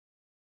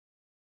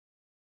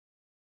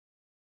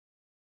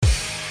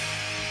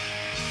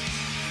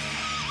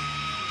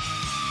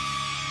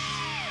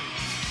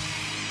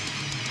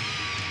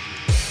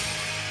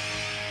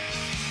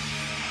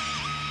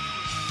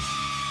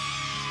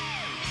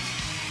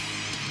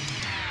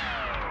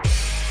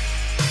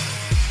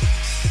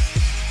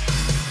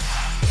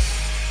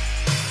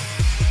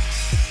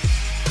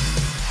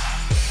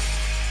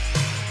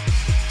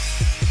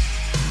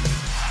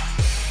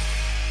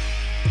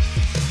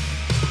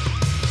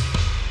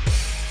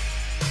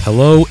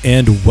Hello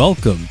and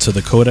welcome to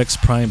the Codex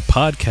Prime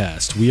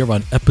podcast. We are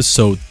on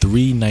episode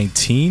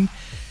 319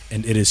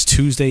 and it is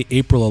Tuesday,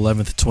 April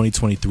 11th,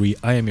 2023.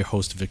 I am your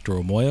host, Victor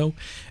Omoyo,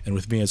 and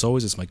with me as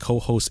always is my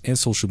co-host and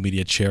social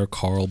media chair,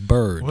 Carl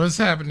Bird. What's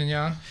happening,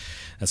 y'all?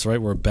 That's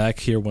right, we're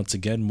back here once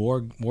again.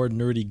 More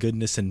nerdy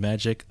goodness and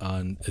magic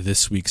on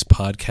this week's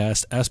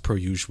podcast, as per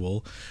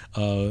usual.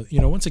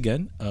 Once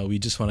again, we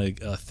just want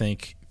to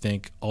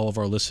thank all of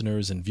our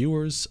listeners and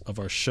viewers of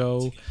our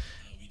show.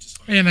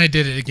 And I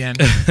did it again.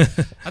 I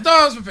thought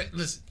I was prepared.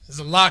 Listen, there's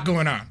a lot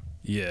going on.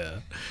 Yeah.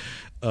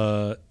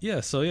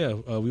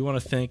 We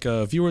want to thank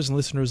viewers and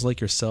listeners like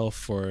yourself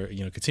for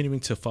continuing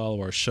to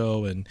follow our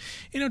show and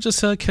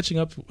just catching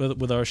up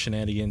with our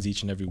shenanigans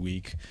each and every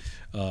week,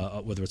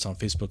 whether it's on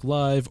Facebook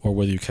Live or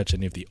whether you catch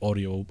any of the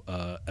audio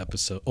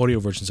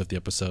versions of the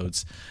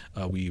episodes.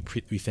 We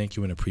thank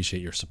you and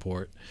appreciate your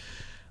support.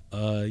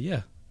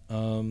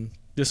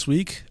 This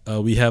week,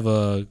 we have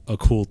a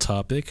cool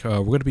topic. We're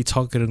going to be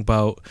talking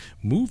about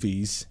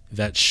movies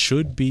that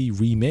should be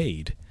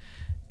remade.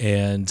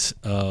 And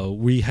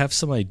we have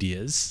some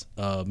ideas,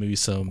 maybe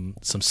some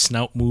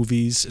snout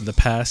movies in the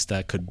past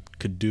that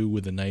could do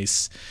with a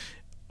nice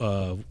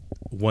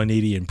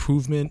 180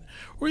 improvement,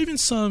 or even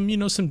some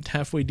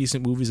halfway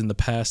decent movies in the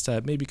past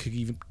that maybe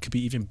could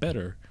be even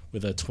better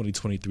with a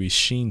 2023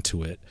 sheen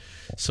to it.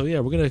 So yeah,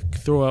 we're gonna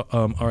throw out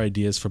our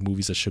ideas for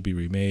movies that should be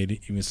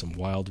remade, even some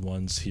wild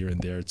ones here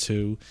and there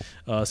too.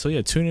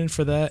 Tune in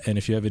for that, and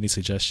if you have any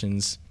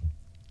suggestions,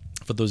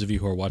 for those of you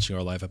who are watching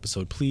our live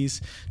episode,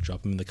 please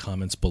drop them in the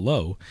comments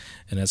below.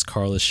 And as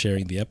Carl is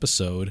sharing the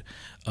episode,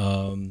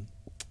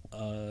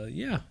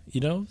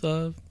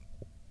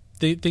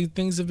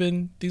 things have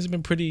been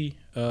pretty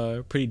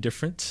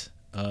different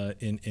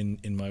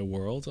in my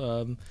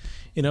world.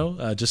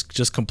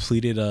 Just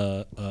completed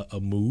a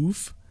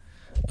move.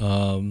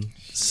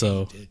 This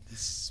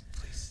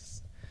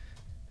place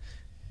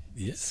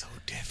is so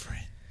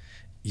different.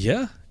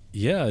 Yeah.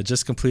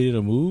 Just completed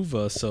a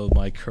move. So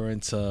my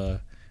current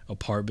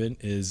apartment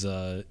is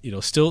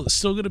still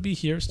going to be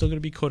here, still going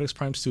to be Codex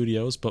Prime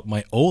Studios, but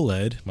my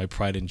OLED, my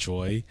pride and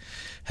joy,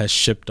 has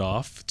shipped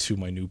off to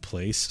my new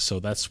place. So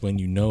that's when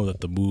you know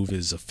that the move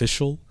is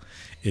official.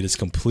 It is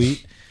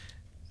complete.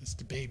 It's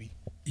the baby.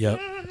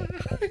 Yep.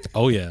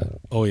 Oh yeah.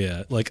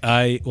 When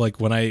I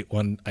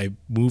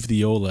moved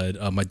the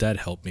OLED, my dad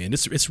helped me, and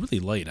it's really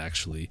light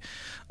actually.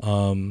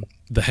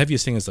 The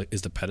heaviest thing is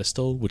the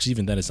pedestal, which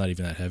even then is not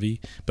even that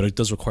heavy, but it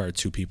does require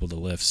two people to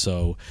lift.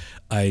 So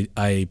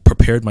I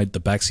prepared the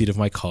back seat of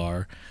my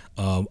car.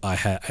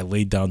 I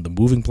laid down the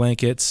moving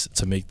blankets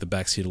to make the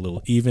back seat a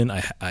little even.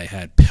 I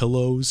had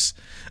pillows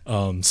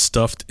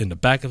stuffed in the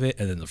back of it,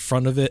 and in the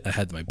front of it I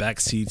had my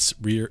back seats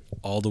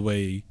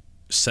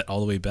set all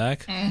the way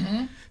back,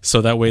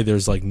 so that way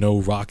there's no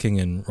rocking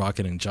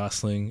and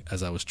jostling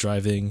as I was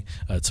driving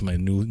to my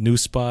new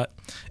spot,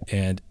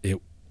 and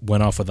it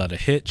went off without a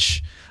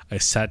hitch. I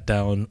sat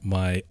down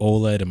my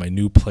OLED in my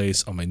new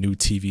place on my new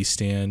TV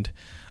stand,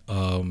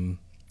 and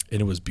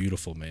it was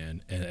beautiful,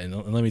 man. And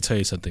let me tell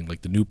you something,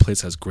 the new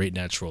place has great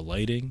natural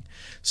lighting,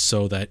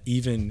 so that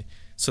even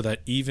with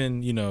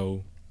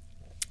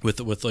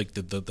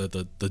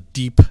the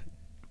deep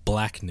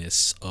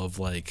blackness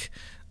of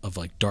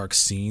dark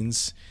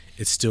scenes,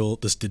 it's still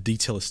the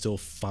detail is still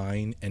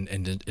fine and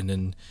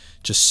then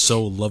just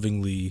so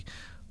lovingly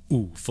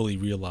fully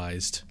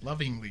realized.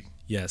 Lovingly.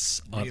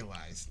 Yes.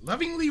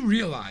 Lovingly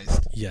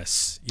realized.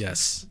 Yes.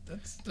 That's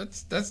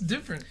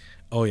different.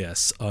 Oh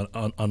yes.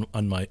 On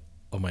my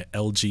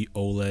LG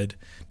OLED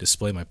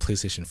display, my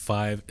PlayStation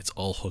 5, it's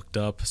all hooked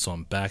up, so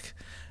I'm back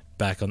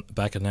on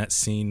that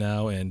scene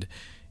now, and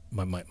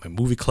my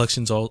movie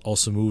collection's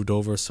also moved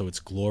over, so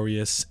it's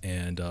glorious.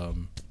 And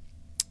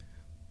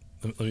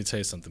let me tell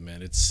you something,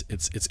 man. It's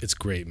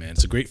great, man.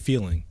 It's a great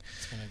feeling.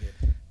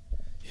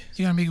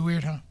 You gotta make it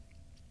weird, huh?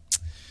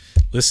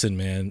 Listen,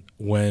 man.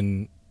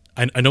 When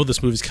I know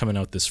this movie's coming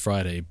out this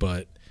Friday,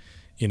 but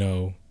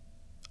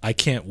I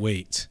can't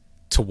wait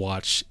to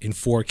watch in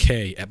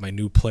 4K at my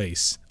new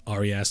place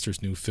Ari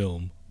Aster's new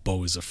film,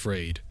 Beau is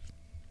Afraid.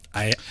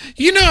 I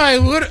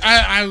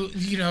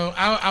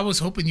was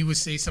hoping you would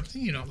say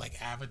something,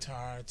 like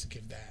Avatar, to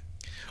give that.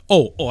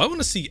 Oh, I want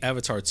to see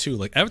Avatar 2.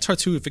 Like Avatar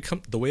 2, if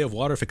The Way of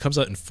Water, if it comes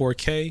out in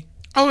 4K.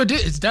 Oh, it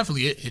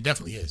definitely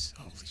is.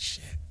 Holy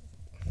shit.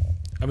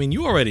 I mean,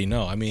 you already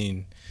know. I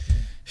mean,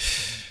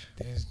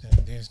 there's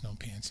no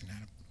pants in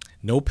that.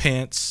 No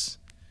pants.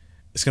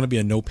 It's going to be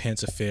a no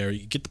pants affair.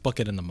 You get the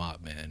bucket and the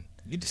mop, man.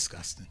 You're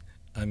disgusting.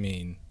 I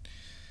mean,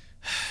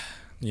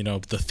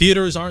 the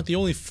theaters aren't the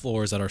only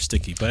floors that are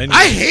sticky, but anyway.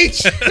 I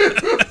hate you.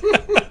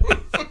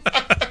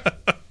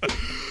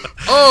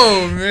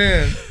 Oh,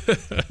 man.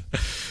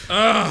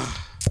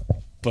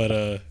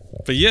 But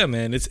yeah,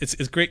 man,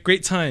 it's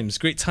great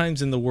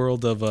times in the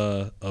world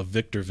of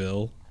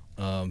Victorville.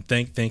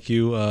 Thank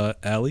you,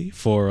 Allie,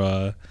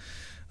 for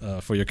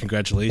your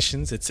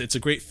congratulations. It's a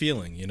great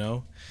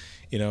feeling,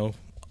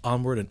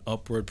 onward and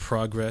upward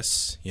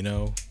progress,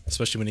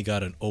 especially when you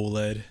got an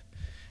OLED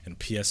and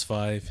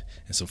PS5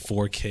 and some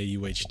 4K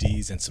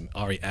UHDs and some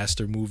Ari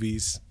Aster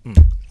movies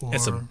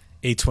and some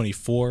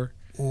A24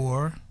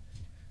 or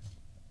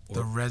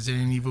the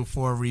Resident Evil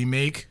 4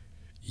 remake.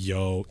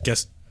 Yo,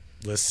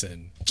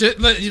 listen.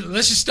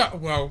 Let's just start.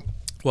 Well,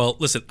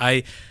 listen.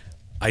 I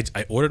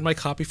ordered my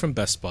copy from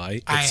Best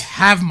Buy. I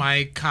have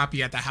my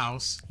copy at the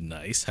house.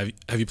 Nice. Have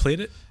you played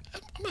it?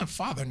 I'm a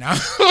father now.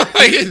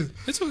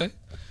 It's okay.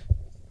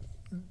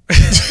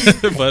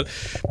 but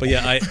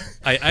yeah,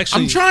 I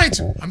actually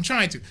I'm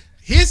trying to.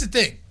 Here's the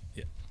thing.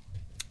 Yeah.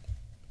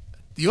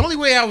 The only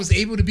way I was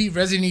able to beat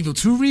Resident Evil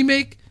 2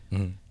 remake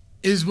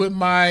is with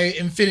my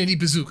Infinity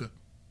Bazooka.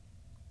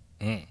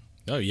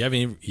 No, you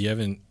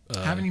haven't. I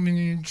haven't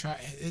even tried.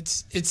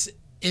 It's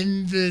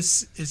in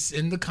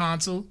the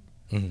console.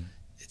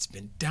 It's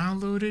been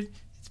downloaded.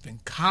 It's been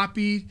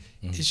copied.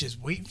 It's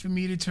just waiting for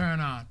me to turn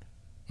on.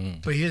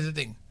 But here's the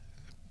thing: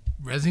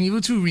 Resident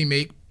Evil 2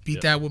 remake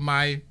beat that with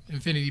my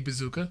Infinity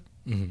Bazooka.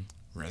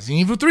 Resident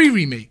Evil 3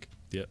 remake.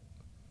 Yep.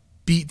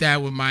 Beat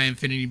that with my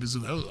Infinity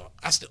Bazooka.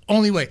 That's the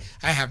only way.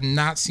 I have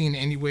not seen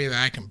any way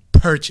that I can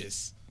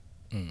purchase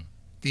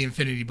the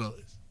Infinity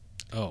Bullets.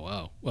 Oh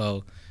wow.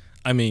 Well,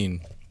 I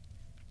mean,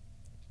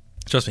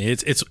 trust me,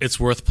 it's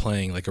worth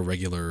playing like a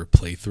regular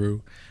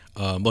playthrough.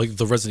 Like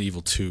the Resident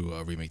Evil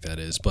 2 remake that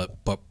is, but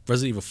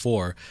Resident Evil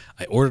 4,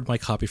 I ordered my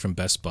copy from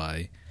Best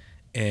Buy,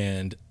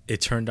 and it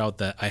turned out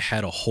that I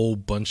had a whole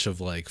bunch of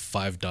like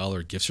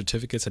 $5 gift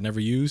certificates I never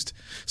used,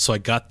 so I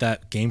got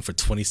that game for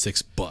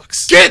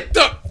 $26. Get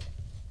the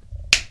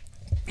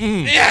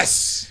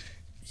yes,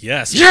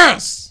 yeah,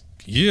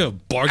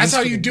 bargains. That's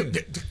how you do.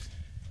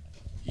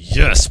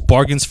 Yes,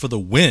 bargains for the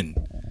win.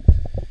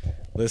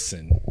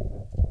 Listen.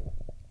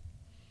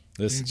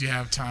 Means you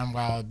have time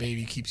while a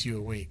baby keeps you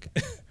awake.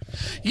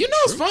 You know,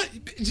 it's fun.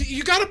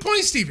 You got a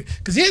point, Steven.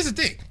 Because here's the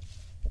thing.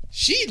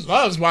 She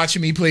loves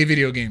watching me play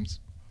video games.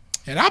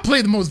 And I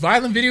play the most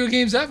violent video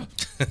games ever.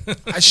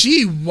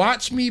 She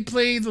watched me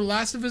play The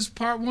Last of Us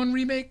Part 1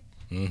 remake.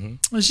 And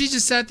she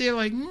just sat there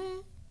like,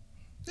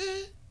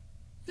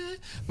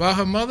 while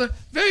her mother,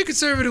 very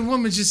conservative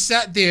woman, just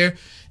sat there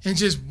and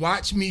just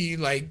watched me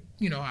like,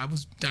 you know,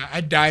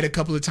 I died a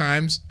couple of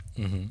times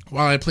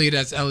while I played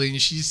as Ellie,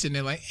 and she's sitting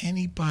there like,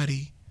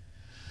 anybody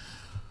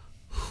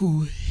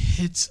who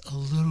hits a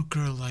little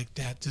girl like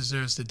that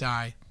deserves to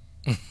die.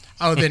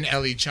 Then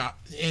Ellie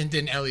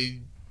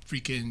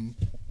freaking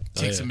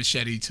takes a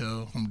machete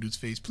to Home Dude's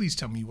face. Please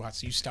tell me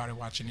you started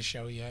watching the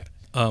show yet.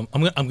 I'm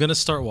gonna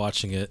start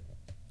watching it.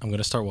 I'm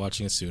gonna start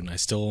watching it soon. I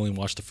still only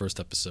watched the first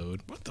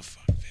episode. What the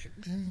fuck,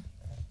 man?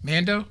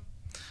 Mando?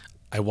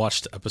 I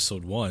watched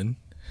episode 1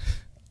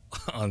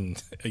 on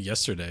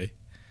yesterday.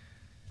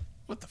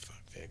 What the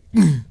fuck, Vic?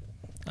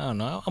 I don't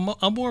know.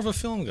 I'm more of a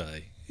film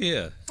guy.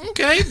 Yeah.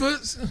 Okay, but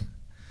this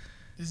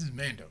is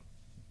Mando.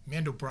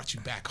 Mando brought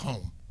you back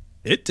home.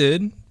 It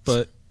did,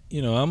 but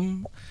you know,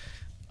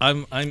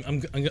 I'm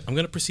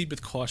gonna proceed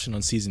with caution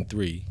on season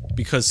 3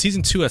 because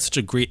season 2 had such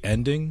a great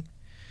ending,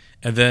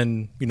 and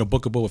then you know,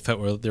 Book of Boba Fett,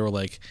 where they were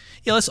like,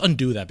 yeah, let's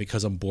undo that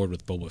because I'm bored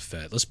with Boba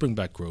Fett. Let's bring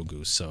back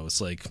Grogu. So it's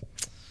like,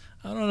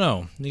 I don't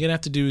know. You're gonna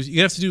have to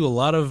do a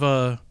lot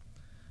of.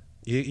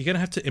 You're gonna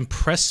have to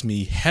impress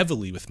me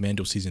heavily with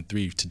Mando season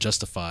 3 to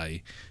justify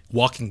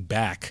walking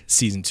back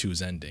season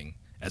 2's ending,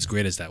 as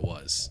great as that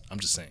was. I'm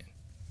just saying.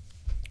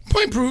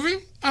 Point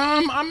proven.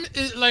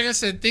 Like I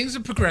said, things are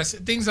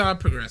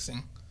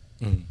progressing.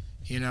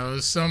 You know,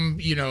 some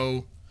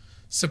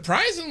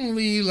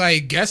surprisingly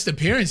like guest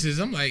appearances.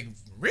 I'm like,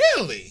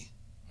 really?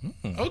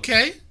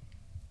 Okay.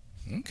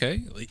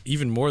 Like,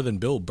 even more than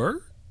Bill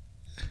Burr.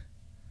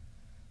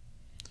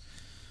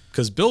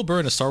 Because Bill Burr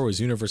in the Star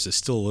Wars universe is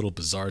still a little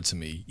bizarre to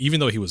me,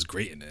 even though he was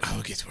great in it. Oh,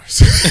 it gets worse.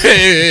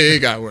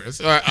 It got worse.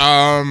 All right,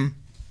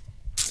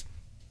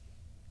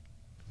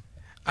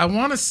 I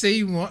want to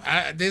say one.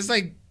 There's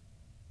like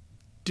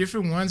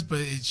different ones, but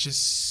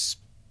it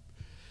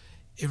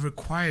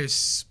requires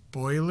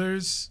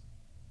spoilers.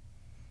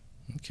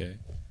 Okay.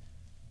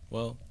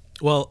 Well.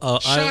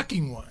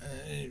 Shocking one.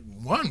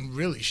 One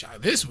really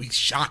shocked. This week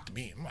shocked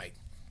me. I'm like,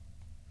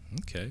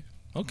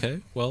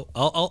 Okay. Well,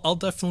 I'll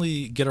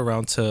definitely get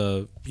around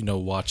to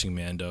watching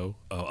Mando.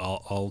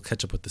 I'll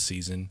catch up with the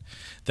season,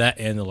 that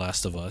and The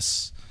Last of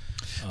Us.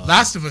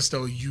 Last of Us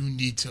though, you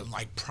need to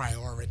like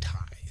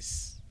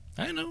prioritize.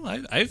 I know.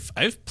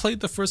 I've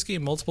played the first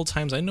game multiple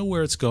times. I know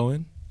where it's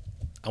going.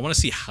 I want to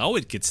see how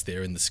it gets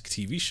there in this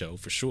TV show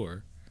for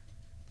sure.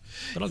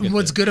 But I'll get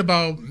what's good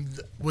about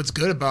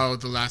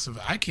The Last of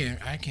Us? I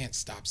can't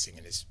stop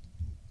singing this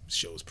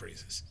show's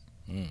praises.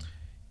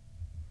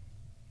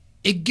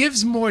 It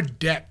gives more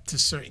depth to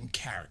certain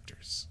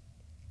characters.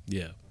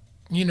 Yeah.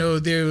 You know,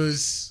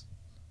 there's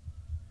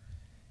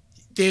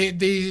they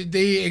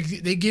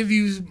give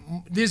you,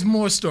 there's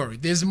more story.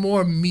 There's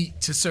more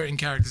meat to certain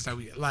characters that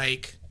we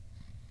like.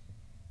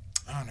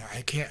 I don't know.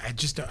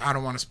 I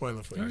don't want to spoil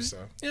it for you. So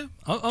yeah,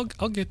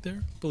 I'll get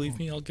there. Believe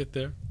me, I'll get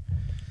there.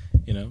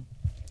 You know.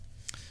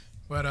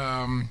 But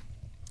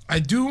I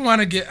do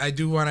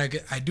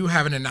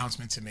have an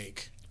announcement to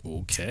make.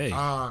 Okay.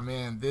 Oh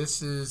man,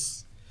 this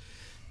is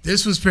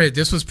This was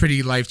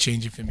pretty life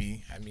changing for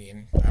me. I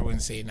mean, I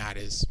wouldn't say not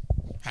as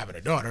having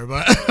a daughter,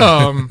 but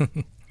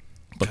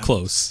but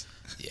close.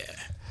 Yeah.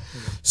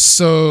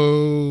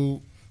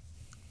 So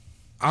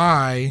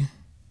I,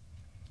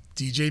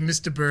 DJ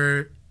Mr.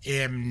 Bird,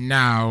 am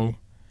now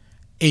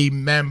a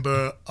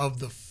member of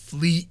the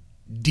Fleet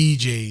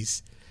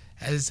DJs.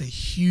 That is a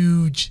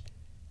huge,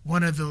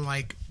 one of the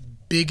like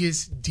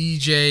biggest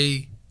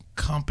DJ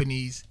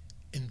companies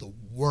in the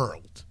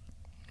world.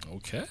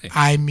 Okay.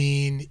 I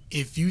mean,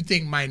 if you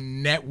think my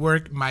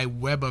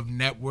web of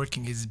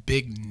networking is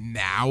big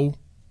now,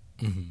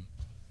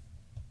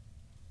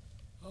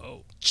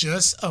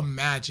 just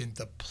imagine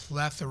the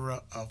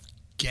plethora of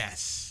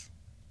guests.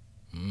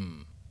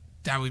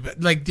 That we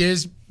like.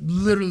 There's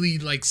literally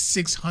like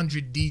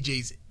 600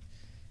 DJs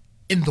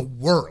in the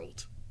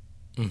world.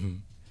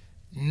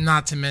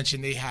 Not to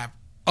mention they have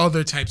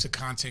other types of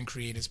content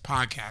creators,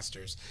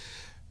 podcasters,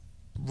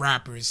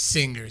 rappers,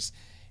 singers,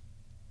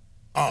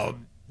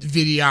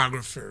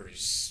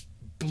 videographers,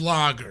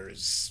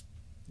 bloggers,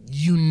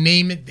 you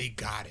name it, they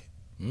got it.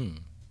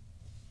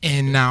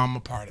 And now I'm a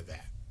part of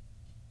that.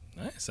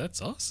 Nice.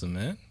 That's awesome,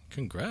 man.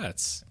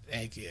 Congrats.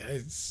 Thank you.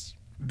 It's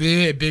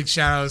big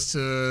shout outs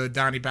to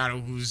Donnie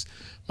Battle, who's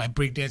my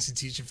breakdancing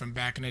teacher from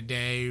back in the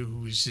day,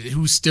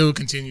 who still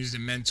continues to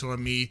mentor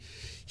me.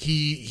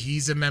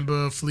 He's a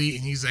member of Fleet,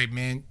 and he's like,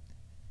 man,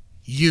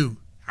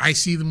 I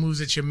see the moves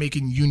that you're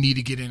making. You need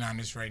to get in on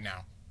this right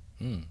now.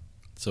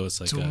 So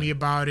it's like told me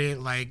about it,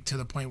 like to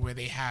the point where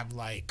they have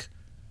like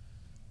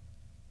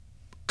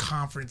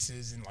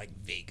conferences in like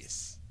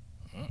Vegas.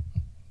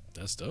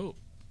 That's dope.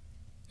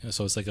 Yeah,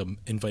 so it's like a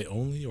invite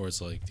only, or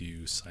it's like, do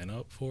you sign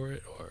up for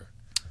it, or?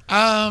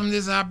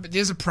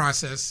 There's a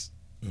process,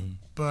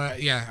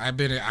 but yeah,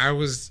 I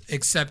was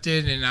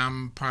accepted, and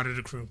I'm part of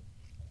the crew.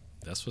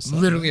 That's what's up.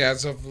 Literally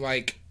as of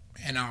like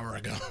an hour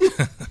ago.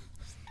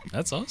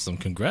 That's awesome.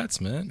 Congrats,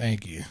 man.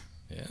 Thank you.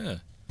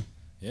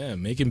 Yeah,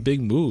 making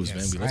big moves,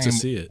 man. We love to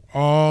see it.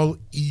 All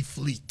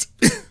E-Fleet.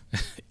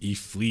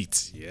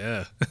 E-Fleet,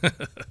 yeah.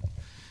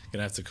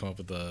 Gonna have to come up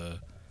with a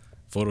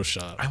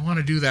Photoshop. I want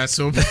to do that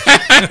so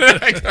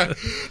bad.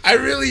 I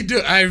really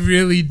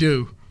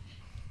do.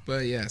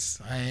 But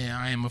yes,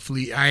 I am a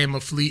Fleet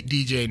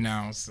DJ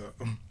now. So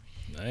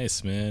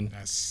nice, man.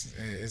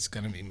 It's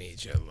gonna be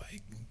major.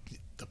 Like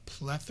the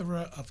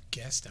plethora of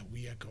guests that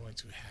we are going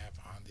to have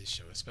on this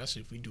show,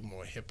 especially if we do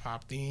more hip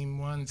hop themed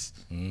ones.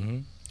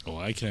 Oh,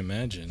 I can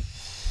imagine.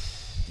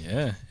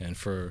 Yeah, and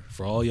for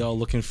all y'all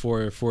looking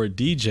for a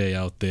DJ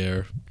out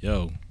there,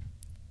 yo,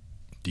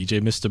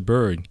 DJ Mr.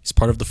 Bird, he's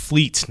part of the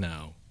Fleet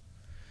now.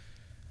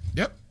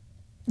 Yep.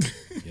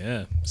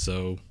 Yeah.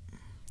 So,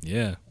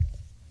 yeah,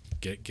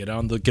 get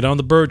on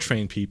the bird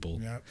train, people.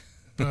 Yep.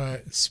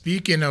 But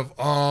speaking of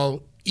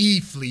all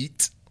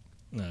E-Fleet,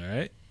 all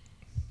right.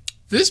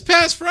 This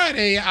past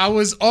Friday, I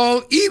was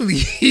all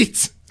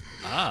elite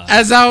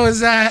as I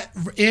was at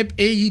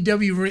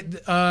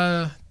AEW,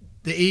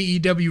 the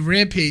AEW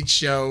Rampage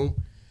show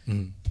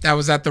that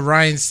was at the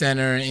Ryan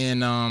Center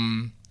in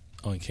in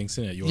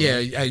Kingston at URI. Yeah,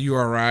 at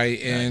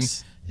URI, and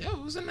Nice. yeah,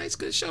 it was a nice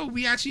good show.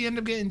 We actually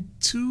ended up getting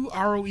 2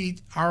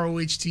 ROH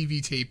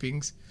TV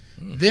tapings,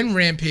 then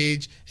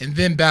Rampage, and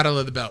then Battle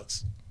of the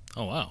Belts.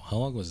 Oh wow, how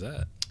long was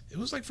that? It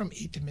was like from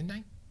 8 to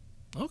midnight.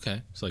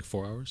 Okay, it's like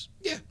 4 hours.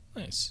 Yeah.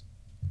 Nice.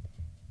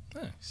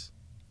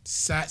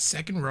 Sat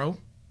second row.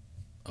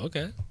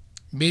 Okay.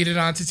 Made it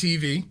onto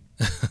TV.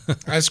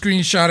 I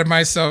screenshotted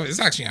myself. It's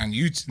actually on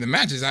YouTube. The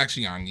match is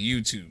actually on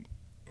YouTube.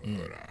 Hold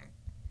on. All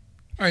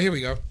right, here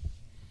we go.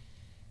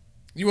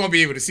 You won't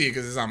be able to see it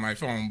because it's on my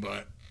phone,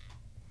 but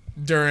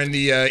during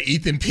the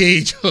Ethan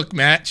Page hook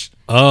match.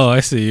 Oh,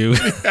 I see you.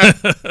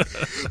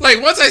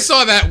 Like, once I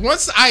saw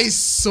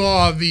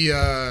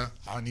the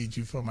I'll need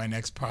you for my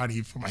next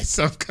party for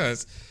myself,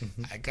 because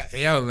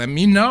let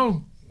me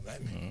know.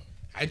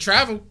 I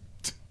travel.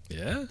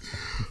 Yeah.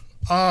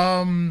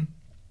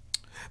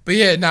 But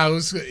yeah, no,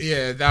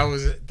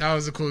 that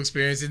was a cool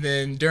experience. And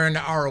then during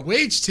the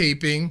ROH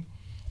taping,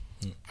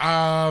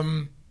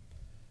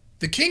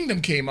 The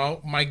Kingdom came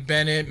out. Mike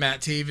Bennett,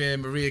 Matt Taven,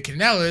 and Maria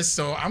Kanellis.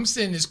 So I'm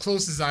sitting as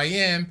close as I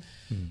am.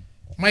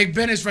 Mike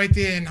Bennett's right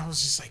there, and I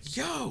was just like,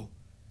 "Yo,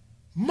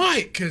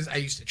 Mike," because I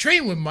used to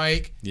train with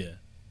Mike. Yeah.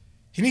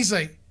 And he's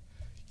like,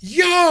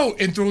 "Yo,"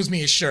 and throws me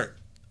his shirt.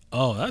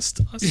 Oh, that's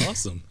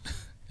awesome.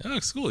 Yeah,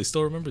 it's cool. He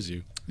still remembers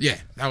you. Yeah,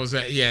 that was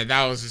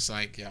just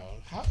like, yo.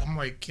 I'm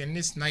like, can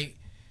this night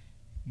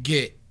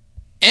get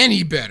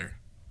any better?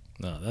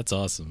 No, that's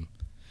awesome.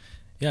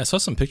 Yeah, I saw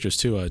some pictures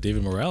too.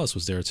 David Morales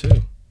was there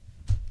too.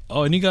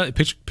 Oh, and you got a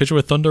picture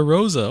with Thunder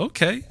Rosa.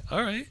 Okay,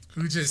 all right.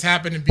 Who just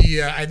happened to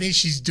be? I think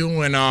she's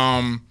doing.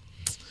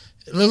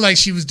 It looked like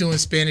she was doing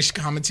Spanish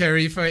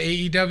commentary for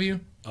AEW.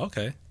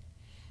 Okay.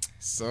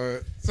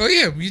 So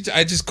yeah,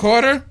 I just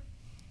caught her,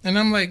 and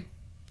I'm like,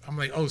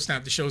 oh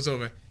snap, the show's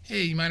over.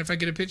 Hey, you mind if I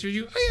get a picture of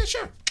you? Oh yeah,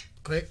 sure.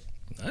 Click.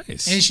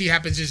 Nice. And she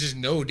happens to just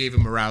know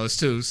David Morales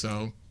too,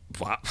 so.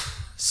 Wow.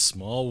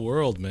 Small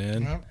world,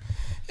 man. Yep.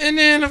 And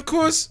then, of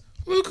course,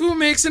 look who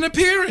makes an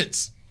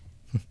appearance.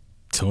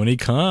 Tony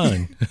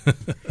Khan.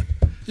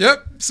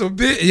 Yep. So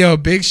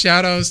big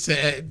shout outs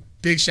to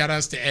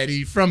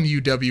Eddie from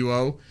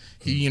UWO.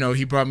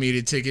 He brought me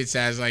the tickets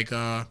as like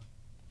a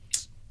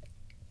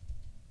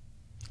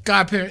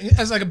godparent,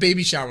 as like a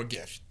baby shower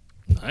gift.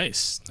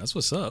 Nice. That's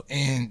what's up.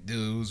 And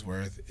dude, it was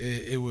worth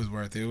it. It was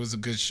worth it. It was a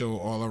good show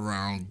all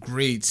around.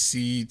 Great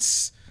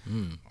seats.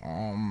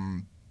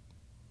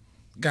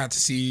 Got to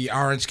see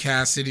Orange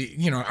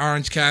Cassidy.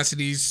 Orange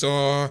Cassidy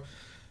saw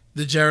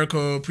the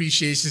Jericho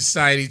Appreciation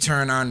Society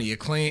turn on the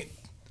Acclaim.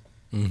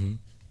 Mm-hmm.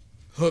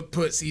 Hook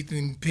puts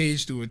Ethan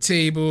Page through a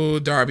table.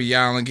 Darby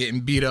Allin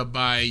getting beat up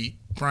by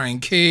Brian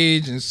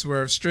Cage and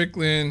Swerve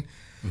Strickland.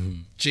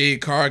 Mm-hmm.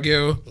 Jade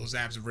Cargill. Those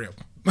abs are real.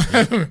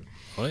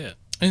 Oh, yeah.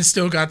 And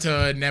still got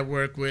to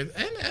network with,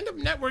 and end up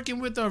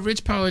networking with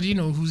Rich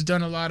Palladino, who's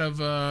done a lot of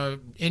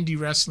indie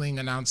wrestling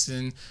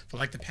announcing for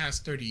like the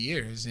past 30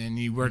 years. And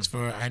he works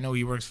I know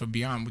he works for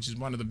Beyond, which is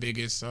one of the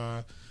biggest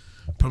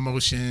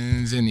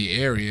promotions in the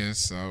area.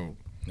 So,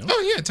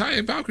 Oh yeah,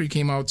 Taya Valkyrie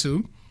came out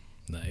too.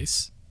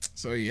 Nice.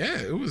 So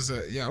yeah, it was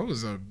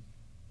a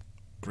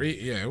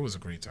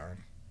great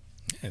time.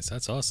 Yes,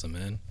 that's awesome,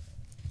 man.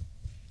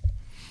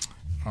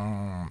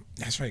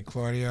 That's right,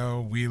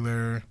 Claudio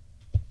Wheeler.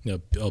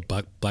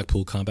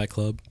 Blackpool Combat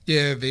Club.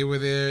 Yeah, they were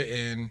there,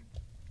 and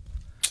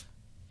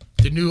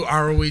the new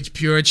ROH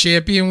Pure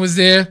Champion was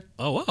there.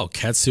 Oh wow,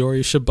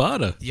 Katsuyori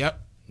Shibata. Yep.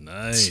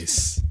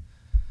 Nice.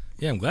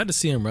 Yeah, I'm glad to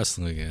see him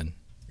wrestling again.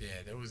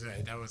 Yeah, that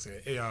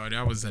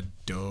was a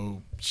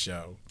dope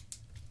show.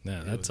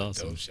 Yeah, that's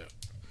awesome. Dope show.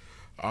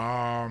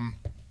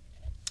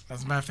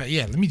 As a matter of fact,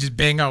 let me just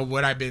bang out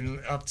what I've been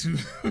up to.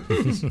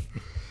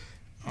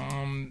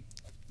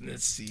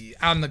 Let's see.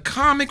 On the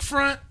comic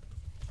front,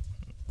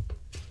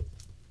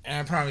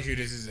 and I promise you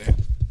this is it.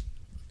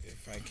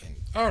 If I can.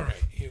 All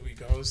right, here we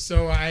go.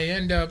 So I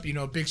end up,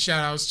 big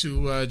shout outs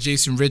to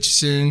Jason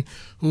Richardson,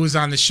 who was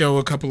on the show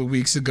a couple of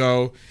weeks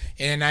ago.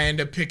 And I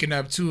end up picking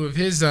up two of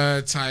his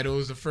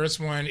titles. The first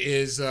one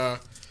is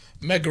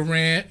Mega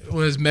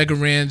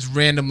Ran's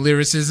Random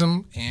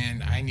Lyricism.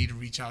 And I need to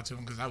reach out to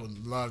him because I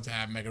would love to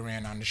have Mega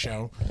Ran on the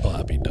show. Oh,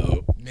 that'd be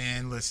dope.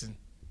 Man, listen.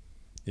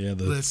 Yeah,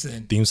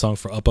 theme song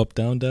for Up, Up,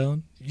 Down,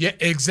 Down. Yeah,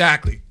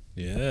 exactly.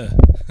 Yeah.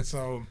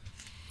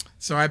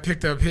 So I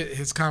picked up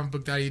his comic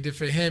book that he did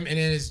for him, and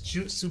then his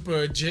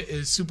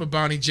Super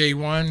Bonnie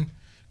J1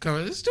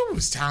 cover. This dude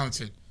was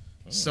talented.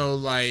 So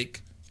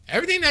like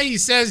everything that he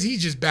says, he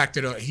just backed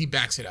it up. He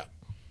backs it up,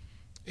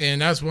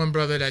 and that's one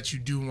brother that you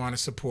do want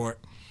to support.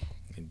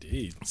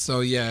 Indeed. So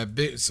yeah,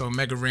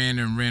 Mega Ran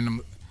and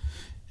Random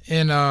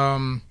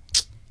and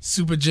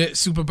Super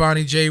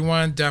Bonnie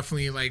J1,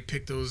 definitely like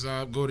pick those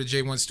up. Go to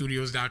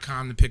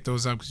j1studios.com to pick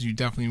those up because you would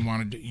definitely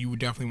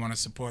want to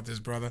support this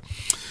brother.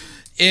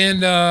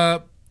 And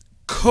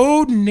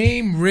Code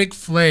Name Ric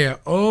Flair.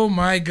 Oh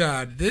my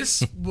God,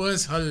 this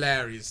was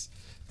hilarious.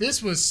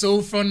 This was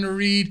so fun to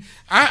read.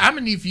 I'm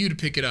gonna need for you to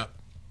pick it up.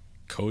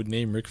 Code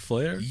Name Ric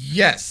Flair.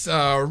 Yes,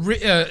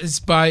 it's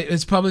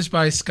published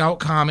by Scout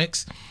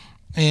Comics,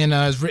 and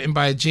it's written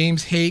by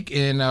James Hake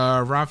and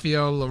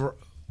Rafael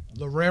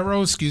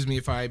Lorero. Excuse me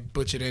if I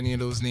butchered any of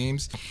those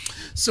names.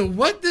 So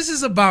what this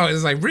is about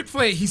is like Ric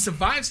Flair. He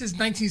survives his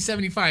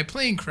 1975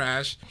 plane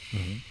crash,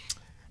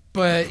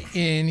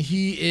 and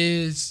he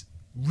is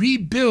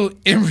rebuilt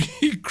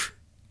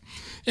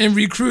and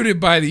recruited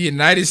by the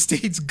United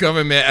States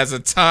government as a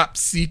top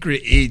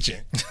secret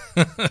agent.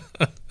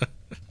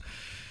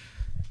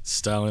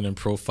 Styling and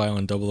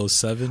profiling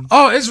 007.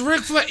 Oh, it's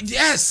Ric Flair.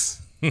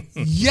 Yes.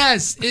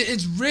 Yes.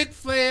 It's Ric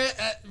Flair.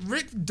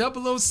 Rick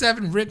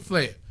 007 Ric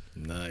Flair.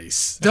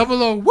 Nice.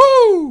 00.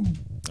 Woo.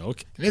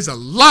 Okay. And there's a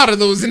lot of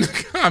those in the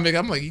comic.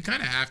 I'm like, you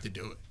kind of have to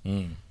do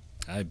it.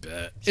 I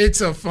bet. It's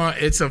a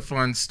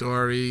fun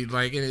story.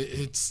 Like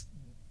it's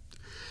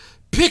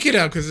pick it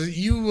up because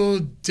you will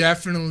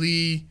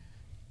definitely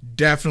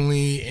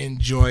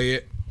enjoy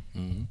it.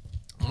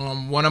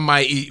 One of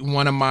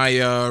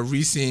my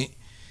recent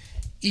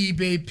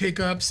eBay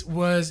pickups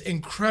was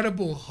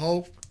Incredible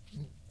Hulk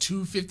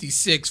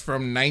 256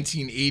 from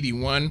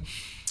 1981,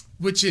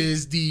 which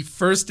is the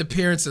first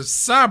appearance of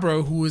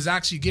Sabra, who was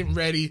actually getting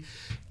ready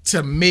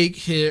to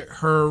make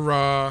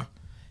her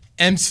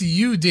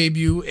MCU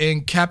debut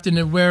in Captain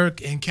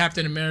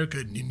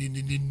America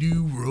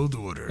New World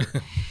Order.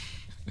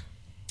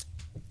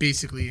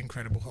 Basically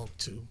Incredible Hulk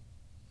 2.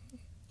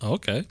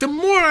 Okay. The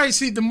more I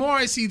see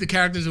the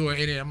characters who are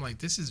in it, I'm like,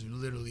 this is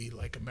literally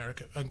like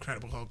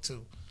Incredible Hulk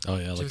 2. Oh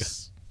yeah,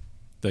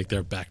 like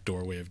their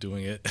backdoor way of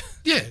doing it.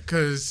 Yeah,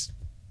 because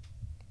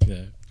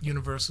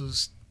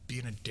Universal's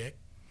being a dick.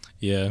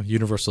 Yeah,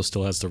 Universal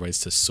still has the rights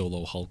to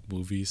solo Hulk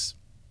movies,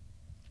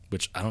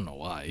 which I don't know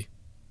why.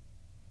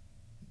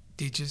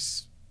 They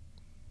just,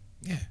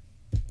 yeah,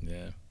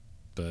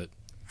 but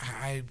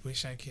I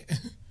wish I could.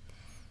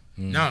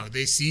 No,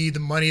 they see the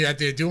money that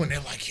they're doing. They're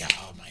like, yeah,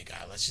 oh my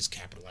God, let's just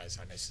capitalize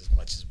on this as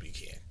much as we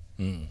can.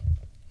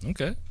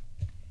 Okay.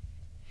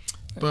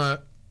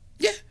 But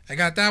yeah, I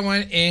got that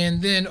one.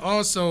 And then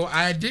also,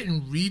 I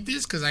didn't read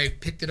this because I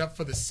picked it up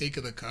for the sake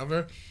of the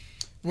cover.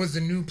 Was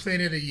the new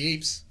Planet of the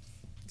Apes?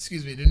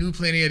 Excuse me, the new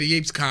Planet of the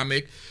Apes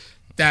comic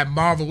that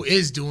Marvel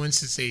is doing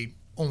since they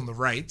own the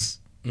rights.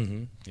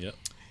 Yep.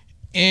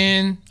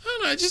 And I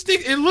don't know, I just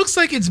think it looks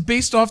like it's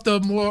based off the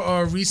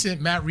more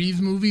recent Matt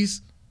Reeves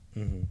movies.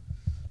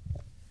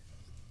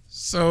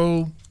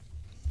 So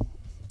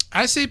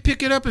I say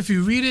pick it up. If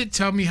you read it,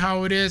 tell me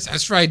how it is.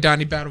 That's right,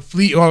 Donnie Battle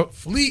Fleet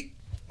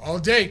all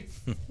day.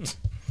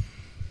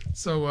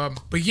 So,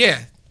 but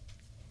yeah,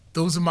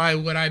 those are my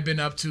what I've been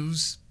up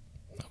to's.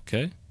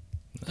 Okay,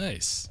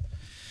 nice.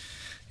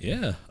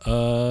 Yeah,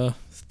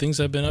 things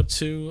I've been up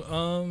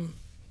to.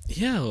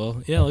 Yeah,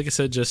 well, yeah, like I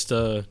said, just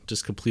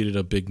completed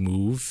a big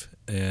move,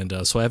 and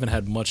so I haven't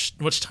had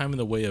much time in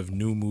the way of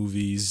new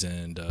movies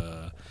and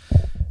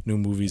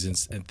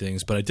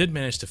things. But I did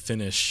manage to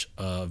finish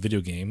a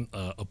video game,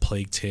 A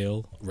Plague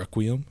Tale: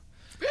 Requiem.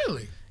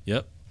 Really?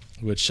 Yep.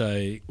 Which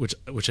I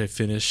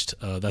finished.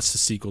 That's the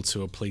sequel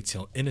to A Plague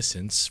Tale: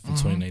 Innocence from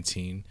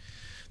 2019.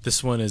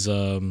 This one is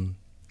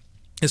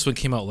this one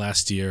came out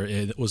last year.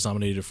 It was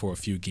nominated for a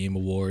few game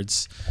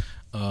awards.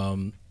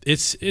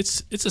 It's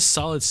a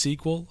solid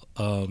sequel.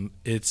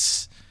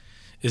 It's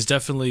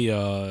definitely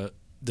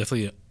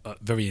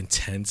very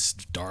intense,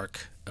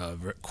 dark,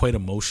 quite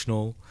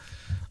emotional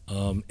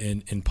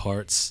in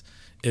parts.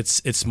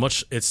 It's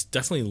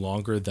definitely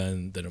longer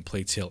than A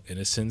Plague Tale: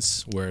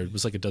 Innocence, where it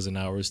was like a dozen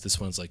hours. This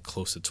one's like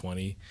close to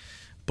 20,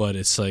 but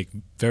it's like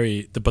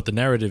but the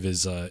narrative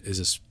is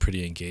just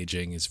pretty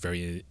engaging. It's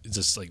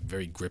just like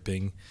very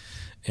gripping,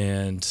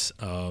 and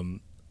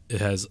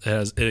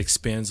it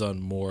expands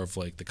on more of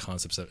like the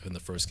concepts that in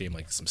the first game,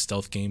 like some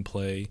stealth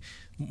gameplay,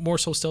 more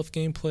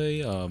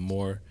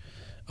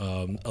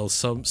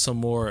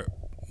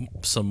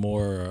some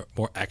more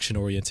action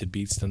oriented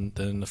beats than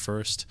in the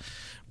first.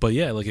 But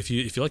yeah, like if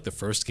you like the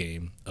first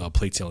game,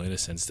 Plague Tale: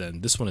 Innocence,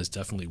 then this one is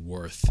definitely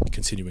worth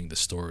continuing the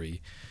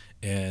story.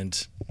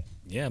 And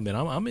yeah, man,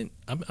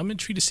 I'm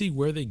intrigued to see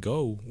where they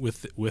go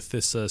with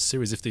this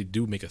series if they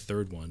do make a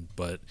third one.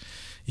 But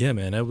yeah,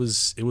 man, it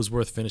was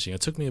worth finishing.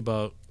 It took me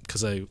about,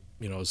 because I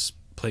was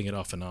playing it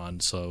off and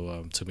on,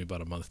 so it took me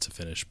about a month to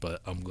finish. But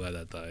I'm glad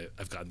that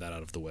I've gotten that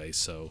out of the way.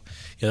 So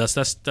yeah,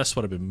 that's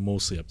what I've been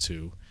mostly up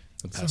to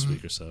the past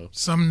week or so.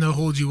 Something to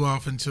hold you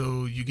off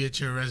until you get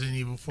your Resident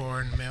Evil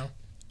 4 in the mail.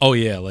 Oh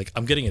yeah, like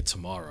I'm getting it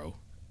tomorrow,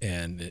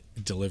 and it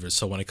delivers.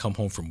 So when I come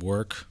home from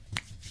work,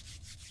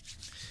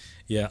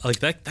 yeah,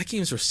 like that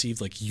game's received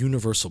like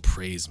universal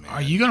praise, man.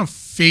 Are you gonna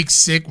fake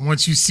sick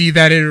once you see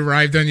that it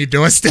arrived on your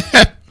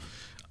doorstep?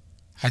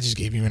 I just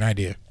gave you an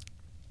idea.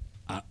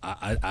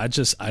 I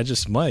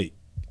just might,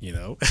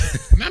 I'm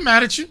not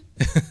mad at you.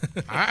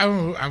 I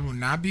will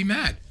not be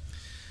mad,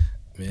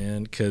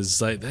 man,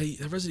 because like that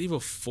Resident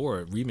Evil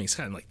 4 remake's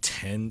gotten like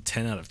 10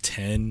 out of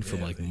 10 from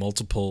like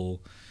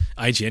multiple.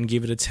 IGN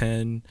gave it a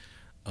 10.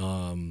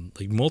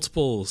 Like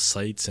multiple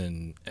sites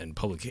and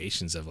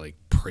publications have like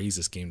praised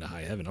this game to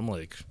high heaven. I'm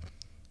like,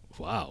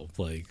 wow.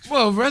 Like,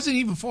 well, Resident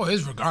Evil 4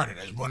 is regarded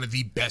as one of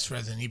the best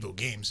Resident Evil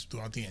games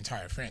throughout the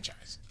entire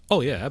franchise.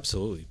 Oh yeah,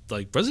 absolutely.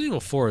 Like Resident Evil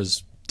 4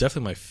 is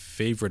definitely my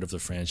favorite of the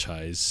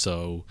franchise.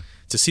 So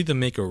to see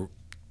them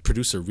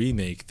produce a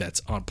remake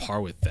that's on par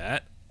with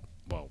that,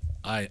 well,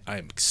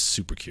 I'm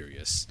super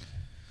curious.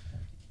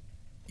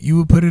 You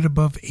would put it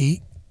above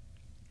 8?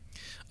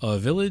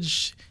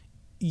 Village,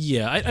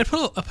 yeah, I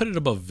put it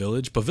above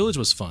Village, but Village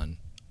was fun.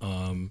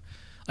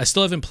 I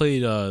still haven't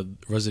played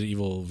Resident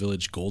Evil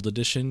Village Gold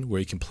Edition, where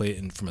you can play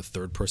it from a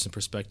third-person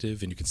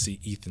perspective, and you can see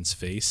Ethan's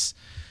face.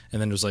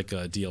 And then there's like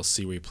a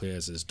DLC where you play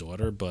as his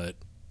daughter, but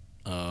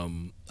I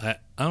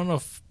don't know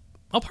if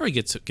I'll probably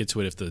get to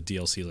it if the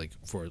DLC like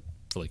for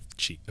like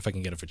cheap, if I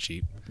can get it for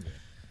cheap.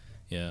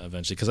 Yeah,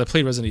 eventually, because I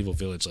played Resident Evil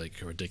Village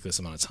like a ridiculous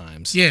amount of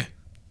times. Yeah.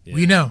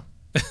 We know,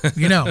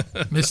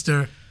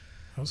 Mister.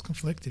 I was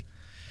conflicted.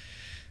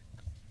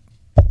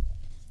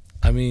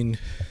 I mean,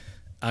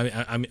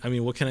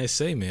 what can I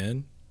say,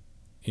 man?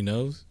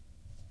 What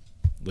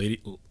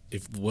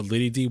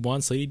Lady D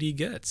wants, Lady D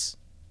gets.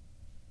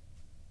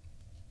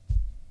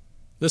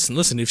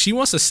 Listen. If she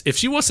wants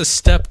to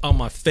step on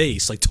my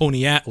face like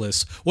Tony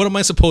Atlas, what am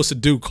I supposed to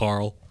do,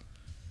 Carl?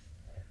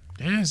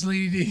 It's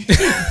Lady D.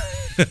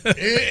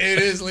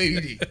 it is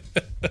Lady D.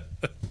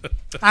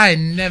 I had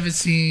never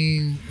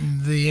seen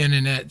the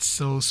internet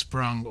so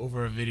sprung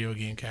over a video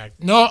game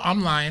character. No,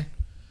 I'm lying.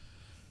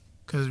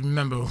 Because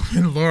remember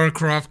when Lara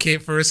Croft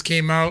first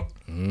came out?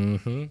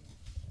 Mm-hmm.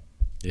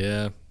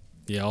 Yeah.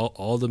 Yeah,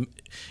 all the...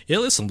 Yeah,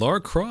 listen,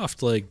 Lara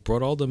Croft like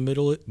brought all the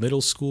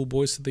middle school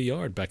boys to the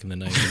yard back in the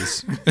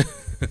 90s.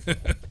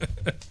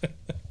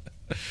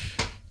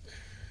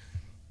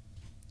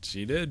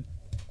 She did.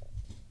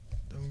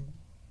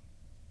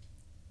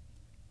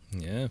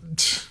 Yeah.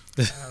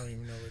 I don't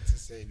even know what to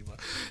say anymore.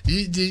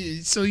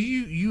 So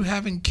you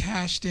haven't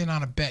cashed in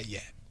on a bet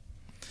yet?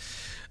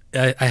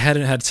 I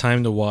hadn't had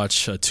time to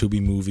watch a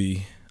Tubi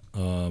movie.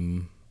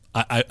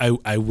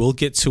 I will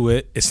get to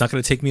it. It's not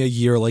going to take me a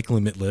year like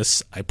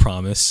Limitless. I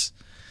promise.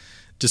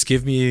 Just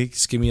give me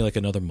like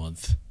another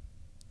month.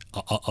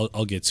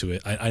 I'll get to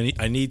it.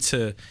 I need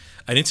to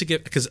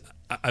get, because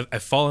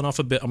I've fallen off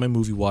a bit on my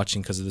movie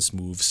watching because of this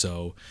move,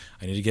 so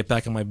I need to get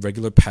back on my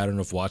regular pattern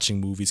of watching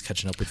movies,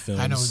 catching up with films.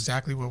 I know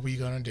exactly what we're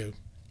gonna do.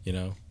 You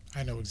know,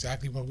 I know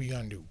exactly what we're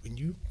gonna do.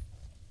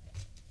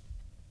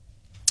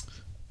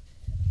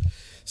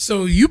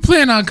 So you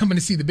plan on coming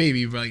to see the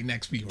baby like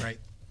next week, right?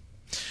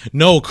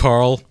 no,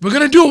 Carl, We're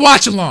gonna do a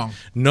watch along.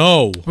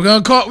 no. We're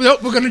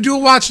gonna do a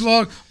watch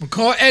along. We'll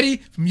call Eddie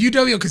from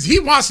UW because he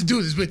wants to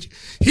do this with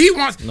you.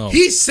 No.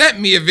 He sent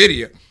me a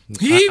video.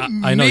 He I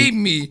know made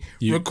me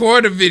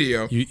record a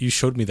video. You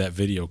showed me that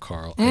video,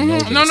 Carl. I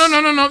Mhm. know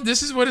this. No.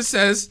 This is what it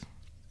says.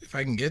 If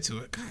I can get to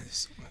it. God,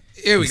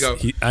 here we go.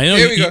 I know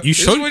Here we you, go. you This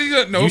is showed. what he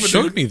got- no, you but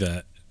showed me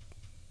that.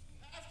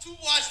 You have to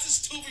watch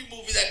this Tubi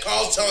movie that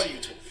Carl's telling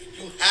you to.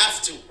 You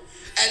have to.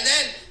 And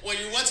then when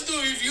you want to do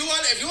a review on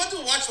it, if you want to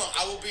watch one,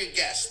 I will be a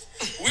guest.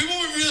 We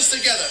will review this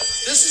together.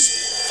 This is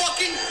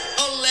fucking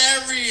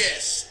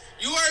hilarious.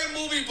 You are a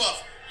movie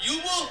buff. You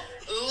will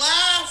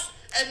laugh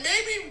and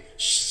maybe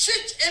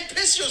shit and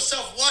piss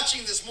yourself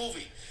watching this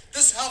movie.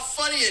 This is how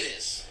funny it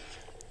is.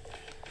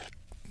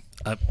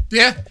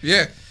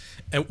 Yeah.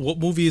 And what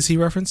movie is he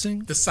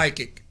referencing? The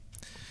Psychic.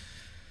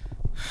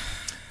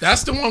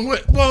 That's the one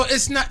with. Well,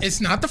 it's not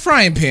the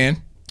Frying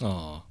Pan.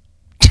 Oh,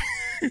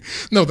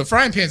 No, the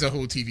Frying Pan's a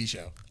whole TV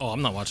show.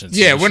 I'm not watching it.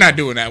 Yeah, we're not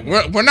doing that.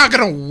 We're not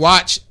gonna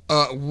watch.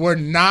 We're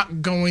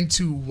not going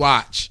to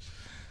watch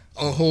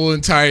a whole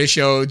entire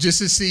show just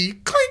to see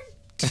clink.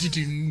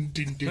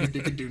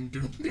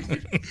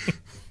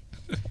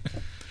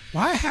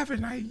 Why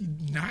haven't I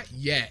not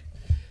yet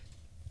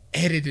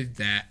edited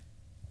that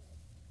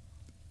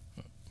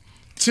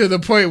to the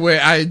point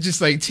where I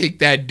just like take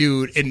that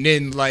dude and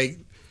then like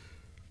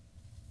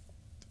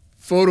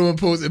photo and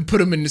pose and put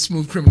him in the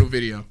Smooth Criminal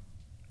video?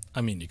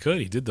 I mean, you could.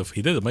 He did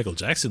the Michael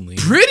Jackson lean.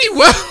 Pretty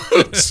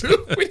well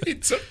too when he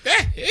took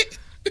that hit.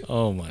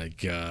 Oh my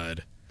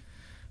god.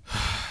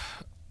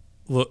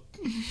 Look,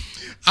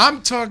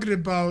 I'm talking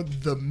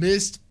about the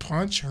missed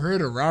punch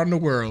heard around the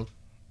world.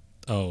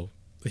 oh,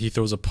 he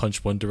throws a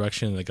punch one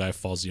direction and the guy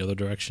falls the other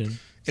direction.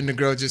 And the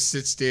girl just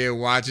sits there,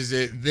 watches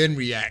it, then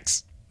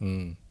reacts.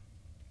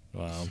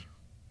 Wow.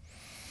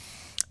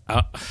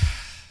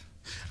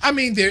 I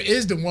mean, there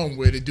is the one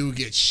where the dude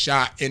gets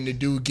shot and the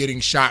dude getting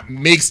shot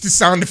makes the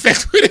sound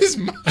effect with his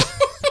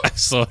mouth. I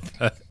saw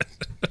that.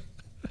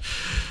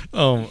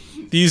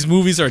 These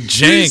movies are He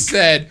jank.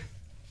 said,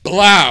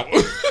 blow.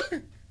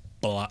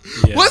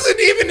 Yeah. Wasn't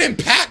even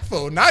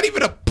impactful. Not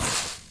even a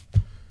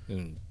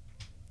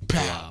pow.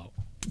 Wow.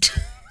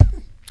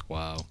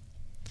 Wow.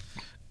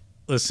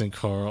 Listen,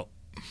 Carl.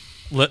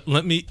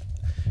 Let me.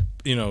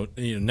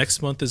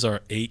 Next month is our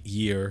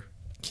 8-year.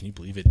 Can you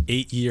believe it?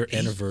 8-year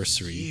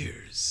anniversary.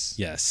 Years.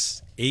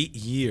 Yes, 8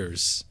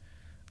 years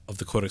of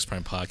the Codex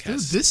Prime podcast. Dude,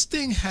 this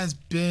thing has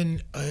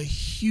been a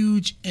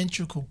huge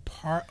integral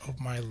part of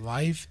my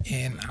life,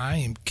 and I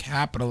am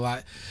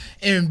capitalized.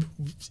 And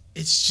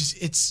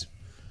it's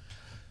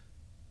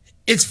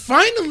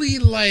finally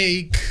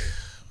like,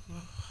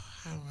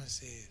 how do I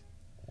say it?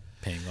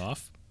 Paying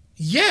off.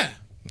 Yeah,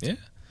 Yeah.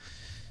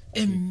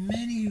 in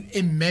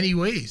many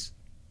ways.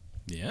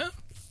 Yeah.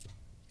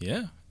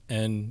 Yeah.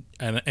 And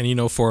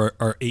for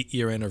our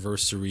 8-year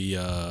anniversary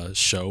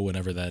show,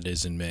 whenever that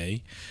is in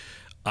May,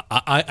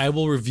 I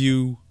will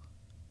review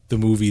the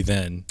movie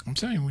then. I'm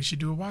telling you, we should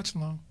do a watch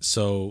along.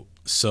 So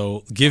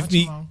give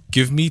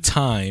me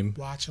time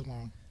Watch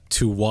along.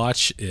 to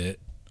watch it.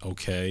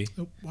 Okay.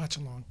 Nope, watch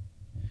along.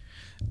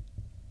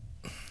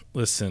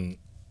 Listen.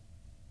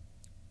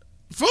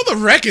 For the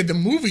record, the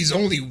movie's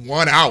only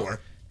 1 hour.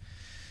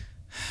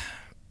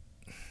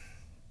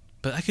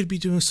 But I could be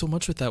doing so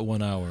much with that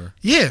 1 hour.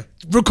 Yeah,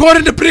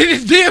 recording the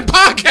damn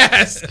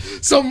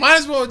podcast. So might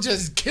as well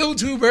just kill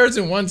two birds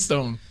in one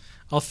stone.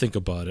 I'll think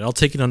about it. I'll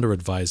take it under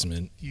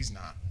advisement. He's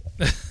not.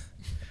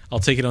 I'll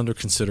take it under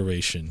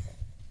consideration.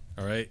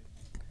 All right.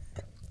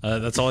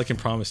 That's all I can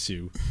promise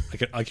you.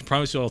 I can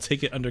promise you I'll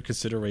take it under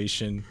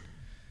consideration.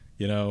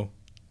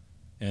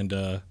 And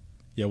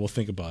we'll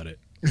think about it.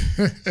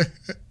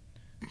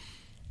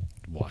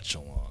 Watch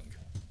along.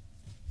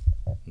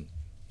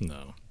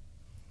 No.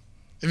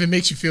 If it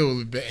makes you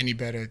feel any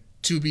better,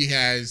 Tubi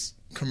has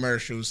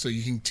commercials so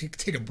you can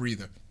take a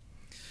breather.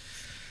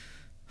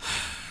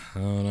 I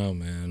don't know,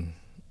 man.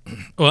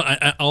 Well,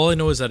 all I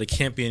know is that it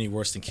can't be any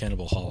worse than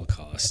Cannibal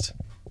Holocaust.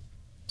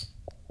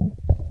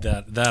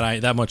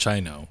 That much I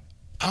know.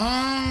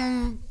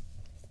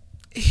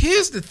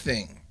 Here's the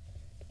thing.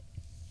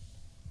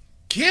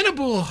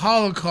 Cannibal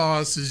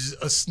Holocaust is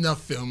a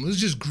snuff film. It was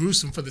just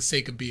gruesome for the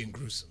sake of being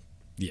gruesome.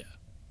 Yeah.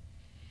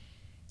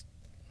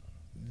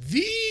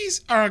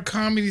 These are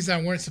comedies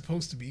that weren't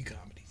supposed to be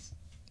comedies.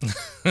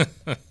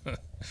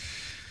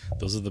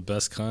 Those are the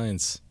best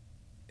kinds.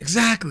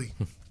 Exactly.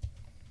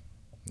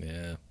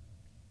 Yeah.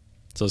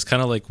 So it's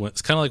kind of like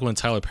when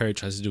Tyler Perry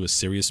tries to do a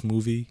serious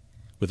movie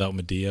without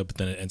Medea, but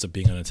then it ends up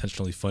being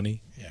unintentionally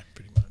funny. Yeah,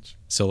 pretty much.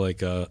 So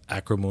like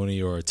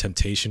Acrimony or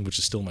Temptation, which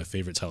is still my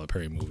favorite Tyler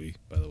Perry movie,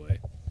 by the way.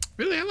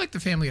 Really, I like The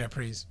Family I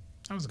Praise.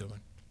 That was a good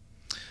one.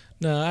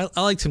 No,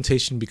 I like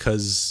Temptation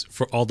because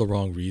for all the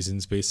wrong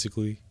reasons,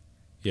 basically.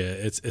 Yeah,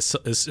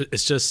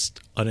 it's just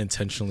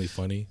unintentionally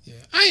funny. Yeah,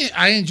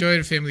 I enjoyed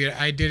a family.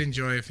 I did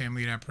enjoy a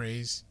family that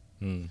prays,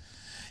 and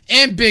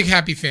Big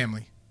Happy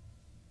Family.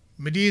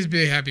 Medea's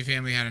Big Happy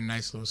Family had a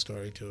nice little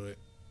story to it.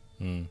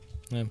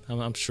 Yeah,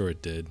 I'm sure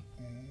it did.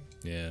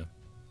 Yeah,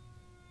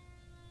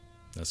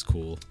 that's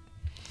cool.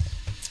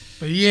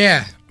 But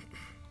yeah,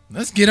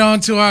 let's get on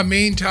to our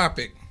main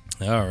topic.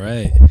 All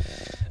right.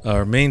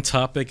 Our main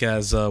topic,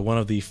 as one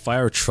of the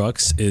fire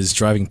trucks is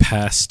driving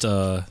past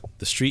the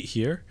street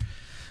here.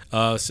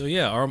 So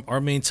yeah,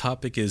 our main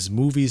topic is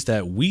movies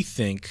that we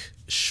think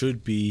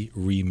should be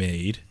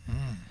remade.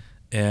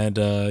 And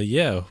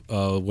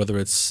whether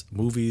it's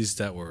movies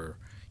that were,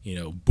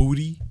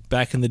 booty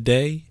back in the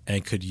day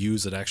and could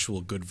use an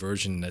actual good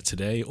version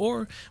today,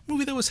 or a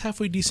movie that was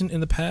halfway decent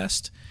in the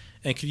past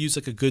and could use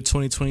like a good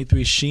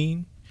 2023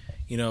 sheen.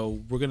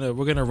 We're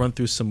gonna run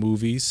through some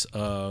movies.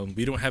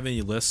 We don't have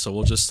any lists, so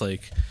we'll just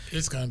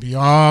it's gonna be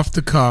off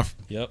the cuff.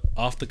 Yep,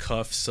 off the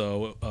cuff.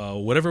 So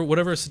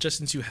whatever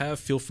suggestions you have,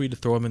 feel free to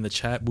throw them in the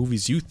chat.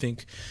 Movies you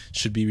think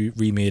should be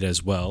remade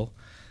as well.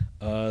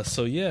 Let's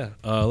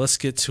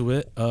get to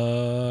it.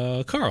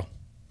 Carl,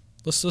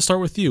 let's start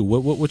with you.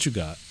 What you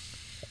got?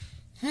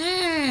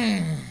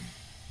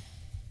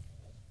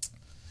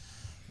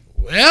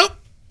 Well,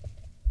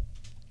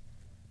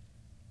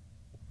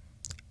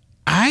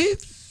 I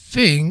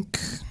think,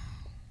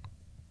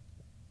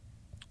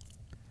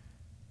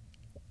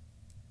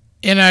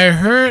 and I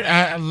heard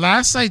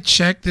last I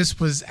checked, this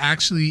was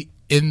actually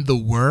in the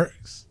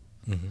works.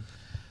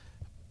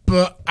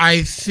 But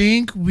I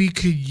think we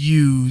could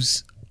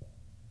use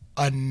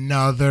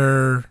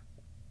another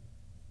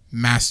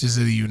Masters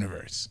of the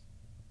Universe.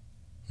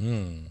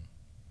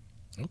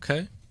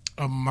 Okay.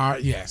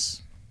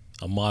 Yes.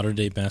 A modern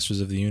day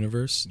Masters of the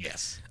Universe.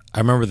 Yes. I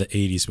remember the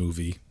 '80s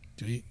movie.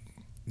 Do you?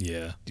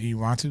 Yeah. Do you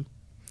want to?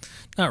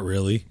 Not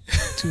really.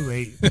 Too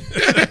late.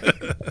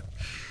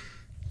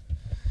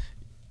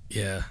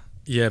 Yeah.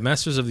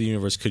 Masters of the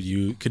Universe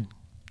could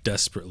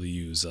desperately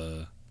use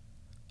a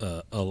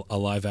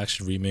live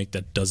action remake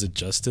that does it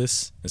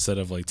justice, instead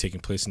of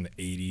taking place in the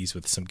 '80s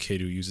with some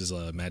kid who uses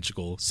a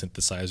magical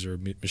synthesizer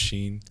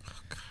machine.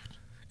 Oh, God.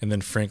 And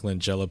then Frank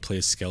Langella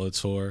plays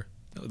Skeletor.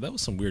 That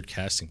was some weird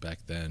casting back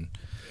then.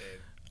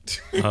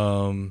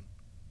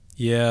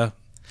 Yeah.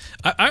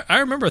 I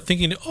remember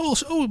thinking,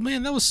 oh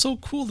man, that was so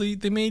cool. They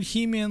made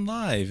He-Man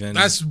live, and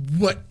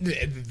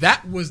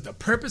that was the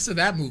purpose of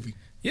that movie.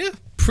 Yeah,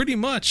 pretty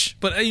much.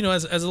 But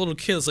as a little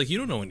kid, it's like we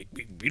don't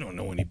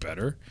know any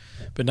better.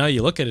 But now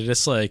you look at it,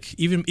 it's like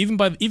even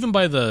by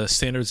the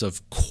standards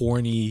of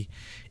corny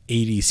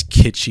 '80s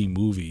kitschy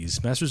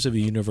movies, Masters of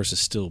the Universe is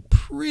still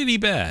pretty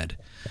bad.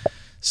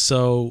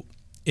 So.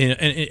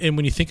 And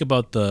when you think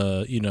about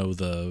the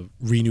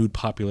renewed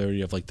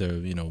popularity of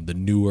the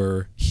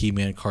newer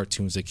He-Man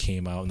cartoons that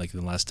came out in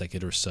the last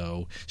decade or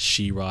so,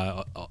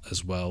 She-Ra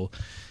as well,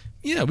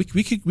 yeah, we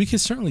could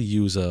certainly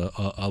use a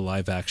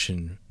live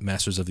action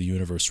Masters of the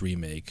Universe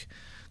remake.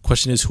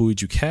 Question is, who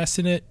would you cast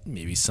in it?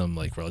 Maybe some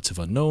relative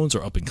unknowns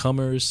or up and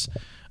comers.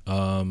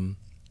 That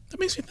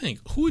makes me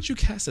think, who would you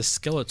cast as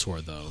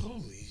Skeletor though?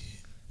 Holy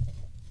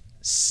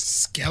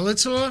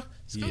Skeletor?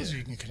 Yeah.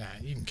 You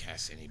can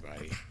cast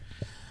anybody.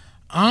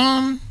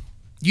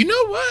 You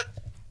know what?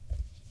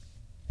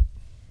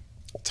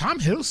 Tom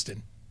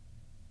Hiddleston.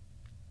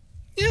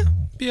 Yeah,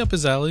 be up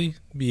his alley.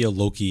 Be a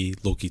Loki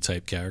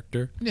type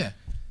character. Yeah.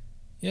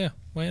 Yeah,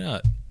 why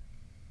not?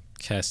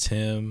 Cast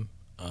him.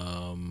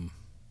 I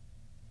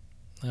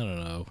don't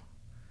know.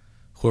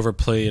 Whoever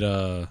played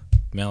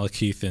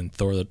Malekith in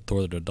Thor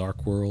the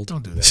Dark World.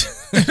 Don't do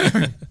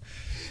that.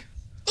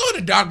 Thor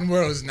the Dark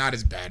World is not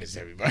as bad as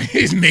everybody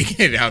is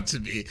making it out to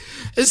be.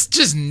 It's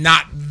just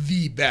not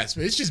the best,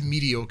 but it's just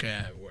mediocre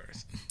at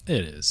worst.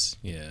 It is,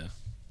 yeah.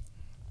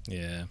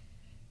 Yeah.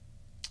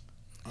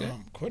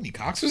 Courtney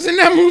Cox was in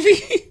that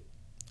movie.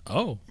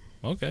 Oh,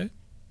 okay.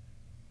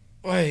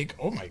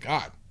 Oh my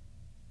God.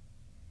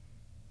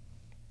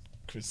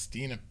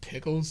 Christina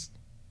Pickles.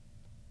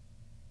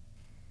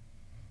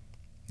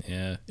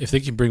 Yeah. If they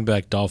can bring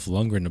back Dolph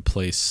Lundgren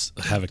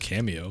to have a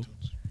cameo.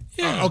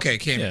 Yeah. Okay,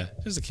 cameo. Yeah,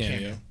 just a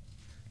cameo.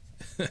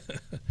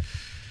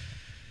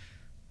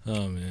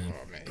 Oh, man.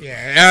 Oh, man.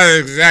 Yeah, that's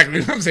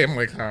exactly what I'm saying. I'm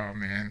like, oh,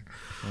 man.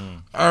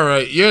 All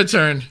right, your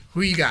turn.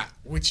 Who you got?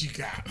 What you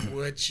got?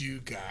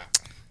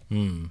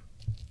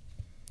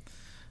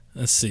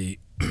 Let's see.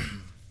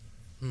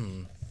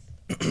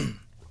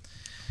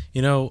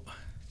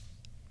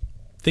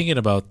 Thinking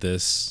about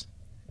this,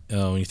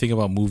 when you think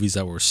about movies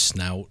that were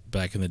snout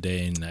back in the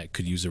day and that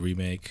could use a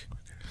remake,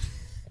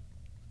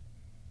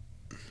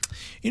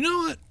 you know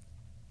what?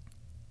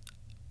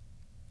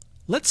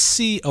 Let's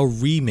see a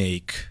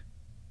remake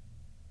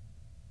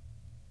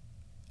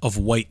of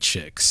White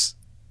Chicks.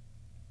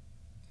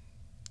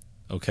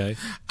 Okay?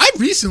 I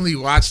recently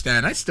watched that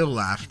and I still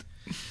laughed.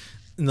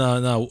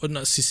 No.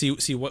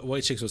 See,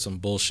 White Chicks was some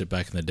bullshit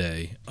back in the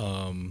day,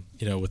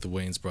 with the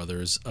Wayans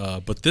brothers.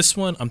 But this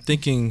one, I'm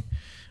thinking,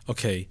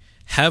 okay,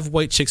 have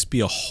White Chicks be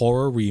a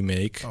horror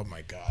remake. Oh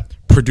my God.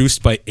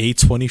 Produced by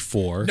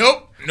A24.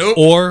 Nope.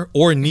 Nope.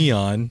 or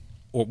Neon,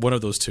 or one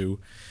of those two.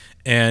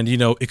 And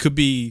it could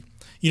be,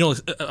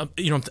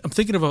 I'm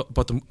thinking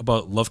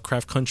about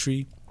Lovecraft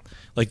Country,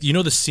 like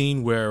the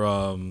scene where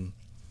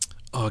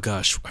oh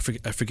gosh, I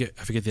forget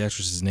the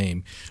actress's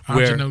name.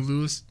 Angela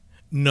Lewis.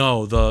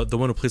 No, the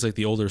one who plays like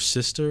the older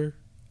sister.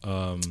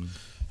 Oh,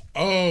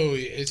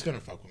 it's gonna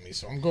fuck with me,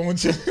 so I'm going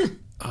to.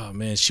 Oh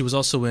man, she was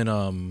also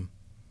in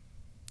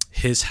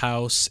His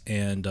House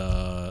and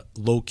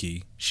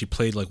Loki. She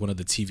played like one of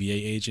the TVA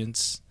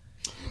agents.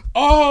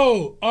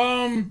 Oh,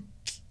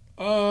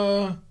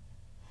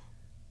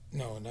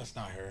 no, that's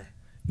not her.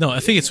 No, I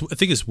think it's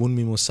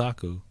Wunmi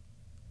Mosaku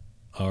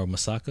or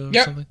Masako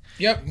or something.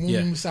 Yep,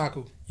 Wunmi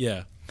Mosaku.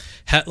 Yeah.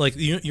 Like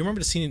you remember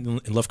the scene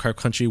in Lovecraft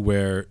Country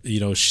where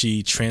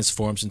she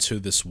transforms into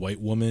this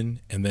white woman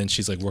and then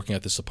she's like working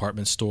at this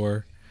department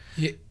store.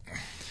 Yeah.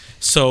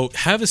 So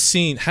have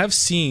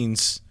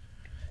scenes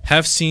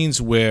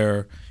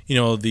where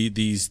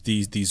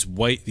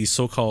these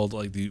so-called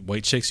like the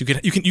white chicks. You can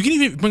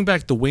even bring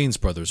back the Wayans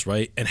brothers,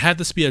 right? And have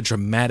this be a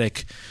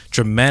dramatic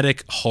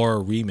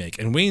horror remake.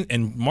 And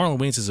Marlon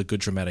Wayans is a good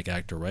dramatic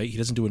actor, right? He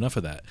doesn't do enough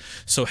of that.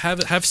 So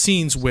have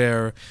scenes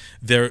where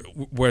they're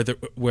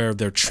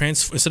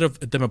instead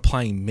of them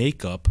applying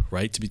makeup,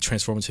 right, to be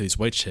transformed into these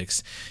white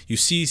chicks, you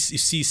see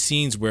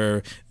scenes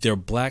where their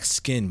black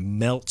skin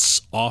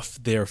melts off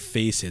their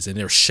faces and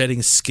they're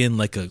shedding skin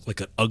like an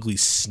ugly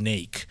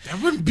snake.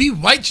 That wouldn't be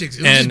white chicks.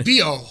 It would just be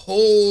a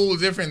whole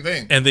different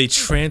thing. And they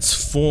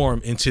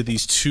transform into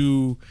these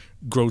two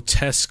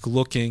grotesque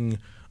looking,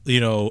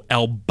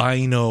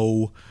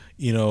 albino,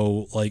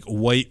 like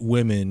white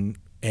women,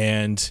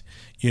 and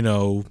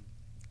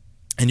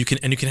and you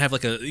can have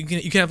like you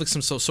can have like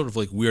some sort of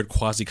like weird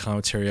quasi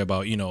commentary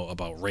about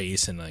about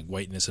race and like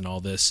whiteness and all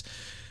this,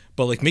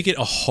 but like make it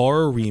a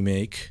horror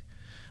remake.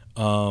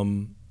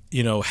 Have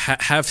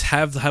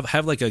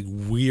like a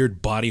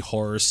weird body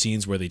horror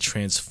scenes where they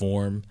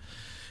transform.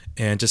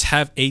 And just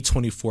have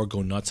A24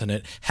 go nuts on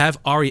it. Have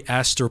Ari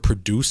Aster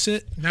produce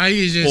it. Now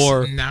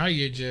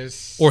you're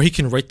just. Or he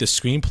can write the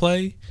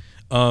screenplay.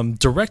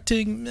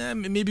 Directing,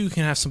 maybe we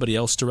can have somebody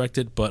else direct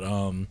it. But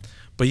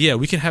yeah,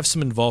 we can have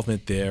some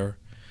involvement there.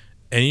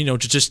 And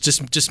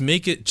just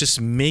make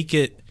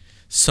it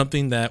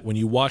something that when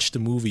you watch the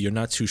movie, you're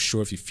not too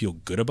sure if you feel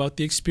good about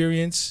the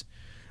experience,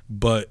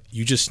 but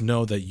you just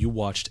know that you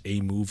watched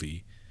a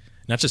movie,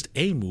 not just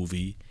a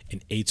movie,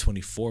 an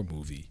A24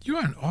 movie. You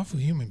are an awful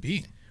human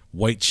being.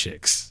 White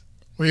chicks.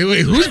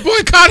 Wait, who's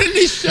boycotting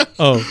this show?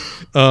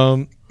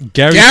 Oh,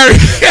 Gary.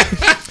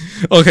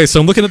 Okay, so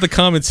I'm looking at the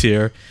comments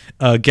here.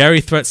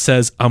 Gary Threat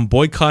says, I'm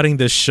boycotting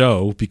this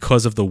show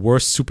because of the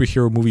worst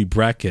superhero movie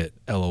bracket,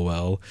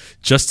 LOL.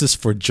 Justice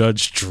for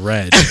Judge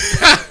Dredd.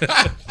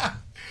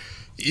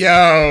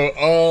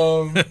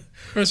 Yo,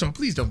 first of all,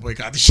 please don't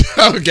boycott the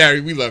show.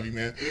 Gary, we love you,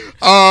 man.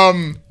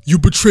 You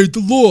betrayed the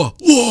law.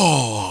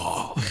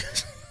 Law.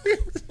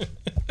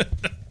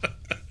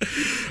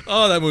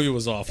 Oh, that movie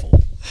was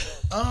awful.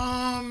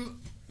 Let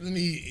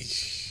me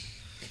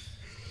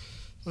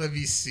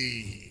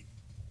see.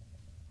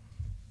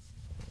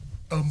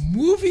 A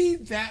movie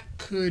that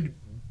could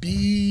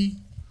be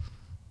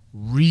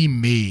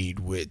remade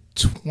with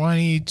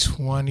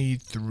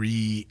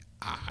 2023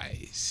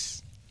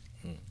 eyes.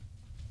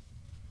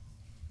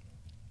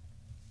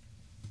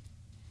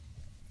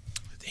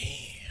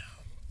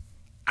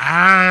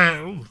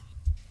 Damn.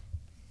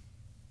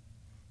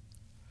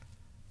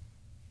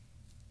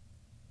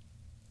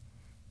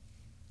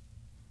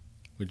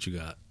 What you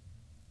got?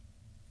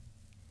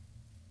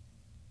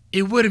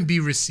 It wouldn't be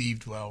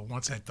received well.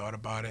 Once I thought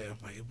about it,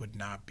 it would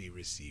not be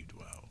received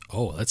well.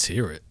 Oh, let's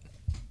hear it.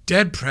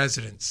 Dead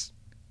Presidents.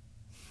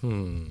 I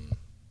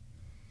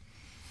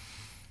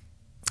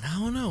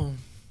don't know.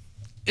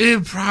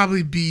 It'd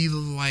probably be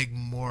like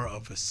more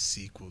of a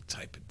sequel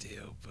type of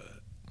deal,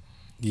 but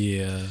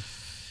yeah,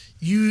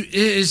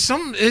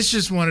 it's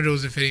just one of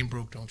those. If it ain't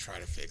broke, don't try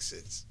to fix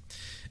it.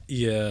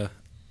 Yeah.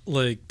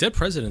 Like, Dead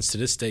Presidents to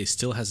this day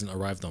still hasn't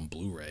arrived on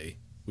Blu-ray,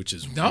 which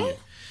is weird.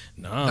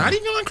 Nah. Not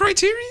even on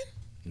Criterion?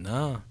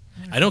 Nah.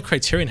 I know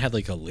Criterion had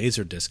like a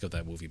laser disc of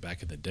that movie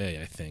back in the day,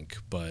 I think.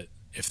 But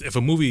if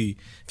any movie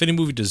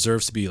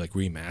deserves to be like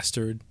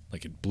remastered,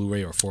 like in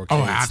Blu-ray or 4K,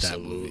 oh, it's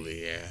absolutely, that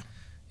movie. yeah.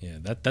 Yeah,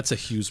 that's a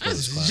Hughes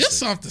Brothers classic.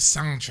 Just off the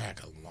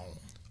soundtrack alone.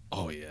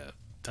 Oh yeah,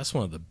 that's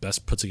one of the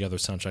best put together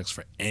soundtracks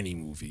for any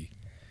movie.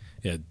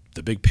 Yeah,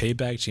 The Big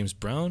Payback, James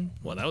Brown.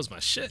 Well, that was my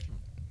shit.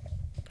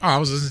 Oh, I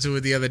was listening to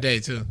it the other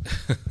day too.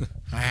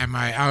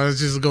 I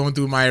was just going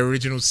through my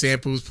original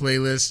samples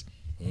playlist.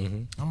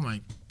 Mm-hmm. I'm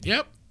like,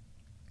 yep.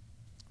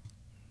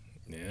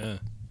 Yeah.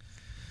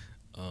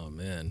 Oh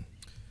man.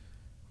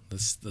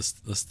 Let's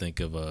think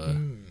of a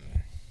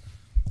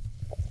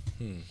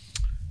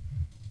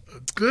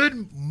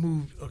good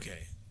movie.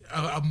 Okay,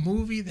 a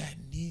movie that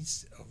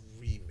needs a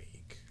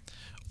remake.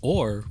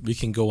 Or we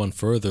can go on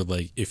further.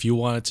 Like, if you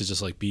wanted to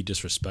just like be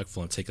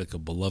disrespectful and take like a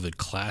beloved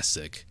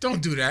classic,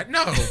 don't do that.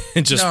 No,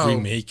 and just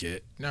remake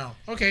it. No.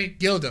 Okay,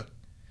 Gilda.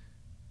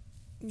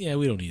 Yeah,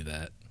 we don't need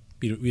that.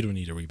 We don't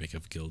need a remake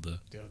of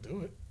Gilda. They'll do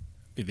it.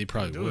 They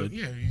probably would.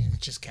 Yeah, you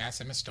just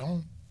cast Emma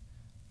Stone.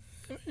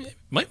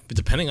 Might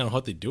depending on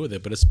what they do with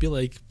it, but it's be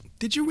like,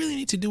 did you really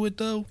need to do it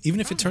though? Even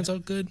if it turns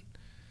out good.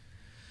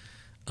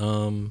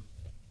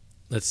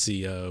 Let's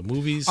see,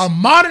 movies. A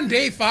modern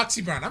day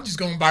Foxy Brown. I'm just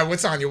going by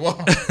what's on your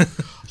wall.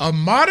 A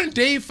modern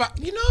day,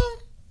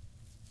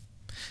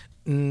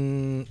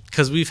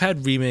 Because we've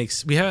had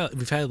remakes. We've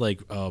had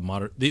like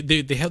modern.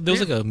 They have there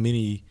was like a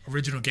mini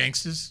original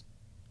gangsters.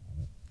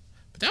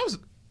 But that was.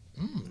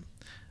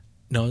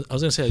 No, I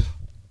was gonna say.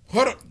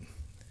 Hold up.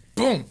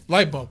 Boom.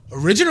 Light bulb.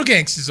 Original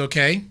gangsters,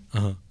 okay?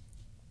 Uh-huh.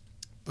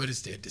 But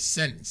it's their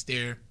descendants.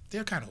 They're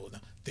kind of old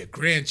now. Their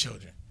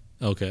grandchildren.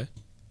 Okay.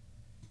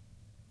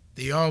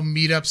 They all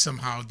meet up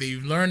somehow. They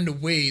learn the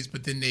ways,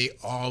 but then they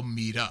all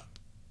meet up.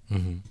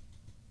 Mm-hmm.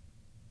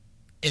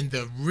 And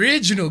the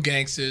original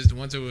gangsters, the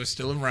ones that were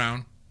still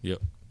around,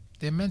 yep,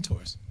 they're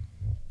mentors.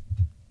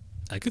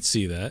 I could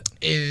see that.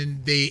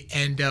 And they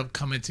end up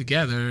coming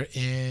together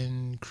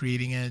and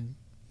creating an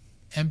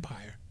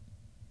empire.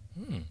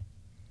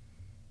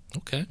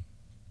 Okay.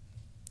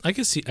 I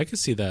could see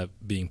that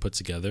being put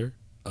together.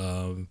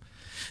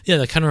 Yeah,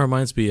 that kind of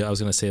reminds me. I was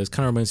gonna say it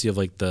kind of reminds me of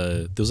like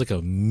there was like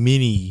a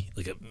mini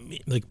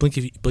like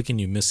blink and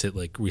you miss it,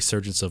 like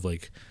resurgence of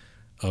like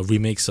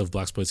remakes of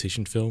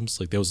blaxploitation films.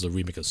 Like there was a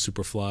remake of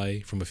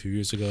Superfly from a few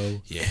years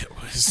ago. Yeah, it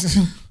was.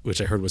 Which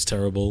I heard was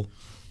terrible.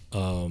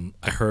 I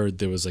heard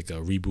there was like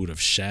a reboot of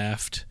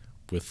Shaft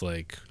with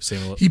like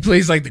Samuel. He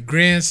plays like the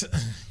grandson.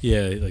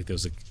 Yeah, like there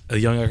was a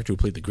young actor who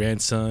played the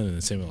grandson, and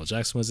then Samuel L.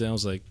 Jackson was there. I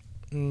was like,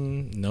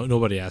 no,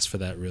 nobody asked for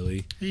that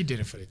really. He did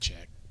it for the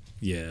check.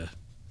 Yeah.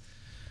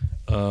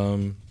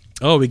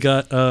 We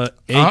got AK.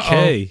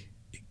 Uh-oh.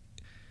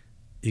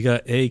 You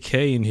got AK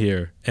in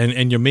here,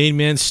 and your main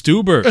man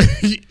Stuber.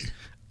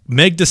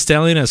 Meg Thee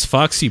Stallion as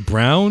Foxy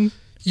Brown.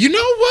 You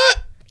know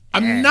what?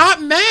 I'm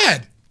not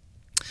mad.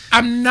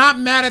 I'm not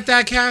mad at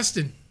that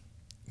casting.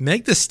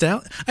 Meg Thee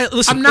Stallion.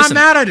 I'm not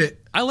mad at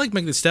it. I like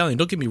Meg Thee Stallion.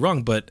 Don't get me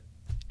wrong, but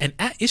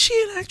is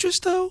she an actress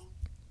though?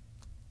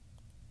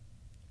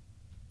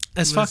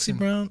 As Foxy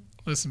Brown.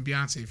 Listen,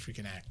 Beyonce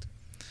freaking act.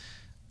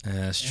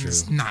 That's true.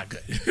 It's not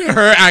good.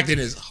 Her acting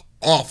is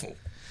awful.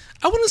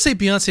 I wouldn't say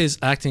Beyonce's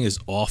acting is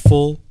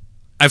awful.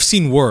 I've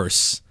seen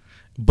worse,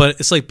 but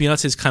it's like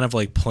Beyonce's kind of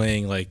like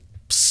playing like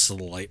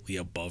slightly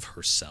above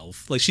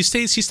herself. Like she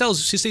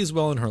stays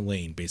well in her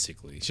lane.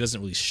 Basically, she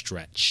doesn't really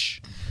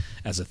stretch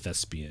as a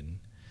thespian.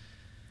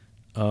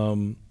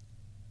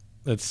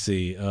 Let's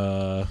see.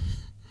 I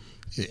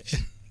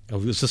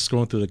was just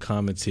scrolling through the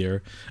comments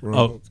here.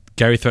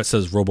 Gary Threat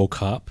says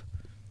RoboCop.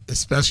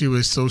 Especially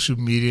with social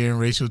media and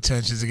racial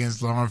tensions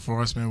against law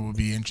enforcement will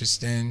be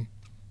interesting.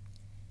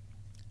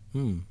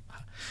 You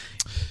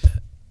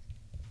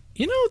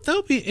know, that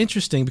would be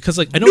interesting because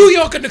like I know New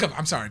York Undercover.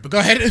 I'm sorry, but go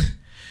ahead.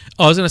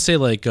 I was gonna say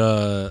like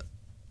there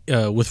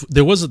was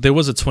a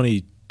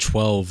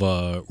 2012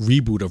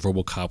 reboot of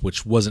RoboCop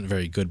which wasn't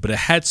very good, but it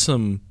had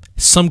some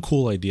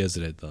cool ideas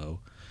in it though.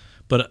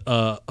 But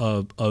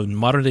a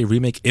modern day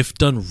remake, if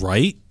done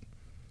right,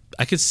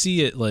 I could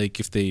see it like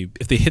if they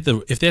have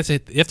to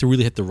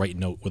really hit the right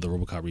note with a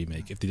RoboCop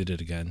remake if they did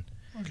it again.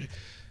 Okay.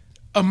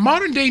 A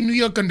modern day New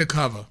York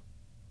Undercover.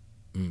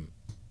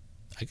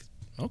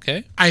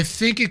 Okay. I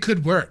think it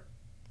could work.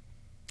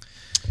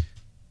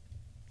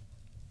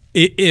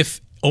 If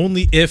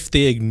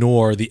they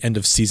ignore the end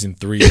of season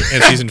 3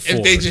 and season 4.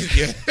 If they just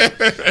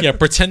yeah,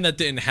 pretend that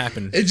didn't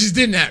happen. It just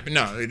didn't happen.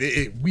 No,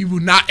 we will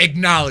not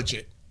acknowledge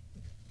it.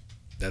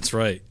 That's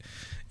right.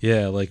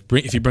 Yeah, like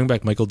if you bring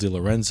back Michael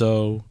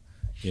DeLorenzo,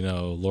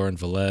 Lauren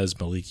Velez,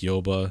 Malik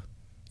Yoba,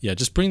 yeah,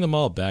 just bring them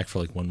all back for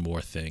like one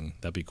more thing.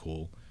 That'd be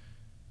cool.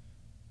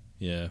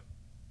 Yeah,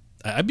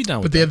 I'd be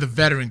down with that. But they're the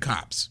veteran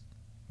cops.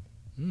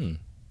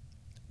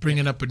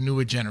 Bringing up a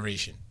newer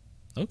generation.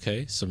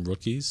 Okay, some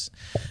rookies.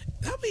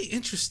 That'd be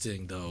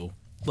interesting though.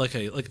 Like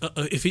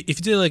if you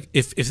did like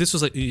if this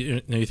was like you're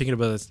thinking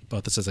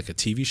about this as like a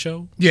TV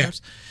show. Yeah.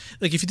 Perhaps?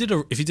 Like if you did a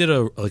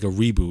like a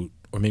reboot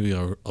or maybe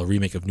a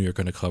remake of New York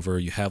Undercover,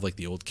 you have like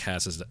the old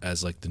cast as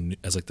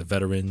the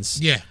veterans.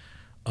 Yeah.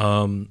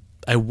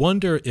 I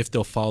wonder if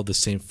they'll follow the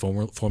same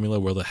formula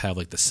where they'll have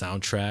like the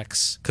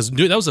soundtracks because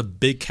that was a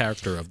big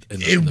character in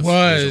the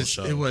original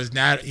show. It was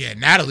not. Yeah,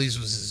 Natalie's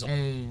was his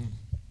own.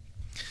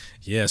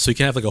 Yeah, so you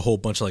can have like a whole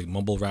bunch of like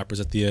mumble rappers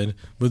at the end.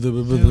 Yeah, at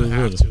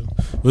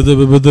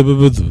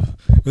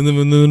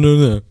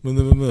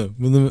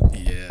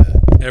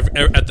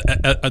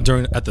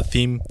the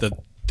theme,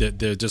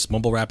 they're just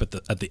mumble rap at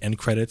the end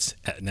credits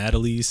at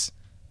Natalie's,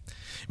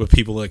 with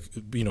people like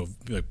be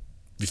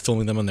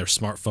filming them on their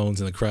smartphones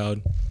in the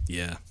crowd.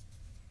 Yeah,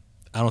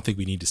 I don't think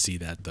we need to see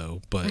that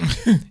though, but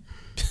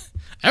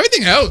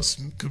everything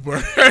else could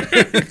work.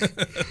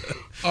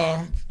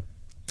 All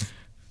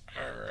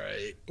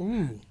right.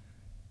 Ooh.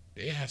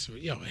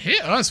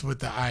 Hit us with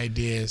the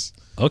ideas.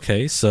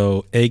 Okay,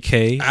 so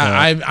AK.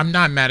 I'm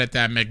not mad at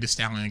that Meg Thee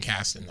Stallion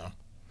casting though.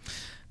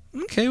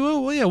 Okay,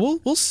 well, yeah,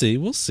 we'll see.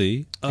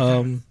 Meg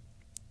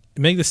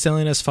Thee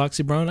Stallion as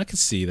Foxy Brown, I could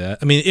see that.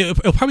 I mean,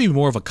 it'll probably be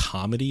more of a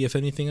comedy if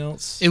anything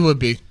else. It would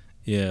be.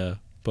 Yeah,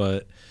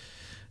 but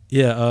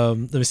Yeah,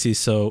 let me see.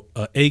 So,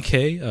 AK,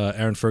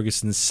 Aaron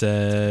Ferguson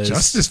says...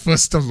 Justice for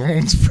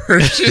Stallone's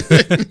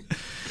version.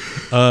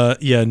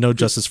 Yeah, no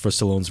justice for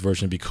Stallone's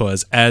version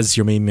because, as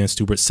your main man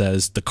Stubert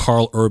says, the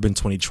Carl Urban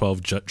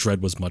 2012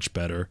 Dread was much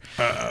better.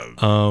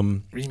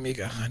 Remake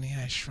of Honey,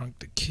 I Shrunk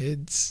the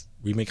Kids.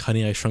 Remake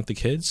Honey, I Shrunk the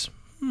Kids?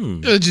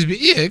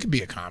 It could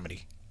be a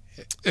comedy.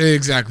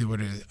 Exactly what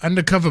it is.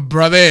 Undercover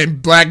Brother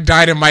and Black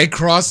Dynamite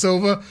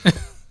crossover.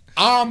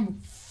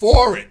 I'm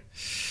for it.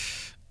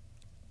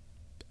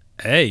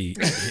 Hey,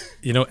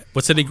 you know,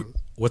 what's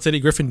Eddie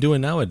Griffin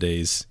doing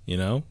nowadays, you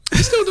know?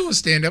 He's still doing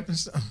stand-up and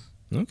stuff.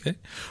 Okay.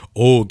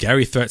 Oh,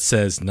 Gary Threat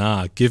says,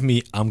 nah, give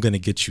me I'm Gonna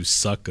Get You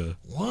Sucker.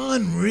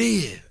 One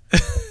rib.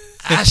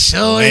 I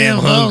sure am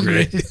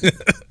hungry.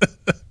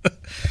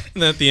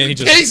 And then at the end, he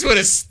just... Pays with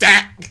a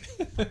stack.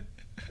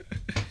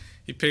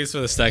 He pays for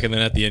the stack, and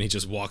then at the end, he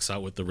just walks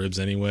out with the ribs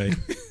anyway.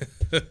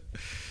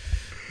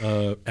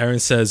 Aaron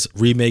says,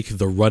 remake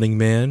The Running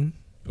Man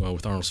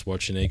with Arnold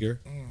Schwarzenegger.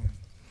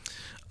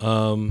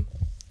 Oh,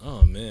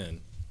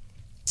 man.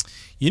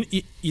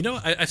 You know,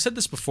 I've said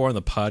this before on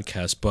the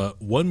podcast,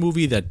 but one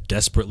movie that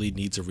desperately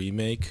needs a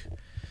remake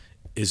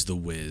is The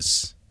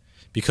Wiz.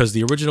 Because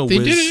the original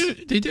Wiz...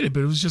 They did it,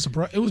 but it was just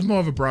it was more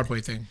of a Broadway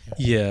thing.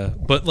 Yeah,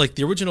 but like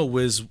the original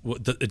Wiz,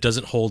 it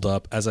doesn't hold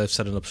up. As I've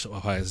said in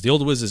the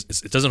old Wiz,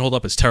 it doesn't hold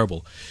up. It's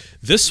terrible.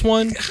 This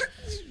one,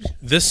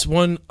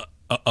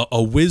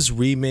 a Wiz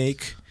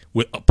remake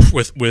with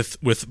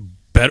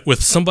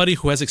somebody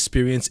who has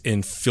experience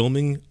in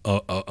filming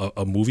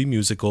a movie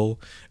musical,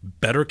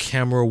 better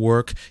camera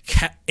work,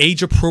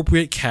 age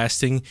appropriate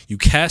casting. You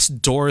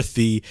cast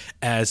Dorothy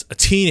as a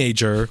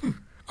teenager.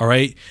 All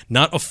right,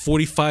 not a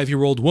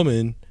 45-year-old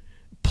woman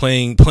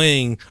playing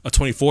a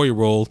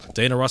 24-year-old.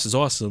 Diana Ross is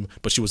awesome,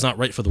 but she was not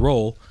right for the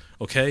role.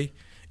 Okay,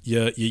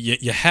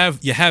 you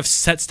have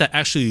sets that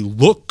actually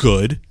look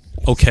good.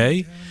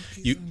 Okay,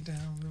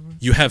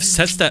 you have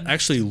sets that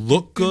actually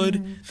look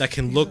good, that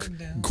can look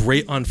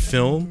great on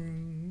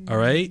film. All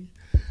right,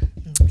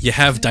 you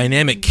have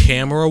dynamic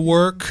camera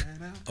work.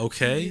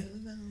 Okay,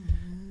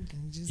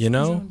 you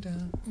know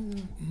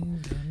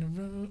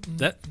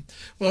that.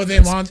 Well,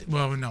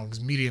 no, because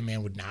Media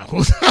Man would not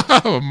hold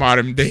up a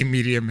modern day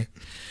Media Man.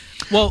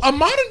 Well, a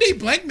modern day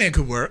Blank Man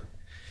could work.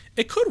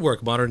 It could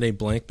work, modern day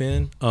Blank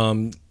Man.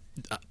 I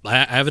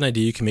have an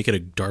idea. You can make it a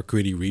dark,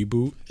 gritty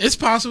reboot. It's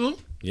possible.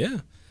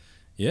 Yeah.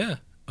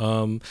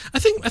 I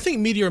think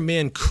Meteor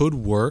Man could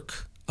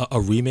work.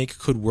 A remake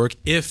could work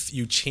if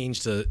you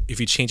change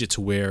it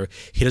to where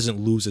he doesn't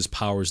lose his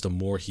powers the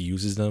more he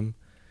uses them.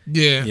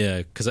 Yeah,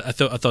 because I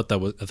thought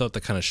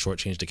that kind of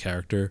shortchanged the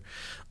character,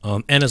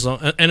 and as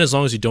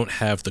long as you don't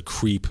have the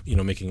creep, you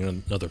know, making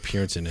another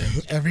appearance in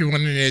it.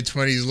 Everyone in their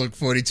 20s looked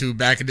 42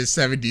 back in the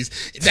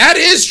 70s. That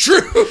is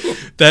true.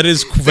 That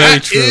is very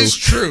true. That is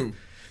true.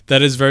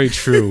 That is very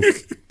true.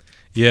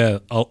 Yeah,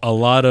 a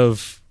lot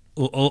of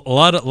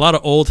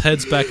old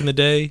heads back in the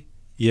day.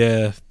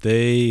 Yeah,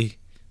 they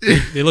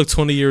look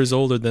 20 years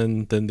older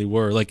than they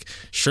were. Like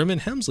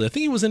Sherman Hemsley, I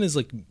think he was in his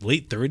like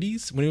late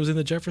 30s when he was in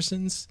the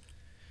Jeffersons.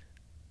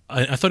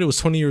 I thought he was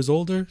 20 years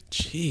older.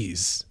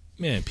 Jeez,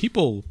 man,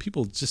 people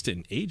just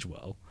didn't age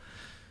well.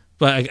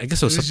 But I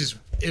guess it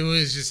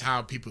was just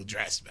how people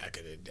dressed back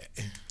in the day.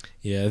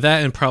 Yeah,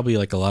 that and probably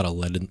like a lot of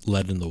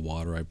lead in the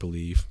water, I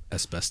believe,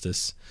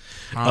 asbestos.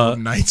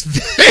 Nice.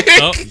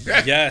 Oh,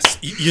 yes.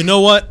 You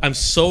know what? I'm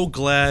so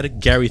glad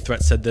Gary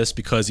Threat said this,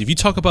 because if you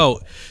talk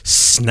about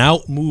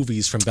snout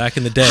movies from back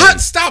in the day,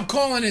 stop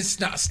calling it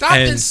snout. Stop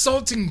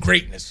insulting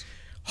greatness.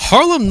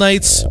 Harlem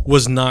Nights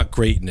was not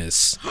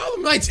greatness.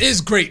 Harlem Nights is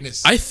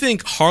greatness. I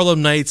think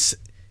Harlem Nights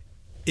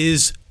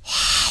is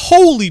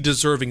wholly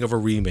deserving of a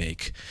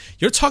remake.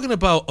 You're talking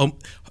about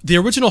the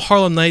original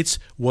Harlem Nights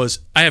was,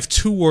 I have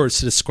two words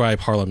to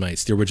describe Harlem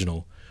Nights, the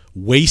original: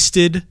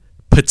 wasted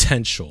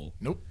potential.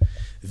 Nope.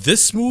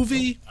 This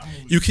movie,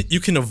 you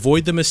can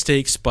avoid the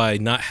mistakes by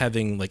not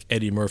having like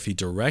Eddie Murphy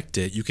direct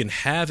it. You can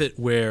have it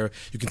where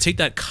you can take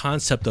that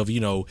concept of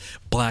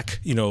black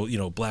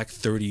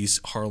 30s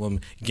Harlem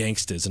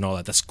gangsters and all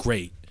that. That's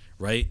great,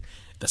 right?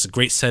 That's a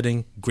great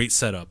setting, great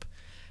setup.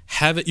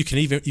 Have it. You can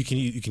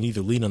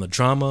either lean on the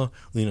drama,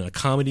 lean on a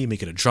comedy,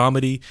 make it a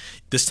dramedy.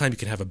 This time you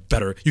can have a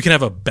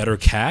better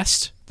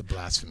cast. The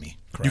blasphemy.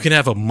 Correct. You can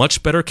have a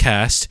much better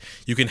cast.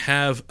 You can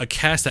have a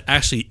cast that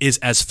actually is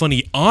as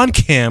funny on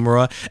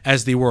camera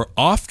as they were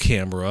off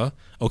camera.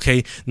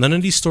 Okay, none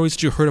of these stories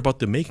that you heard about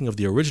the making of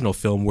the original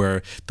film,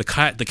 where the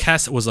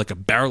cast was like a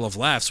barrel of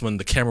laughs when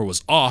the camera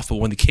was off, but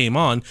when they came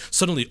on,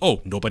 suddenly,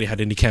 nobody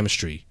had any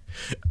chemistry.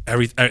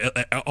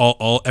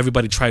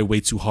 Everybody tried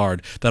way too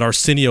hard. That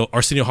Arsenio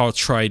Hall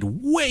tried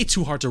way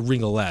too hard to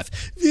wring a laugh.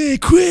 Hey,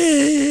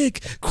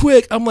 quick!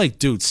 I'm like,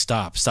 dude,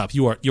 stop!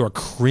 You are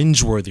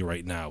cringeworthy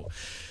right now.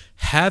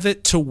 Have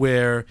it to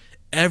where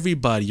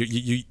everybody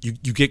you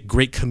get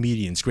great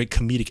comedians, great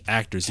comedic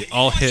actors. They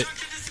all hit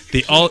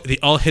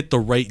the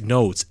right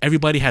notes.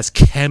 Everybody has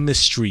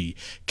chemistry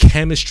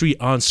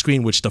on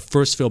screen, which the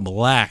first film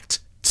lacked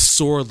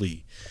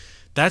sorely.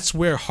 That's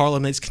where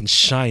Harlem Nights can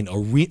shine. A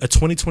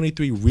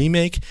 2023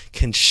 remake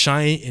can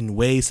shine in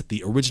ways that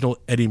the original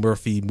Eddie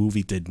Murphy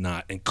movie did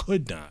not and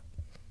could not.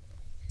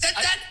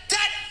 That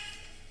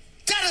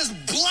is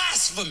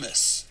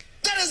blasphemous.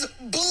 That is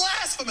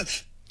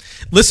blasphemous.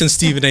 Listen,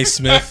 Stephen A.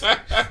 Smith.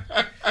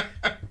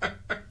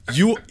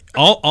 You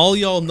all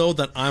y'all know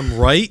that I'm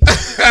right.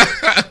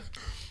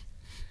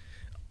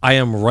 I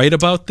am right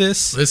about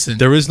this. Listen.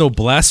 There is no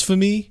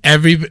blasphemy.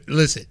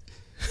 Listen.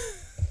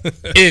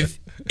 If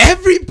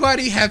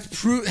everybody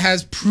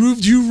has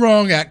proved you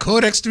wrong at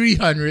Codex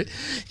 300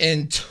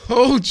 and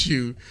told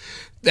you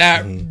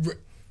that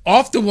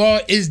Off the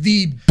Wall is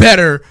the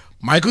better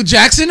Michael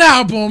Jackson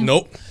album.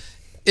 Nope.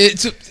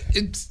 It's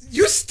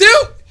you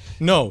still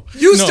No.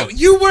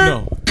 you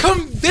were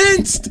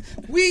convinced.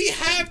 We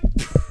have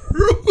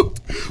proved.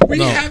 We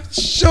have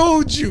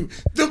showed you.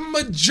 The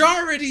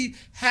majority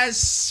has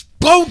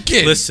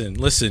spoken.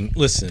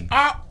 Listen.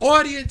 Our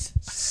audience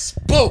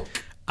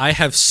spoke. I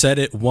have said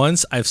it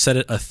once. I've said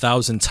it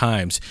 1,000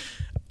 times.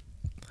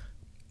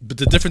 But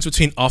the difference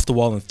between Off the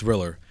Wall and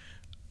Thriller,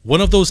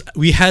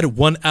 we had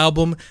one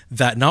album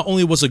that not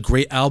only was a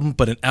great album,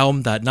 but an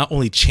album that not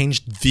only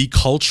changed the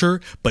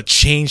culture, but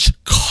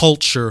changed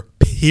culture,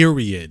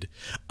 period.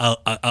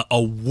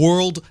 A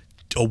world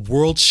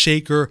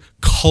shaker,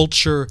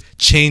 culture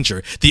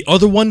changer. The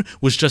other one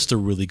was just a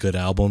really good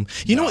album.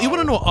 You want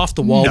to know what Off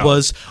the Wall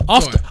was?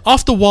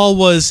 Off the Wall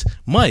was,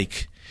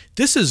 Mike,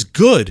 this is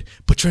good,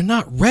 but you're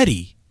not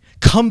ready.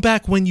 Come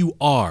back when you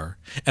are.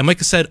 And Mike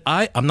said,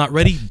 I'm not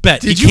ready.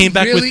 Bet. He came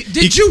back with...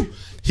 Did you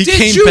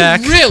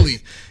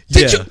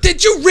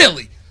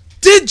really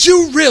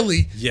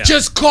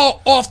just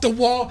call Off the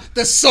Wall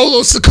the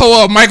Solo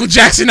Sokoa of Michael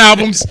Jackson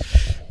albums?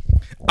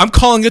 I'm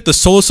calling it the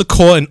Solo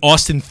Sokoa and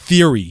Austin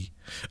Theory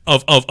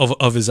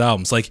of his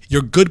albums. Like,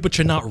 you're good, but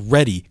you're not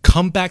ready.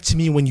 Come back to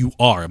me when you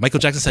are. Michael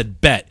Jackson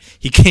said, bet.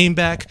 He came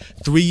back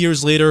 3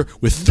 years later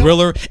with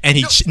Thriller, and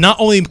he not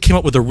only came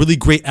up with a really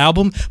great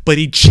album, but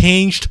he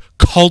changed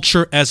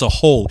culture as a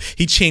whole.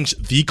 He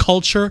changed the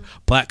culture,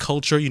 black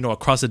culture,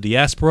 across the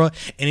diaspora,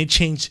 and he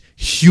changed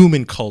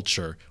human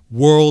culture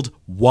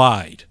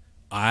worldwide.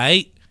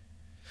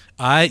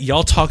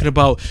 Y'all talking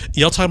about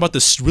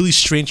this really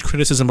strange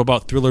criticism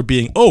about Thriller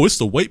being, it's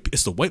the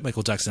white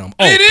Michael Jackson album.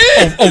 It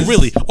is. Oh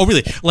really?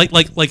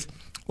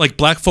 Like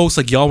black folks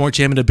like y'all weren't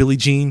jamming to Billie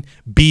Jean,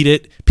 Beat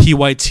It,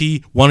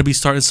 PYT, Wanna Be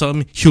Starting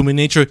Something, Human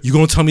Nature. You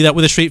gonna tell me that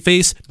with a straight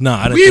face? Nah,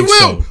 I don't think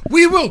so.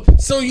 We will.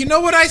 So you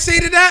know what I say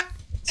to that?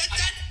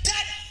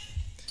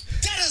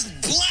 That is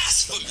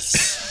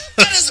blasphemous.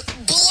 That is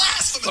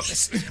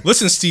blasphemous.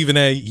 Listen, Stephen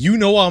A., you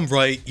know I'm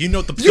right. You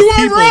know the You are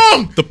people,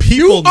 wrong. The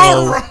people You know.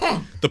 are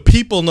wrong. The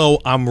people know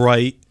I'm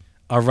right.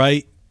 All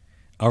right.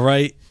 He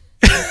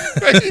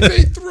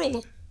made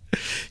Thriller.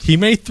 He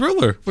made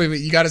Thriller. Wait,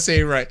 you got to say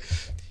it right.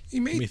 He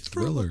made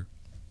Thriller.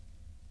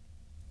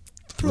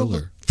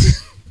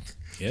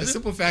 Yeah. The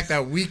simple fact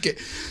that we can,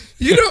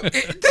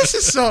 this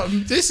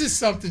is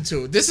something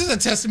too. This is a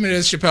testament to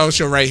the Chappelle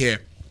Show right here.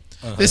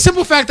 The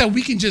simple fact that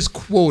we can just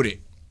quote it.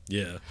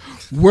 Yeah.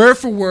 Word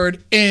for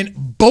word, and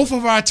both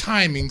of our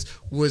timings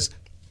was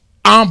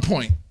on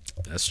point.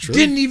 That's true.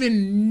 Didn't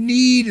even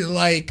need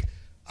like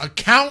a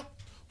count.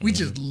 We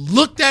just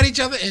looked at each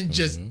other and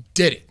just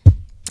did it.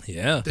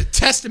 Yeah. The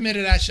testament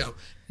of that show.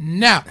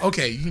 Now,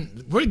 okay,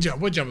 we're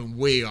jumping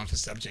way off the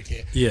subject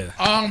here. Yeah.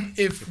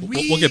 If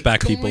we'll get back,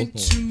 going people.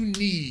 to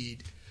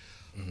need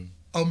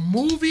a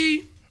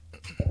movie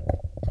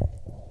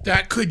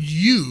that could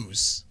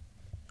use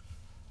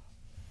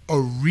a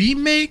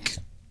remake,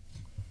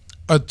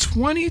 a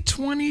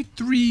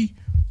 2023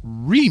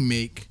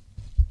 remake,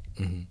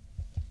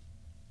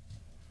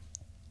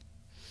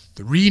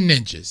 Three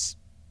Ninjas,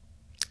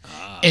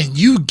 and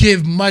you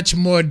give much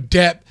more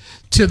depth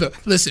to the.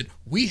 Listen,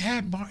 we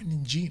had Martin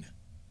and Gina.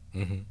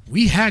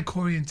 We had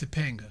Corey and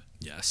Topanga.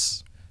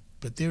 Yes.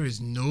 But there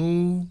is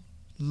no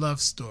love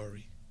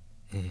story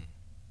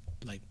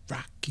like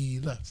Rocky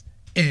loves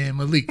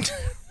Emily.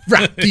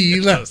 Rocky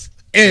loves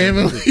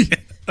Emily.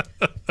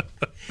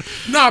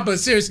 Nah, but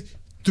seriously,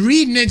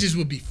 Three Ninjas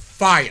would be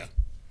fire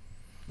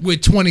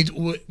with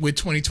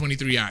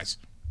 2023 eyes.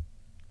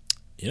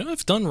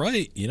 If done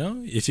right,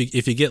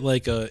 if you get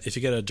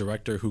a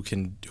director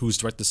who's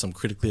directed some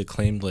critically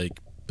acclaimed like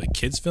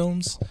kids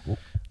films,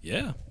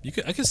 yeah,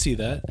 I could see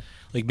that.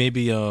 Like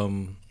maybe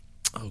who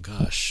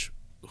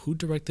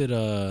directed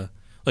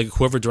like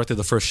whoever directed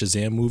the first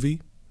Shazam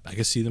movie, I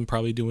could see them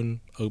probably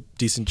doing a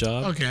decent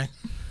job. Okay.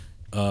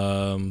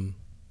 I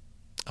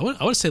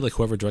would say like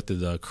whoever directed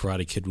the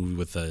Karate Kid movie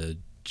with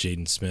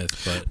Jaden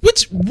Smith, but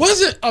which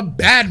wasn't a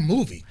bad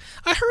movie.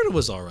 I heard it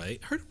was all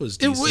right. I heard it was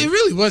decent. It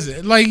really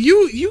wasn't. Like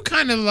you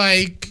kind of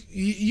like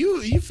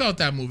you felt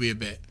that movie a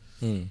bit.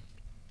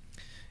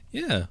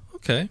 Yeah.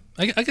 Okay.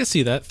 I can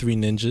see that. Three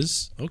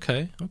Ninjas.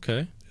 Okay.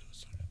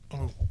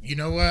 Oh, you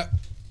know what?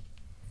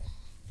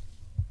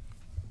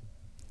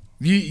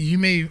 You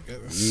may.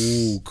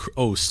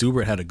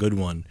 Stubert had a good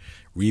one.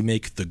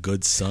 Remake The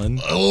Good Son.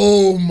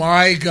 Oh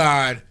my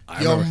God!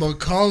 Macaulay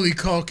Macaulay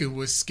Culkin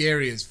was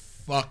scary as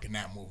fuck. fuck in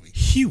that movie.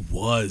 He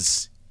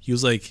was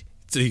like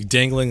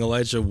dangling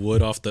Elijah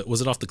Wood off the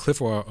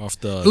cliff or off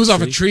the? It was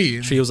off a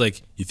tree. He was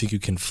like, "You think you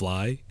can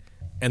fly?"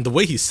 And the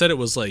way he said it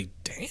was like,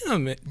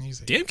 "Damn it,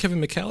 He's like, damn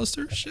Kevin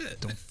McAllister,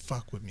 shit." Don't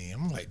fuck with me.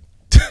 I'm like,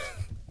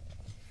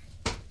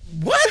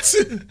 what?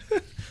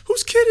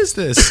 Whose kid is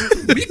this?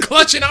 We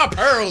clutching our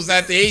pearls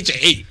at the age of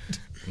 8.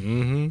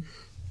 Mm-hmm.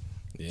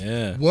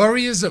 Yeah.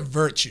 Warriors of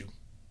Virtue.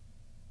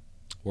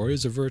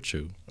 Warriors of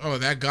Virtue. Oh,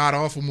 that god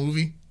awful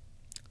movie.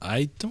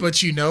 I don't.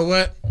 But you know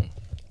what?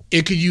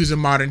 It could use a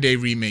modern day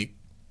remake.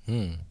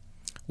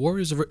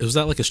 Warriors of was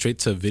that like a straight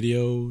to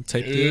video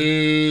type deal?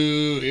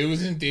 Ooh, it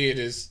was in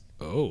theaters.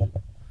 Oh,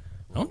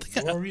 I don't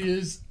think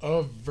Warriors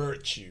of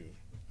Virtue.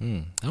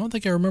 I don't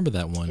think I remember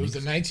that one. It was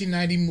a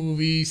 1990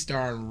 movie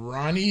starring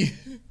Ronnie.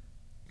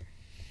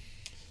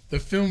 The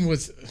film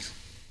was.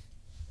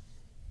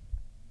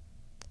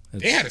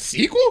 They had a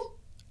sequel?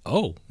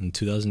 Oh, in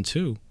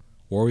 2002,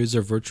 Warriors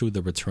of Virtue: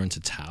 The Return to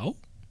Tao.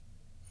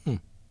 How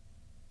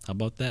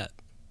about that?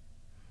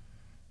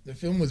 The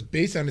film was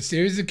based on a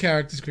series of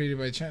characters created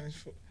by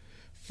Chinese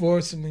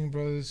four sibling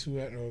brothers who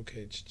had.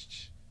 Okay.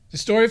 The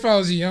story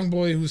follows a young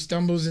boy who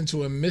stumbles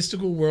into a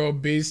mystical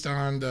world based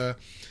on the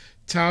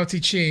Tao Te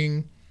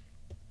Ching.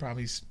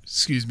 Probably,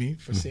 excuse me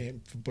for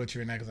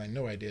butchering that because I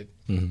know I did.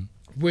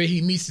 Where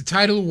he meets the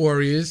title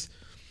warriors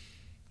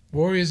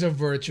of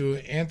Virtue,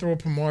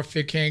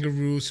 anthropomorphic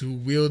kangaroos who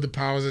wield the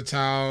powers of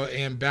Tao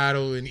and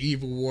battle an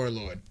evil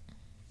warlord.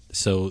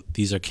 So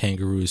these are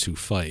kangaroos who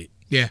fight.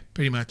 Yeah,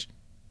 pretty much.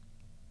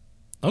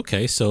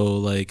 Okay, so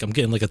like I'm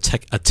getting like a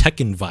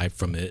Tekken vibe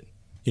from it.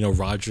 You know,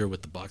 Roger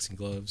with the boxing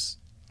gloves.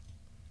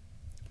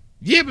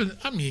 Yeah, but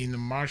I mean, the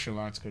martial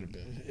arts could have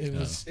been. It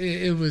was.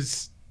 It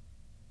was.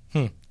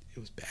 It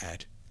was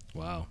bad.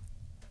 Wow.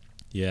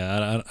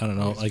 Yeah, I don't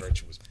know. Like,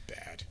 Virtue was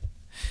bad.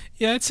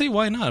 Yeah, I'd say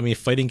why not? I mean,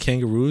 fighting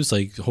kangaroos.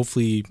 Like,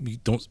 hopefully you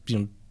don't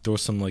throw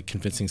some like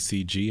convincing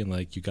CG and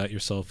like you got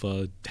yourself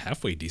a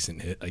halfway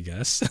decent hit, I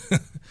guess.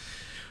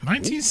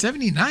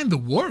 1979, The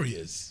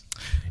Warriors.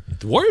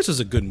 The Warriors is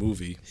a good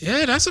movie.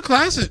 Yeah, that's a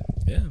classic.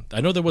 Yeah,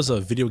 I know there was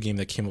a video game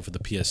that came up for the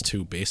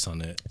PS2 based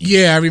on it.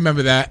 Yeah, I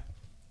remember that.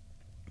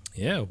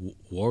 Yeah,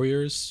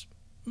 Warriors.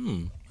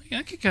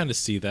 I could kind of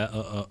see that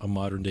a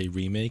modern day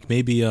remake.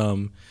 Maybe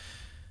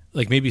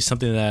maybe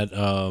something that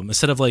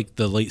instead of like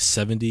the late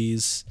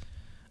 70s,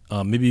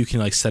 maybe you can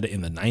like set it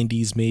in the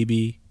 90s.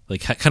 Maybe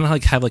like kind of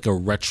like have like a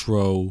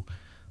retro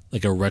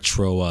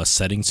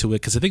setting to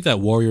it. Because I think that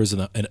Warriors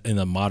in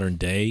the modern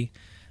day,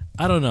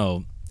 I don't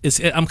know.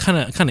 I'm kind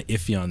of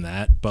iffy on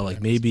that. But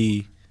like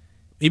maybe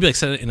like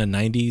set it in the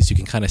 90s, you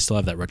can kind of still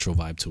have that retro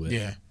vibe to it.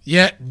 Yeah.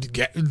 Yeah,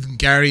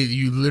 Gary,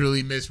 you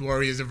literally missed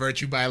Warriors of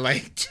Virtue by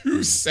like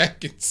 2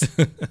 seconds.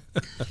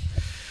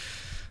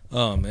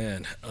 Oh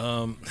man,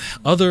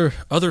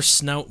 other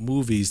snout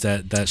movies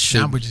that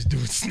should. Now we're just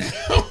doing snout.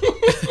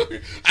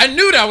 I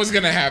knew that was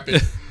gonna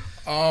happen.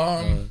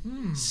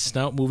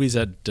 Snout movies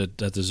that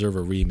deserve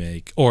a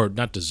remake, or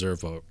not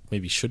deserve, or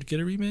maybe should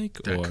get a remake,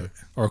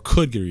 or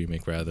could get a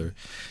remake rather.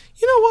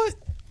 You know what?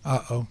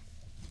 Uh-oh.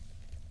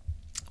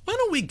 Why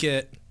don't we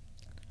get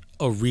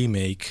a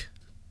remake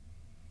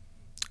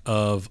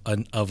of a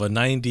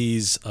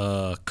 90s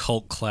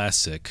cult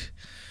classic,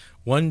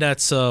 one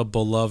that's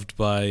beloved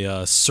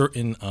by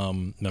certain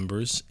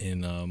members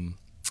in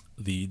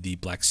the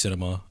black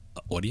cinema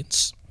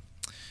audience.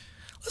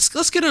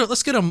 Let's get a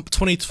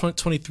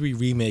 2023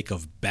 remake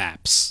of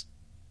Baps.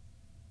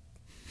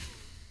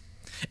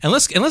 And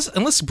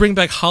let's bring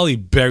back Halle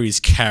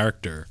Berry's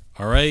character,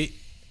 all right?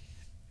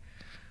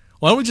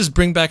 Why don't we just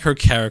bring back her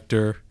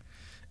character?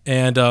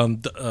 And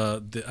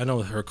I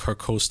know her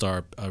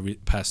co-star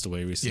passed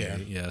away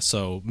recently. Yeah.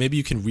 So maybe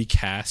you can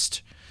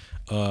recast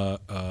her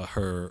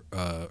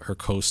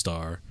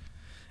co-star,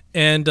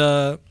 and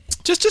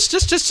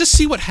just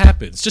see what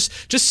happens.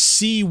 Just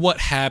see what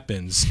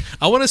happens.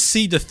 I want to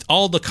see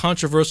all the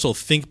controversial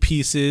think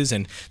pieces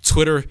and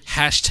Twitter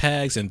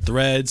hashtags and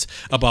threads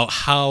about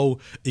how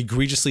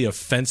egregiously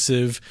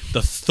offensive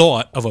the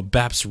thought of a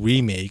Baps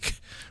remake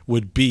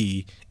would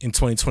be in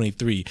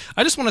 2023.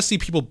 I just want to see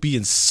people be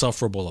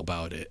insufferable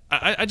about it.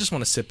 I just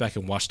want to sit back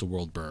and watch the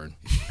world burn.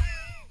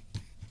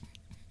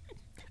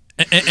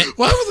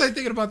 Why was I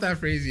thinking about that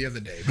phrase the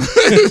other day?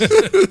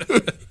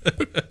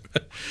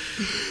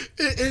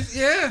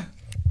 Yeah.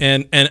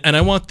 And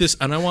I want this,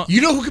 and I want.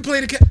 You know who could play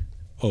the cat?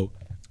 Oh,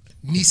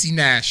 Niecy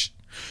Nash.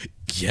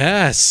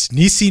 Yes,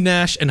 Niecy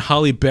Nash and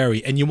Halle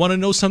Berry. And you want to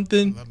know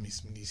something? I love me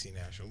some Niecy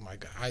Nash. Oh my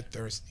god, I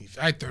thirst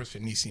for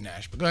Niecy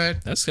Nash. But go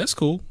ahead. That's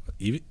cool.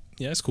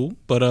 Yeah, it's cool.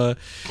 But I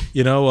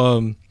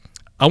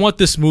want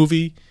this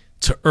movie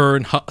to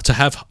earn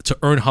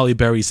Halle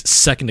Berry's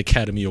second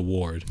Academy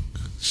Award,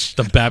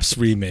 the Baps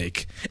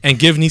remake, and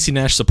give Niecy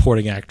Nash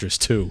supporting actress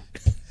too.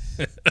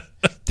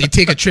 They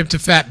take a trip to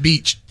Fat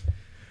Beach.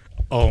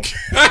 Oh.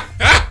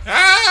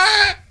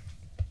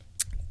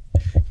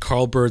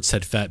 Carl Bird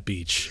said Fat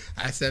Beach.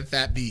 I said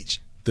Fat Beach.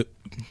 The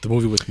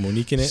movie with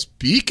Monique in it.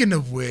 Speaking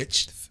of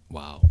which,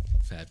 wow,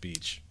 Fat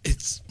Beach.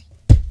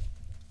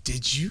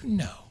 Did you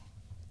know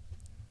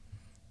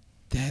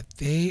that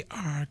they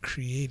are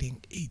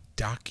creating a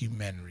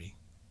documentary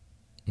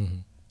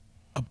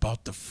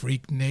about the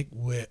Freaknik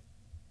with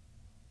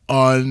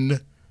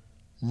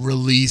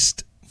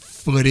unreleased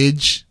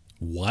footage.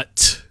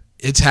 What?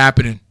 It's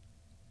happening.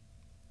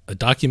 A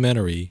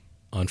documentary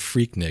on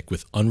Freaknik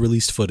with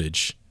unreleased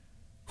footage.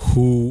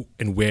 Who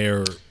and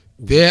where?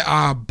 There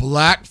are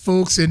black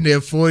folks in their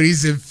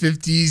 40s and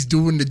 50s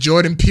doing the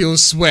Jordan Peele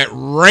sweat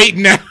right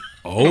now.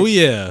 Oh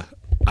yeah,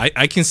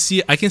 I can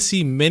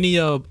see many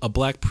a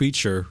black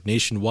preacher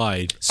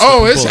nationwide.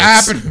 It's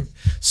happening.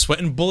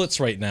 Sweating bullets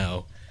right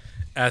now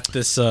at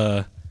this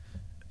untitled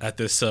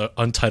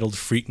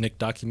Freaknik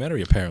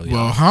documentary. Apparently,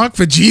 Well, honk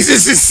for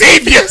Jesus and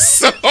Savior.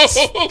 So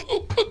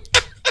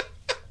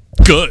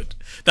good.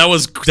 That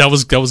was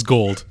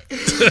gold.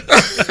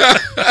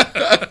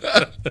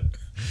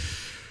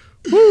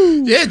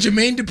 yeah,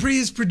 Jermaine Dupri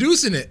is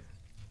producing it.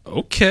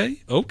 Okay.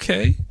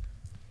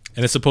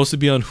 And it's supposed to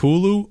be on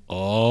Hulu?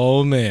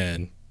 Oh,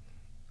 man.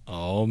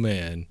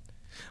 Mom,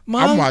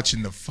 I'm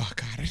watching the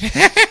fuck out of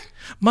that.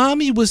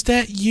 Mommy, was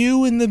that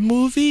you in the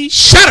movie?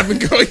 Shut up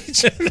and go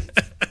eat your...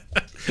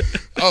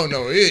 Oh,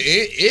 no.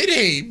 It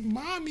ain't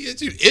Mommy.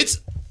 It's you. It's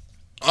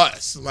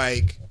us.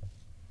 Like,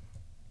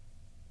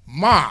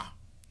 Ma.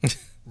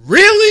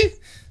 Really?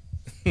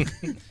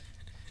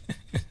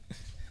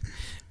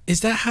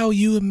 Is that how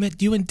you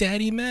and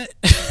Daddy met?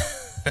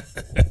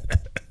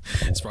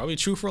 It's probably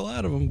true for a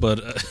lot of them,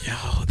 but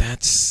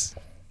that's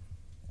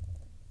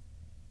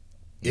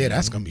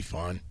gonna be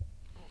fun.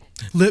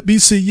 Let me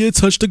see you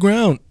touch the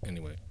ground.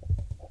 Anyway,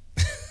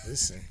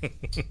 listen.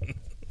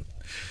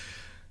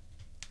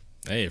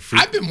 Hey,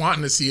 I've been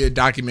wanting to see a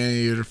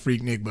documentary of the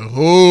Freaknik, but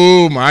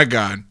oh my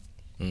god,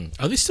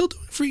 are they still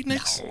doing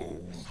Freakniks?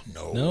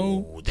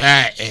 No,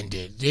 that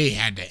ended. They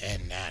had to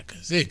end that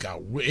because it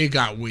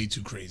got way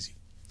too crazy.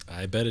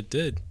 I bet it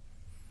did.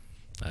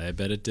 I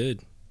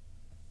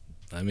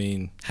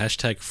mean,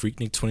 hashtag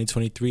Freaknik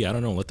 2023. I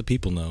don't know. Let the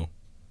people know.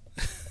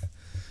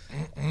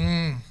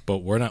 But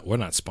we're not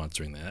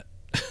sponsoring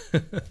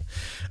that.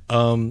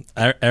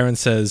 Aaron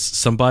says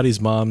somebody's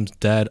mom,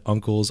 dad,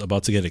 uncle's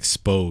about to get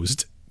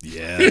exposed.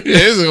 Yeah.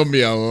 There's gonna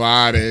be a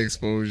lot of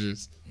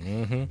exposures.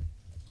 Yeah,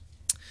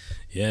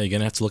 you're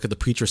gonna have to look at the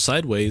preacher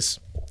sideways.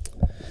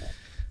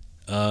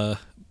 But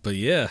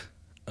yeah.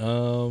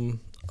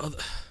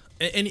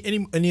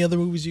 Any other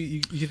movies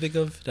you think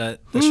of that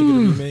should get a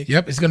remake?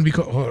 Yep, it's gonna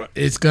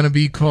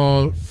be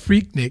called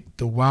Freaknik: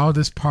 The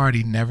Wildest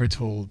Party Never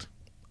Told.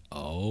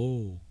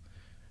 Oh,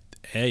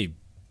 hey,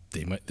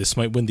 this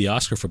might win the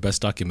Oscar for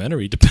best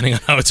documentary, depending on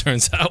how it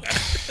turns out.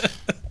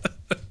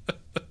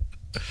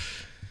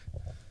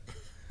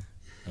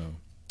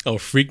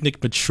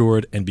 Freaknik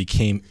matured and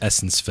became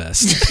Essence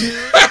Fest,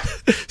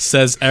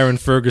 says Aaron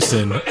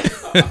Ferguson.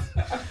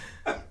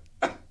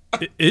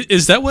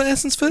 Is that what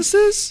Essence Fest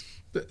is?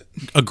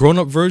 A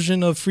grown-up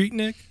version of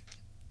Freaknik?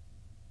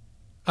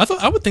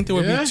 I would think there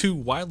would be two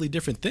wildly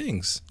different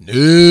things. No,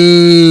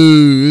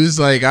 it's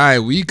like, all right,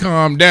 we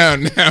calm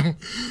down now.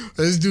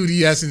 Let's do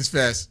the Essence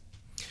Fest.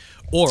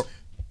 Or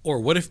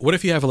what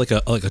if you have like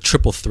a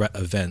triple threat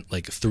event,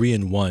 like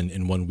 3-in-1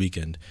 in one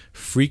weekend?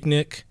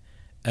 Freaknik,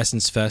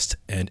 Essence Fest,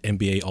 and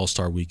NBA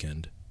All-Star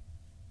Weekend.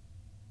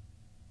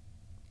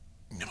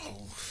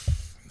 No.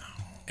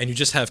 And you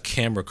just have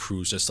camera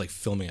crews just like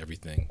filming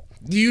everything.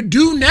 You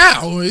do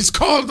now. It's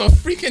called a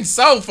freaking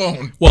cell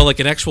phone. Well, like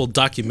an actual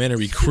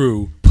documentary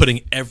crew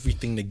putting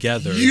everything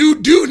together. You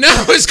do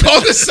now. It's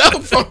called a cell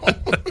phone.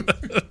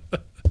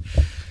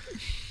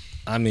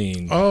 I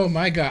mean, oh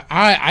my god,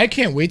 I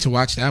can't wait to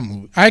watch that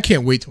movie. I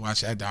can't wait to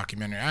watch that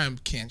documentary. I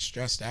can't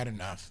stress that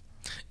enough.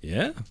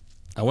 Yeah,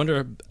 I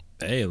wonder.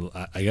 Hey,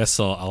 I guess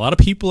a lot of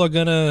people are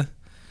they're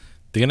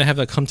gonna have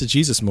that come to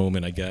Jesus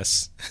moment, I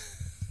guess.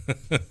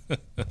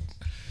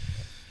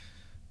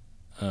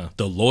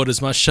 The Lord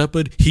is my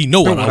shepherd. He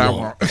know what I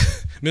want.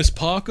 Miss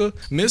Parker.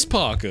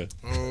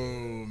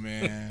 Oh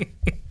man.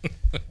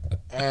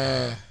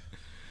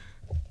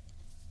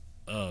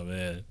 Oh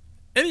man.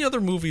 Any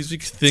other movies we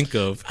could think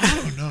of?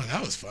 I don't know.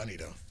 That was funny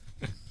though.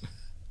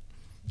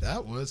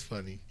 That was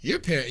funny. Your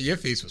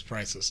face was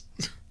priceless.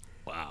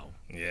 Wow.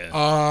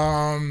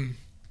 Yeah.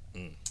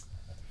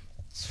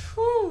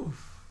 Whew.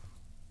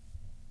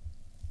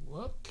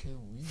 What can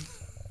we?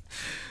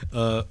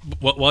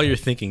 While you're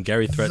thinking,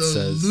 Gary Threat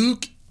says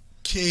Luke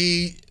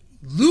Cage,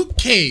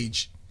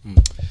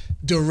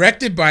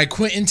 directed by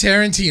Quentin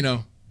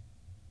Tarantino.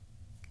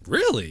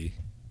 Really?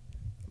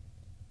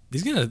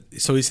 He's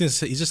just gonna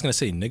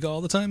say nigga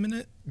all the time in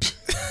it?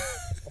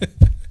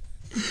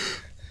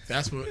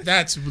 That's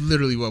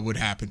literally what would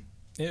happen.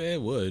 Yeah,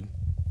 it would.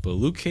 But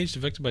Luke Cage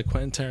directed by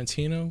Quentin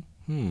Tarantino?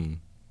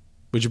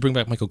 Would you bring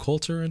back Michael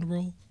Coulter in the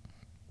role?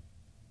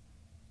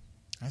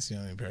 That's the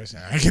only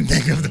person I can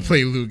think of to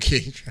play Luke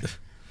Cage.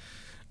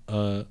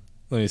 Let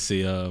me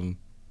see.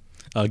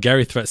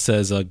 Gary Threat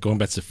says, going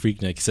back to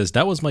Freaknik, he says,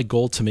 that was my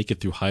goal to make it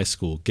through high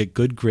school, get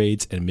good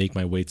grades, and make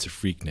my way to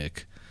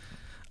Freaknik.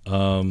 A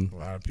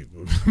lot of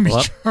people be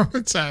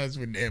traumatized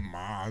with their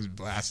moms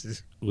blasted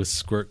with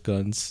squirt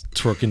guns,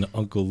 twerking to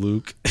Uncle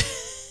Luke.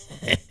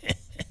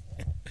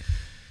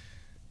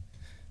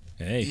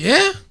 Hey.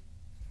 Yeah.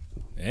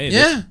 Hey.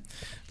 Yeah.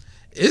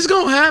 It's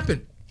going to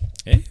happen.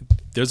 Hey.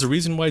 There's a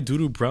reason why Doo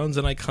Doo Brown's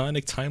an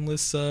iconic,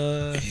 timeless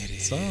song.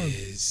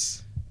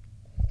 Is.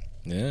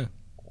 Yeah.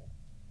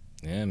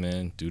 Yeah,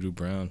 man. Doo Doo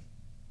Brown.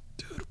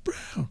 Doo Doo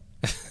Brown.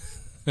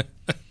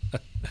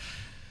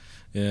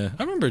 Yeah.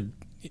 I remember.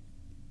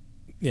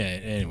 Yeah,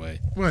 anyway.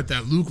 What,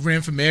 that Luke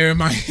ran for mayor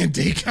in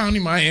Dade County,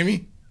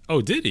 Miami?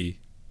 Oh, did he?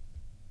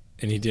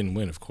 And he didn't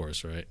win, of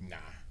course, right? Nah.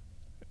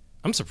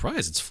 I'm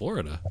surprised. It's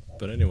Florida.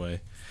 But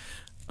anyway.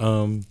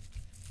 Yeah,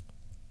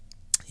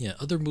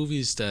 other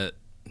movies that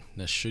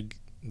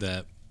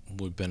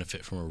would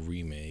benefit from a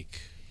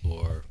remake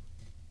or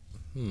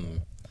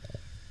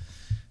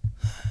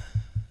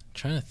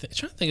trying to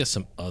think of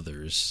some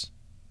others.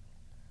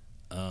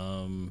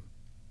 Damn.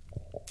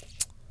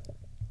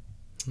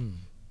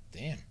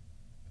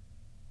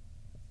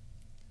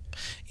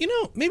 You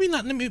know, maybe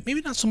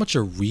not so much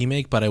a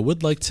remake, but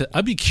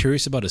I'd be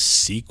curious about a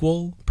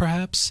sequel,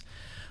 perhaps.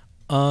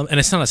 And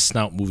it's not a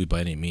snout movie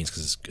by any means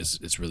because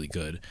it's really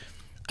good.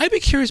 I'd be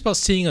curious about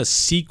seeing a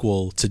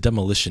sequel to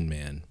Demolition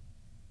Man.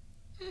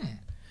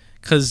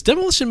 Because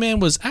Demolition Man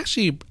was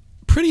actually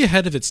pretty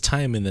ahead of its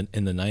time in the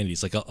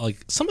 90s.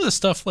 Like some of the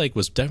stuff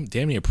was damn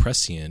near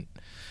prescient.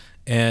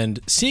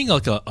 And seeing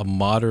like a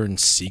modern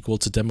sequel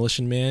to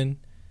Demolition Man,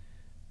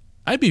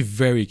 I'd be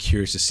very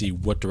curious to see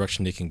what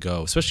direction they can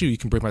go. Especially you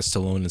can bring back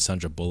Stallone and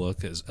Sandra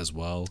Bullock as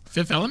well.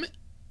 Fifth Element?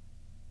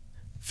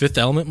 Fifth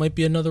Element might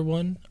be another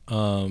one.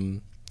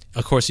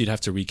 Of course, you'd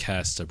have to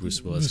recast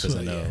Bruce Willis because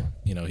I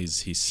know he's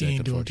sick. He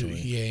ain't unfortunately,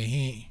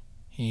 he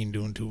ain't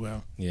doing too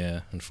well.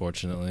 Yeah,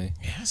 unfortunately.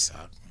 Yeah,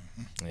 suck.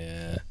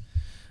 Yeah.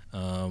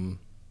 A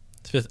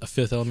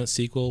Fifth Element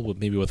sequel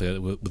with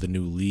a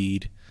new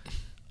lead.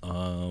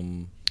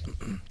 Do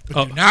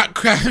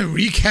not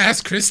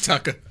recast Chris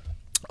Tucker.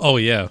 Oh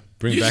yeah,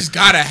 you just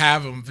gotta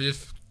have him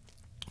just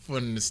for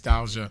the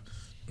nostalgia.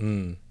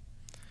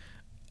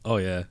 Oh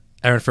yeah.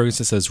 Aaron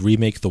Ferguson says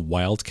remake the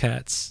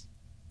Wildcats.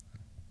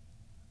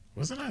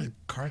 Wasn't that a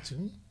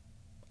cartoon?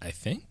 I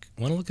think.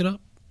 Want to look it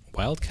up?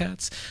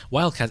 Wildcats.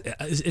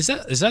 Is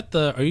that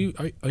the?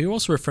 Are you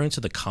also referring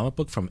to the comic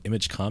book from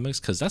Image Comics?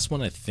 Because that's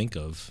one I think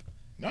of.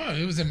 No,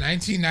 it was a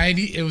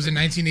 1990. It was a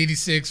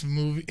 1986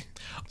 movie,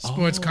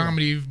 sports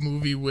comedy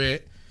movie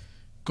with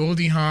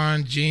Goldie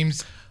Hawn,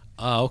 James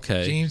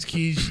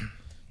Key,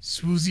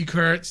 Swoozie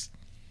Kurtz,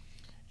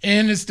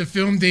 and it's the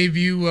film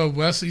debut of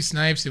Wesley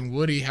Snipes and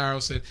Woody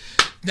Harrelson.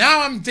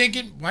 Now I'm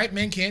thinking White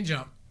Men Can't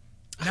Jump.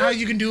 Now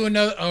you can do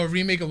a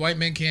remake of White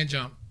Men Can't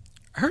Jump.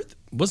 I heard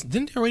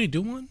didn't they already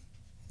do one?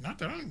 Not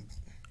that I'm.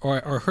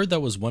 Or I heard that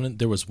was one.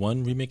 There was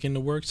one remake in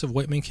the works of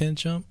White Men Can't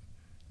Jump.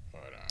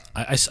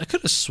 I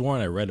could have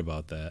sworn I read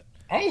about that.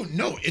 Oh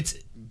no, it's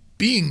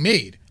being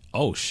made.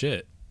 Oh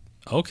shit.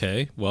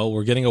 Okay, well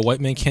we're getting a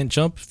White Man Can't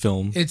Jump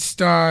film. It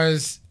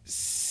stars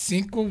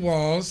Cinco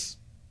Walls,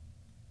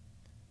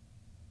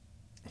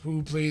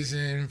 who plays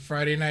in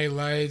Friday Night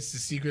Lights, The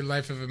Secret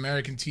Life of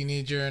American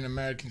Teenager, and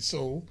American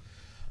Soul.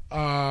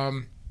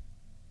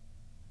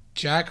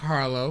 Jack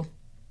Harlow,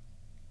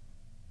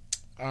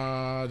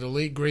 the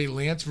late great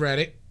Lance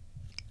Reddick,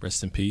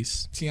 rest in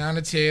peace,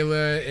 Tiana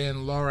Taylor,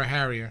 and Laura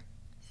Harrier.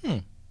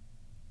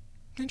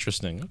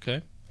 Interesting.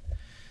 Okay.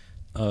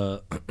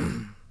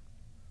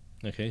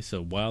 Okay,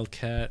 so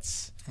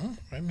Wildcats. Oh,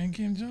 White Man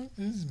Can't Jump.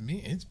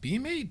 It's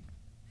being made.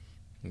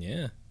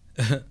 Yeah.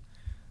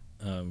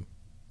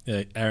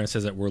 Yeah. Aaron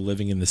says that we're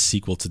living in the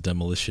sequel to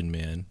Demolition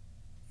Man.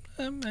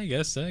 I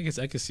guess I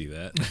could see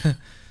that.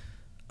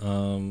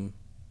 Yeah,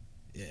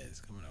 it's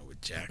coming out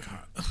with Jack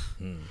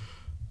Harlow.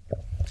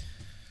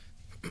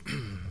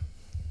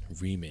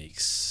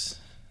 Remakes.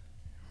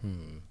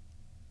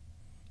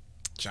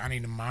 Johnny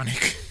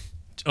Mnemonic.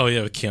 Oh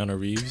yeah, with Keanu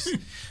Reeves.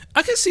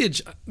 I can see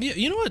it.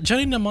 You know what,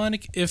 Johnny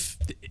Mnemonic, if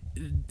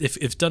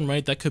done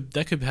right, that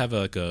could have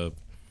like a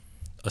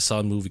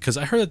solid movie. Because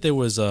I heard that there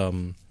was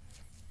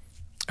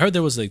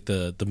like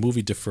the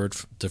movie deferred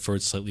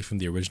slightly from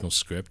the original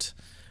script,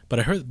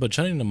 but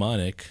Johnny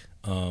Mnemonic,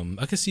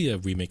 I could see a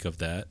remake of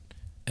that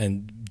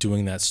and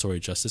doing that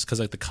story justice because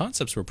like the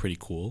concepts were pretty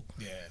cool.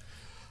 Yeah.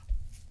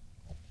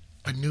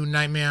 A new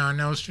Nightmare on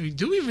Elm Street.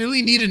 Do we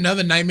really need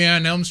another Nightmare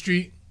on Elm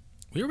Street?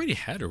 We already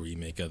had a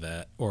remake of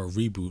that or a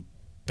reboot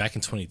back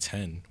in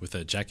 2010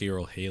 with Jackie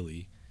Earl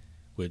Haley,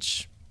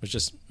 which was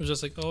just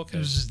like, oh okay, it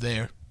was just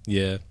there.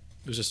 Yeah, it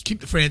was just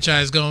keep the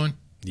franchise going.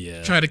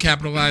 Yeah, try to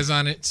capitalize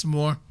on it some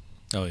more.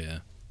 Oh yeah.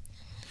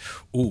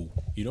 Ooh,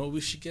 you know what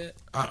we should get?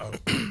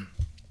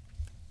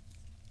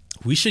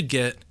 We should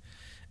get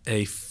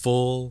a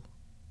full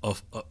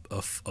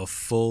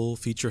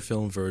feature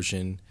film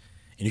version,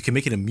 and you can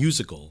make it a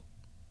musical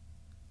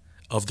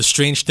of The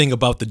Strange Thing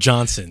About the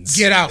Johnsons.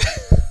 Get out.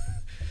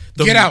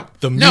 Get out.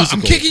 The musical. No,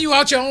 I'm kicking you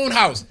out your own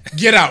house.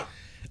 Get out.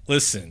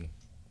 Listen.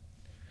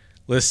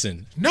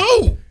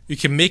 No. You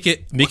can make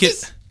it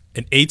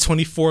an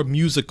A24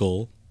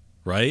 musical,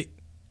 right?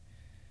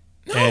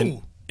 No.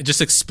 And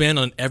just expand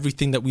on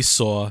everything that we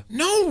saw.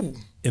 No.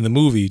 In the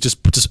movie, just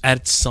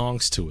add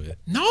songs to it.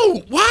 No.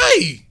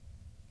 Why?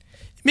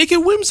 Make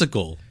it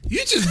whimsical.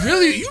 You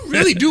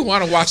really do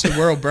want to watch the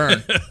world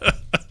burn.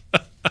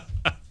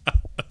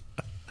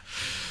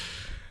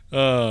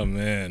 Oh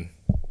man.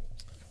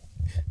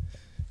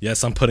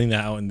 Yes, I'm putting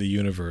that out in the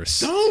universe.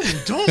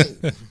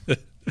 Don't.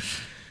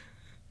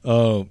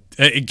 Oh,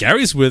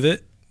 Gary's with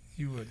it.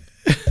 You would.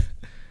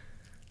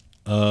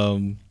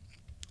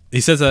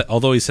 He says that,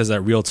 although he says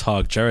that real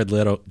talk, Jared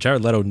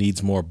Leto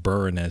needs more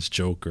burn as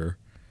Joker.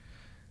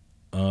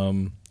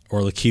 Or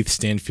Lakeith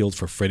Stanfield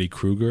for Freddy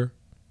Krueger.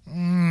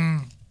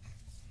 I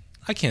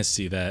can't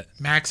see that.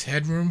 Max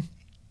Headroom.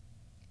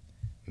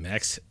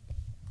 Max,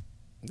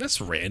 that's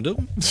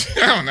random.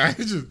 I don't know.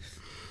 It's just...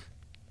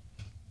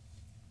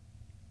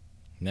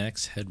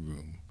 Max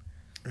Headroom.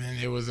 And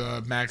it was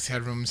Max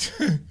Headroom's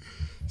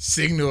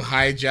signal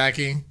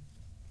hijacking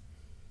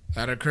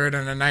that occurred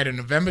on the night of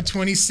November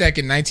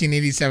 22nd,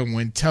 1987,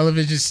 when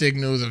television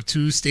signals of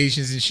two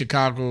stations in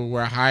Chicago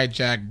were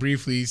hijacked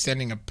briefly,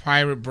 sending a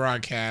pirate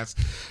broadcast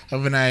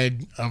of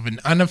an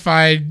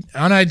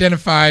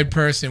unidentified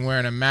person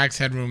wearing a Max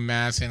Headroom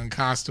mask and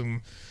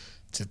costume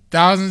to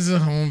thousands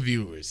of home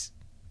viewers.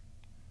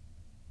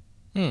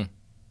 How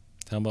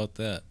about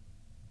that?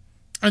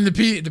 And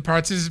the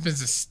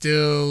participants are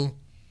still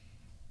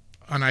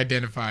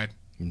unidentified.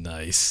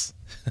 Nice.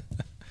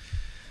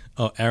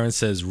 Oh, Aaron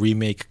says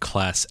remake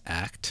Class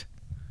Act.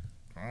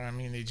 I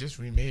mean, they just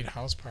remade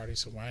House Party,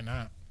 so why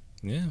not?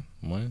 Yeah,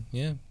 why?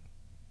 Yeah,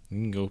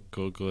 you can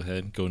go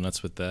ahead, go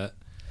nuts with that.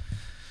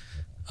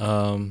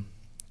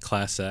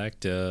 Class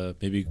Act.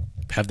 Maybe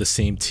have the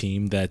same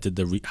team that did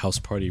the House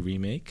Party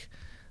remake.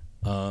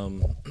 What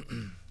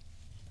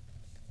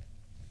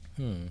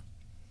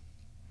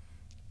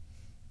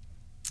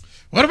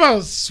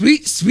about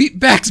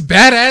Sweetback's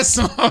badass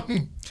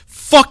song?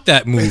 Fuck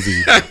that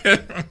movie.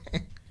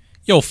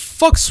 Yo,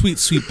 fuck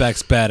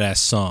Sweetback's badass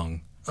song.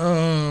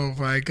 Oh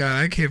my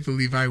god, I can't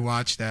believe I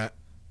watched that.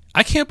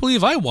 I can't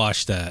believe I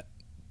watched that.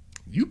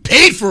 You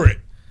paid for it.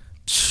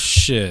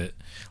 Shit.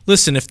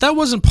 Listen, if that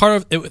wasn't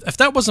part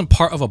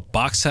of a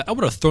box set, I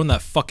would have thrown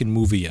that fucking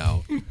movie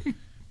out.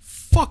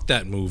 Fuck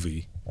that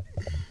movie.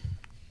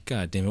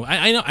 God damn it.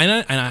 I know,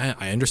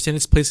 I understand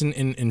its place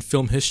in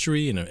film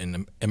history,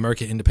 in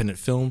American independent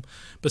film,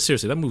 but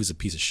seriously, that movie's a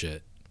piece of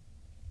shit.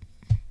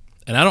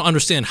 And I don't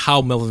understand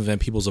how Melvin Van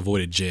Peebles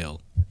avoided jail.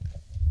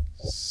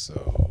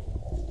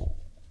 So,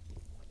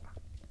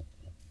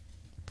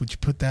 would you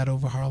put that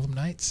over Harlem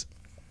Nights?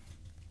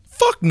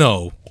 Fuck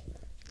no.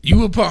 You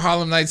would put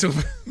Harlem Nights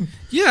over?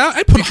 Yeah,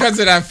 I put because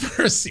of that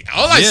first scene.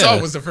 All I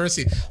saw was the first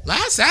scene.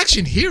 Last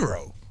Action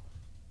Hero.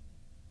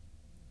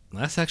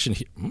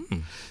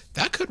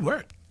 That could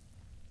work.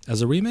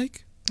 As a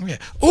remake? Yeah.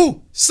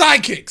 Ooh,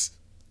 Sidekicks.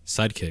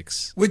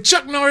 Sidekicks. With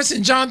Chuck Norris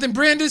and Jonathan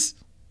Brandis.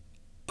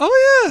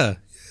 Oh, yeah.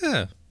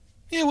 Yeah.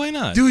 Yeah, why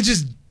not? Dude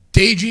just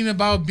daydream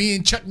about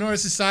being Chuck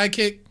Norris'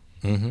 sidekick.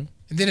 Mm-hmm.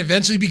 And then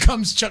eventually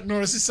becomes Chuck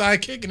Norris'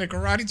 sidekick in a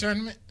karate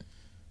tournament.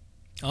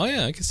 Oh,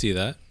 yeah, I can see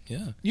that.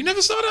 Yeah. You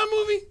never saw that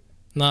movie?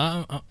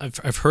 No,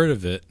 I've heard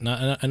of it.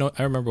 No,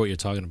 I remember what you're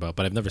talking about,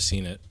 but I've never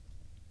seen it.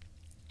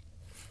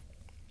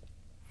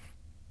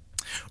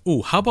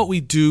 Ooh, how about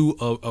we do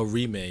a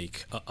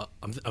remake?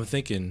 I'm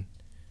thinking.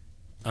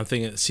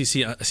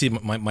 See,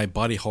 my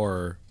body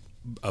horror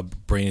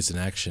brain is in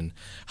action.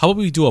 How about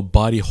we do a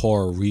body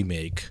horror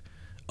remake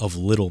of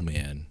Little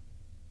Man,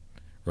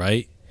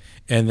 right?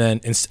 And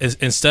then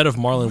instead of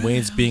Marlon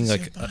Wayans being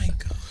like,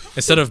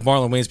 instead of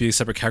Marlon Wayans being a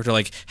separate character,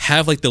 like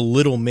have like the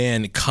Little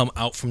Man come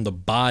out from the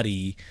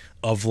body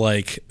of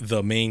like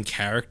the main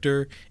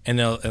character, and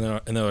they're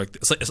like,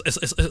 it's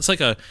like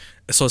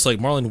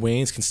Marlon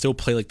Wayans can still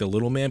play like the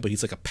Little Man, but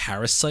he's like a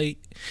parasite.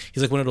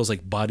 He's like one of those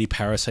like body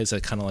parasites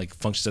that kind of like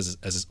functions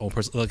as his own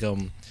person, like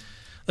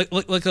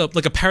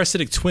a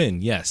parasitic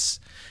twin,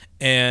 yes.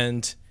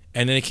 And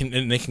then they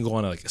can go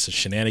on like some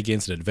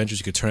shenanigans and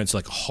adventures. You could turn it into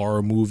like a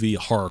horror movie, a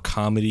horror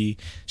comedy.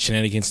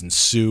 Shenanigans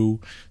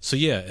ensue. So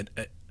yeah,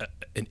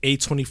 an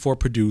A24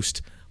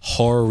 produced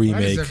horror remake.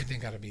 Why does everything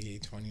gotta be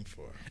A24?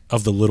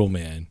 Of the Little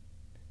Man,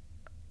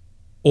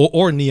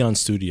 or Neon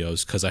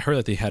Studios, because I heard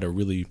that they had a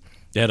really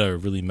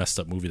messed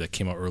up movie that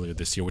came out earlier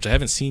this year, which I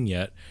haven't seen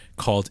yet,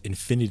 called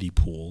Infinity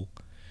Pool,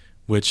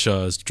 which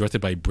is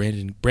directed by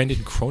Brandon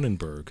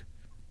Cronenberg,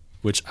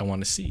 which I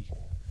want to see.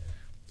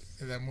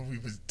 That movie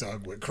was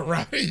dug with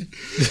karate.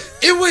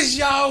 It was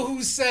y'all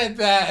who said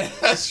that.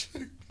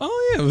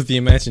 Oh yeah, with the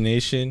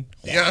imagination.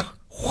 Yeah.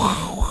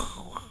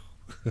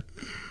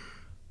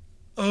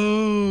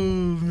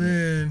 Oh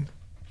man.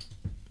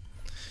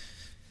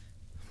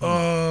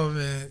 Oh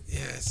man,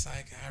 yes,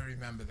 I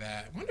remember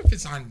that. I wonder if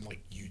it's on like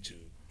YouTube.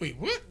 Wait,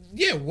 what?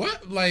 Yeah,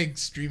 what like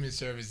streaming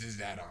service is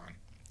that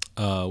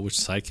on? Which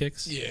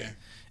Sidekicks? Yeah.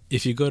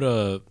 If you can go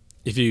to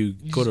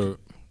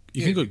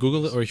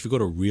Google it, or if you go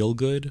to Real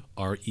Good,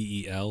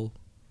 REEL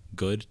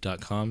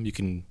good.com, you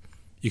can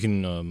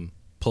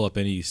pull up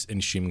any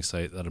streaming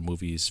site that a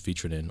movie is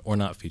featured in or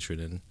not featured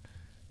in.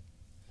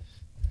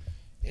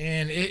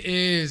 And it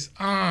is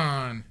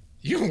on.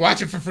 You can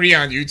watch it for free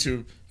on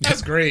YouTube.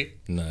 That's great.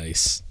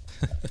 Nice.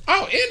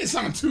 Oh, and it's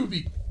on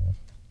Tubi.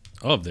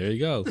 Oh, there you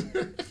go.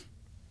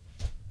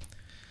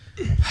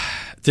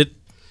 Did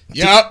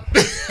Yup.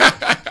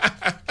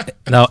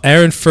 Now,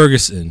 Aaron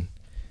Ferguson,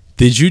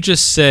 did you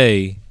just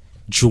say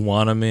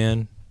Juana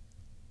Man?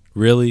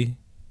 Really?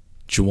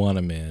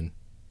 Juana Man.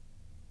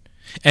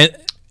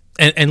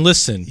 And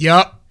listen.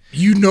 Yup.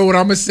 You know what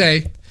I'm gonna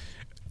say.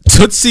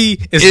 Tootsie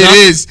is It not.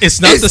 is. It's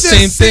not the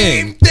same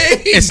thing.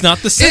 thing. It's not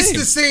the same. It's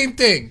the same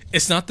thing.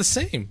 It's not the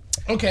same.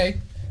 Okay.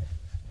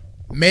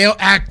 Male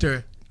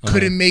actor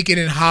couldn't make it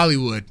in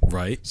Hollywood.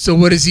 Right. So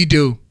what does he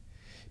do?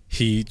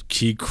 He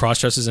cross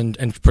dresses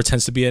and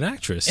pretends to be an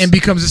actress. And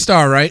becomes a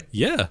star, right?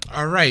 Yeah.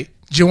 All right.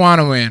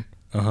 Joanna Man.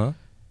 Uh-huh.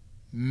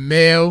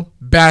 Male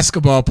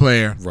basketball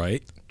player.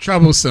 Right.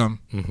 Troublesome.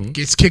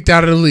 Gets kicked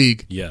out of the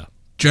league. Yeah.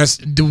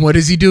 What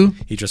does he do?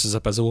 He dresses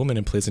up as a woman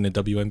and plays in the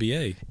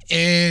WNBA.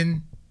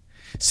 And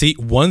see,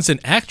 one's an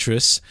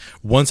actress,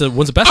 one's a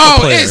basketball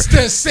player. Oh, it's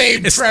the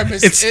same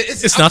premise.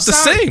 It's not the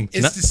same.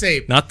 It's the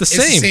same. Not the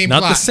same.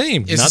 Not the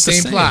same. It's not the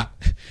same plot.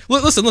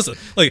 Listen.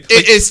 Like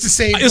it's the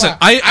same listen,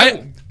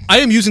 plot. I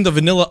am using the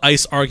Vanilla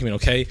Ice argument,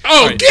 okay?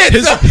 Oh, right. get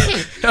all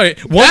right.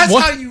 That's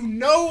how you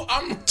know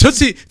I'm.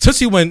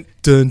 Tootsie went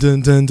dun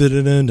dun dun dun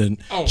dun dun dun.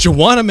 Oh.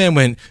 Joanna Man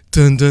went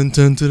dun dun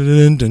dun dun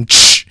dun dun.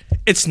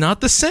 It's not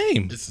the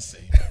same. It's the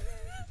same.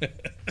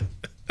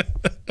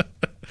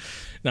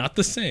 Not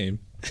the same.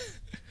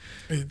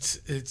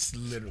 It's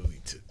literally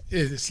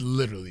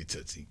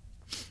Tootsie.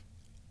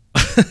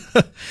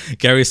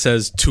 Gary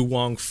says, Tu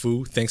Wong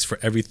Fu, thanks for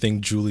everything,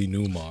 Julie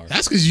Newmar.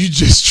 That's because you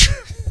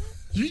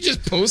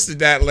just posted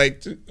that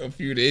like a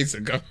few days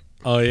ago.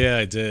 Oh, yeah,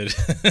 I did.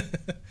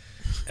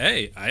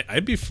 Hey,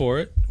 I'd be for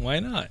it. Why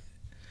not?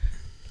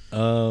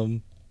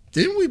 Isn't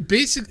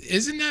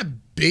that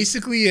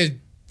basically a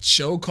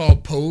show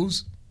called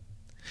Pose?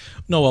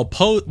 No, well,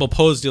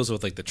 Pose deals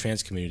with like the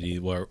trans community,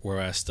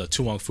 whereas the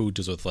Tu Wong Fu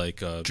deals with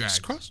like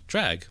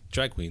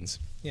drag queens.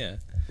 Yeah.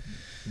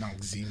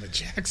 Noxzema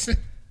Jackson.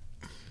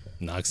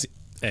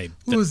 Hey,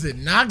 who was it?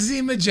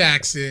 Noxzema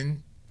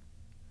Jackson.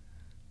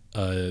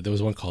 There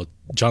was one called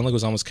John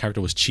Leguizamo's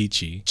character was Chi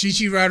Chi. Chi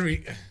Chi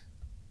Rodriguez.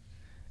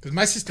 Because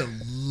my sister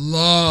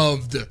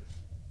loved.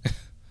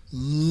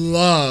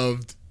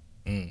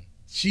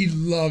 She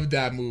loved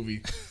that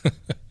movie.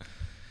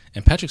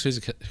 And Patrick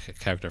Swayze's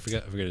character, I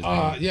forget his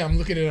name. Yeah, I'm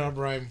looking it up,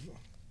 Brian.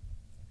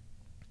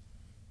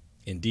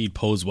 Indeed,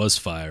 Pose was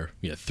fire.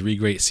 We had 3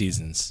 great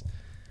seasons.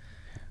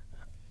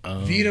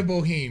 Vita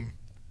Boheme.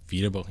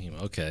 Vita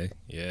Boheme. Okay,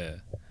 yeah.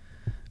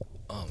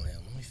 Oh man,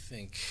 let me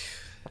think.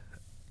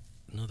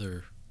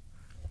 Another.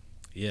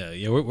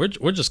 Yeah.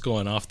 We're just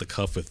going off the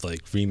cuff with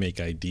like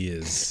remake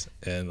ideas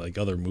and like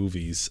other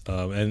movies.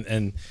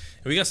 And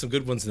we got some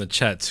good ones in the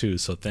chat too.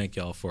 So thank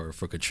y'all for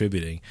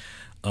contributing.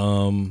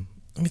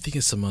 Let me think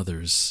of some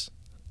others.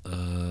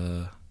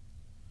 Wouldn't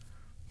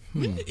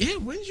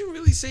you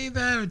really say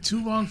that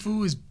Tu Wong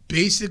Fu is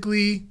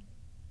basically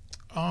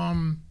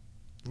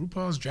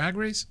RuPaul's Drag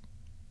Race?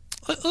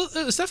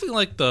 It's definitely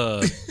like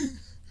the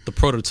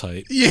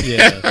prototype.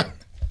 Yeah.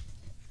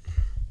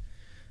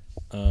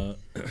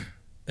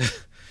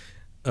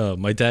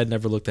 My dad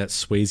never looked at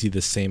Swayze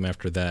the same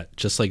after that,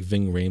 just like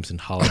Ving Rhames and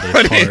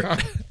Holiday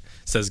Heart,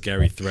 says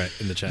Gary Threat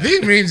in the chat.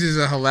 Ving Rhames is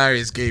a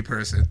hilarious gay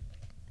person.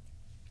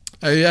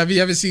 Have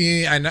you ever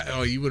seen?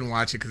 You wouldn't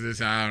watch it because it's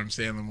an Adam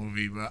Sandler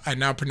movie, but I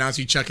Now Pronounce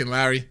You Chuck and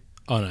Larry.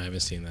 Oh no, I haven't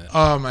seen that.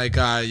 Oh my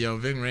god, yo,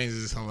 Ving Rhames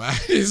is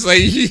hilarious.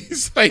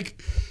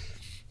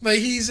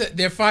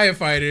 They're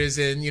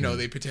firefighters, and you know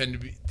they pretend to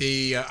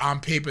be. On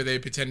paper they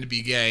pretend to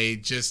be gay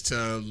just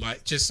for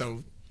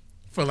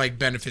like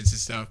benefits and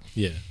stuff.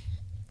 Yeah.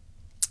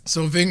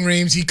 So Ving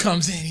Rhames, he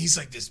comes in, he's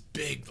like this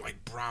big,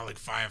 like brolic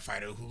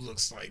firefighter who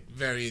looks like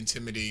very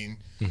intimidating.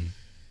 Mm-hmm.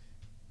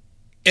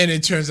 And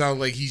it turns out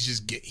like he's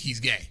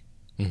gay.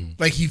 Mm-hmm.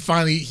 Like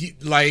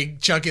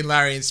like Chuck and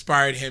Larry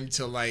inspired him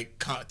to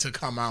like to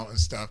come out and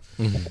stuff.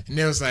 Mm-hmm. And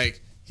it was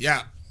like,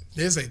 yeah,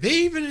 there's like they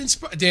even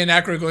inspired. Dan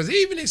Aykroyd goes, they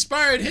even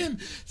inspired him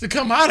to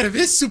come out of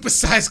his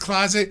supersized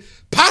closet,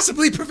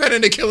 possibly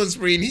preventing a killing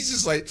spree. And he's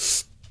just like,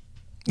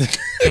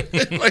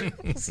 like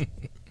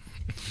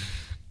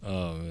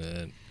oh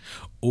man,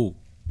 oh.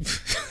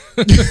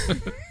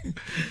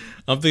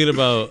 I'm thinking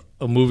about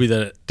a movie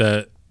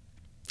that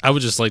I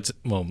would just like to.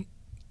 Well,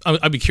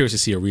 I'd be curious to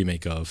see a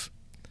remake of.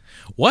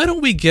 Why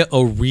don't we get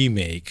a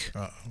remake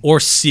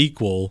or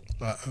sequel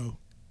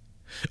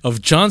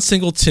of John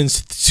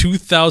Singleton's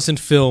 2000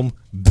 film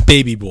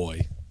Baby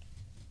Boy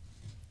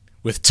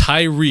with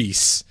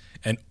Tyrese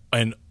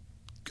and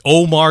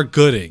Omar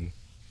Gooding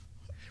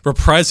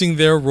reprising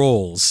their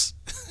roles?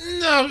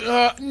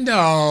 No.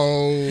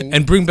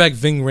 And bring back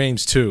Ving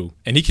Rhames too,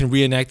 and he can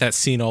reenact that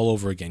scene all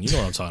over again. You know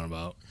what I'm talking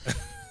about.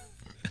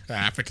 The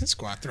African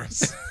squat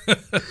thrust.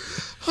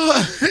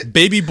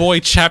 Baby Boy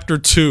Chapter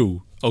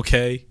 2,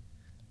 okay?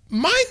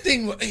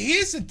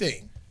 Here's the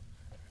thing.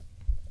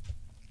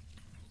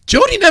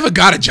 Jody never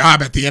got a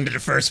job at the end of the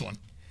first one.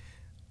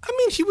 I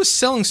mean, he was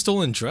selling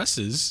stolen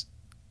dresses.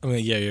 I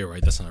mean, yeah, you're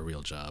right. That's not a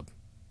real job.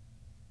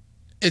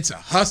 It's a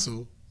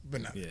hustle,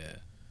 but not. Yeah.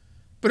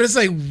 But it's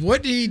like,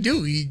 what did he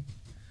do? He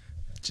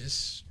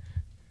just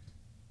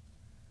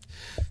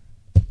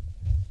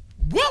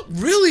what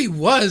really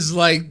was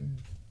like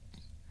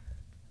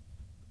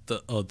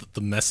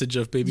the message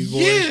of Baby Boy?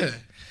 Yeah.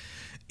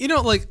 You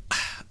know, like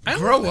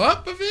Grow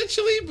up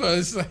eventually, but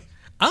it's like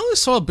I only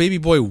saw Baby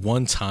Boy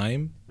one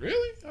time.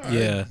 really? All right.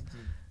 Yeah.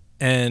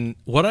 And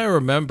what I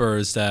remember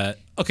is that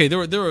there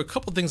were a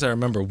couple things I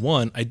remember.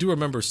 One, I do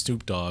remember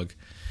Snoop Dogg,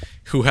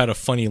 who had a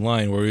funny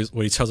line where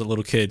he tells a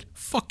little kid,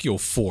 "Fuck your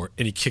fort,"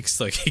 and he kicks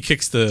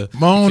the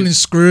Moan and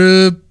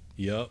scrub.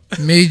 Yep.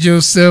 Made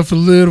yourself a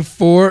little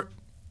fort.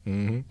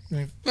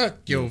 Mm-hmm. Fuck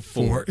your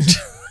fort.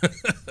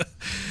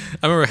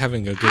 I remember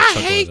having a good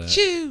chuckle at that.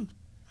 You.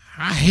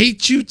 I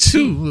hate you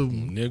too, little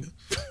nigga.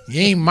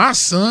 You ain't my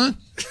son.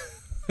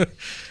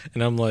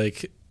 And I'm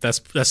like,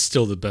 that's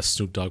still the best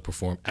Snoop Dogg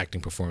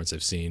acting performance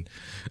I've seen.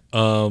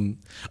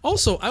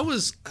 Also, I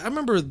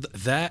remember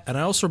that, and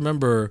I also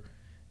remember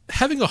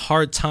having a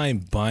hard time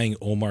buying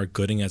Omar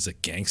Gooding as a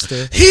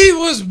gangster. He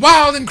was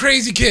Wild and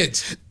Crazy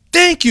Kids.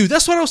 Thank you.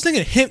 That's what I was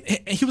thinking.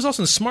 He was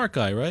also a Smart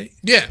Guy, right?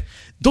 Yeah.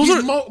 Those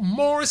He's are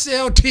Morris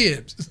L.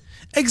 Tibbs.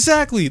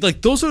 Exactly.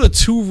 Like, those are the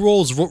two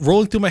roles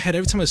rolling through my head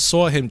every time I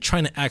saw him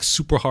trying to act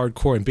super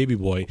hardcore in Baby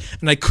Boy,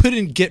 and I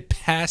couldn't get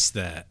past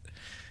that.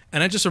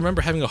 And I just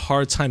remember having a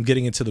hard time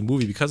getting into the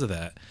movie because of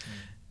that.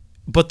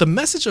 But the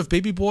message of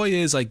Baby Boy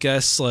is, I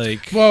guess,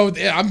 like... Well,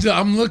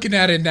 I'm looking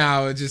at it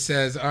now. It just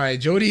says, all right,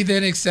 Jody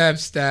then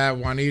accepts that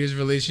Juanita's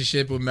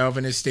relationship with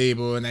Melvin is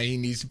stable and that he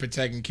needs to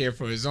protect and care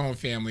for his own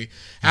family.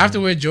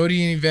 Afterward,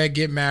 Jody and Yvette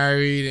get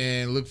married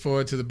and look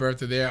forward to the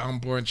birth of their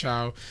unborn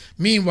child.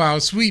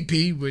 Meanwhile, Sweet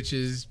Pea, which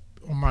is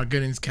Omar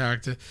Gooding's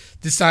character,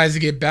 decides to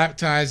get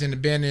baptized and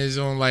abandon his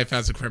own life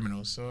as a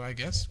criminal. So I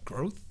guess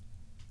growth.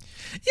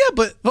 Yeah,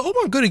 but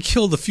Omar Gooding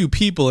killed a few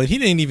people and he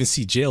didn't even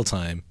see jail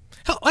time.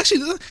 Hell, actually,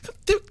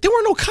 there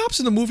were no cops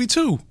in the movie,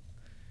 too.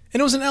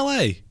 And it was in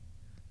L.A.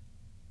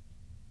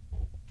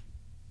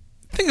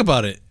 Think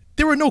about it.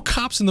 There were no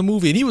cops in the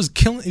movie, and he was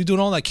doing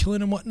all that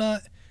killing and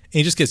whatnot, and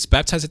he just gets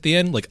baptized at the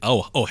end, like,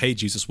 oh, hey,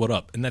 Jesus, what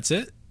up? And that's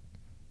it?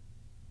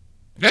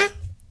 Yeah.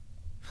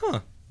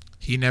 Huh.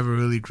 He never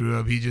really grew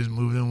up. He just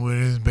moved in with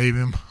his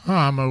baby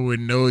mama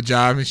with no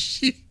job, and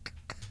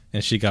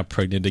she got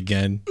pregnant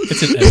again.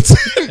 It's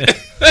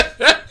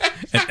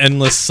an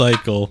endless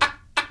cycle.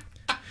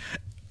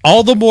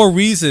 All the more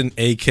reason,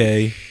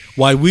 AK,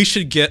 why we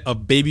should get a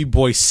Baby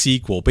Boy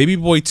sequel, Baby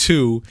Boy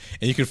 2,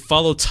 and you can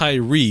follow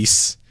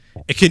Tyrese.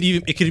 It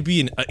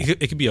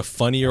could be a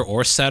funnier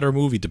or sadder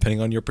movie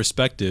depending on your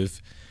perspective,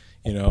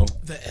 you know.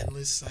 The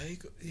endless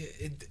cycle.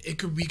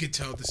 We could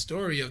tell the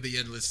story of the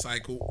endless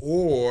cycle,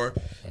 or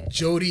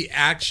Jody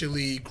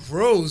actually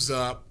grows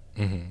up,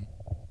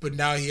 but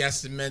now he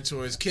has to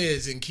mentor his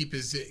kids and keep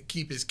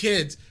his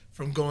kids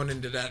from going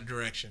into that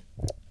direction.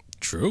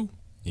 True.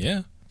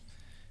 Yeah.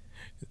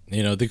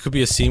 You know, there could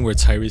be a scene where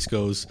Tyrese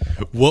goes,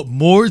 "What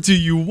more do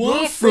you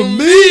want from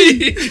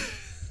me?"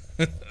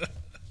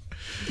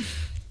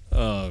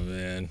 Oh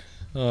man,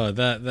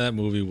 that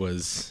movie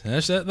was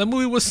that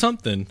movie was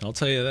something. I'll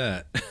tell you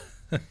that.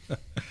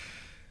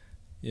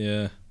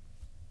 Yeah.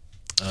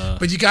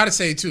 But you gotta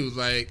say too,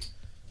 like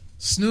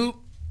Snoop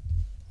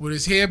with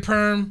his hair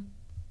perm,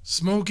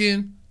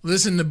 smoking,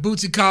 listening to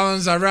Bootsy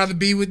Collins, "I'd Rather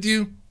Be With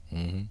You."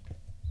 Mm-hmm.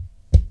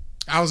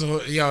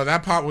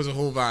 That part was a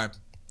whole vibe.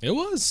 It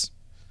was.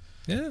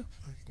 Yeah.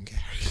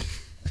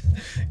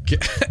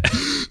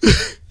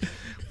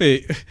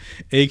 Wait,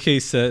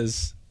 AK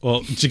says,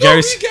 well,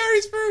 Gary's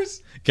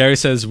first. Gary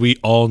says, we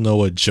all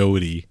know a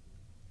Jody.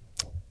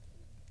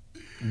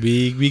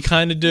 We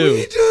kind of do.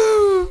 We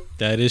do.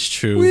 That is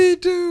true. We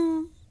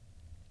do.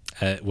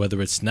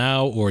 Whether it's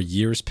now or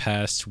years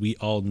past, we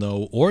all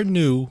know or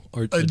knew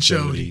a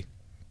Jody.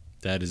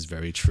 That is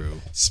very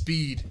true.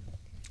 Speed.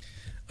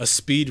 A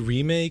Speed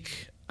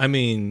remake? I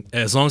mean,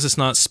 as long as it's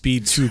not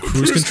Speed 2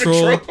 Cruise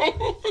Control.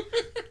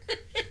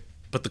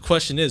 But the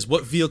question is,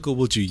 what vehicle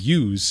would you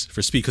use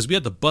for Speed? Because we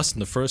had the bus in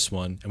the first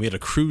one, and we had a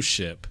cruise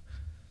ship.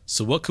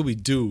 So what could we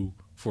do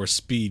for a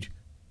Speed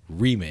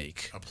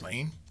remake? A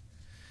plane?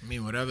 I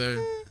mean, what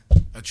other?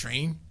 A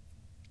train?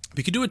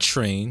 We could do a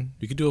train.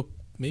 We could do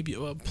maybe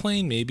a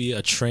plane, maybe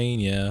a train,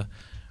 yeah.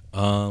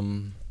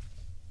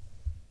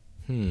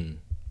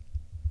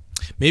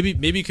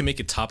 Maybe you can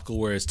make it topical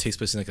where it takes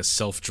place in like a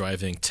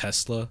self-driving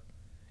Tesla.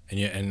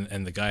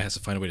 And the guy has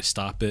to find a way to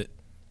stop it,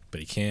 but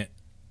he can't.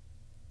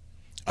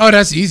 Oh,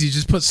 that's easy.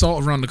 Just put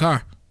salt around the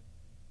car.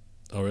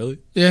 Oh, really?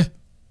 Yeah.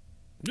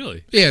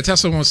 Really? Yeah,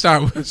 Tesla won't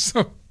start with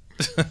so.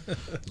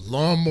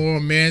 Lawnmower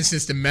Man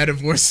since the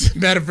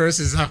metaverse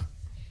is out.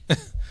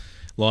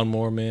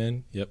 Lawnmower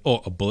Man. Yep.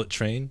 Oh, a bullet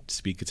train.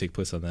 Speed could take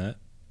place on that.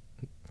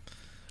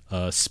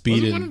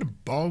 Speed was one of the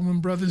Baldwin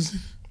brothers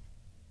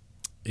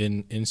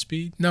in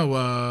Speed?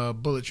 No,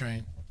 Bullet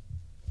Train.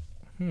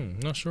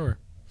 Not sure.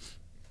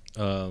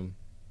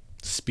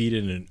 Speed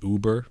in an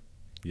Uber.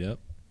 Yep.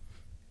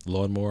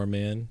 Lawnmower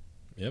Man.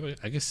 Yep,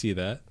 I can see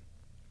that.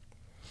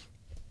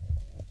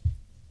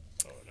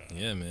 Oh, no.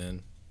 Yeah,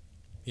 man.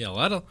 Yeah, a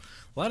lot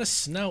of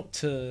snout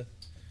to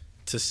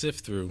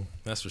sift through.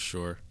 That's for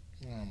sure.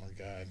 Oh my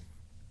God.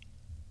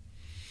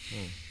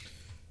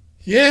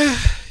 Yeah,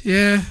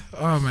 yeah.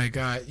 Oh my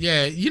god.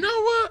 Yeah. You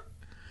know what?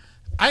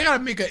 I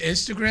gotta make an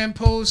Instagram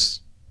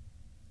post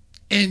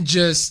and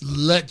just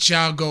let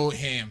y'all go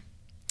ham.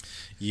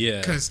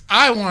 Yeah. Cause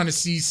I want to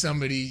see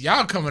somebody.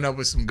 Y'all coming up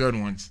with some good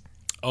ones.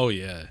 Oh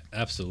yeah,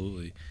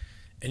 absolutely.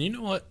 And you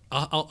know what?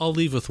 I'll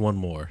leave with one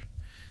more.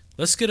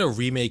 Let's get a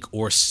remake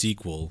or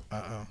sequel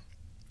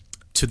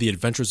to The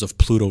Adventures of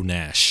Pluto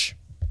Nash.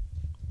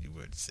 You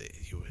would say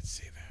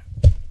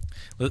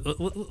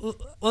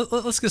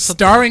Let's get something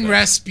starring like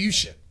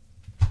Rasputia.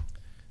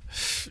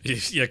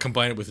 that. Yeah,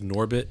 combine it with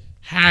Norbit.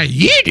 How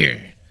you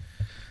doing?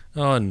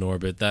 Oh,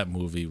 Norbit, that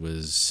movie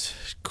was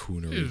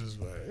coonery.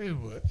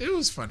 It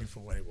was funny for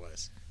what it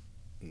was.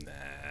 Nah.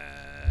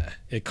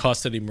 It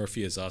cost Eddie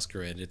Murphy his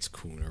Oscar, and it's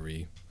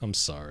coonery. I'm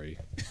sorry.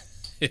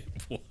 It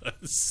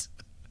was.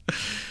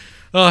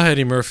 Oh,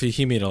 Eddie Murphy,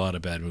 he made a lot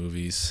of bad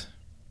movies,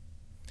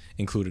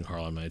 including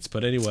Harlem Nights.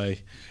 But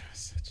anyway,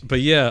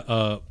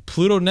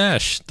 Pluto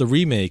Nash, the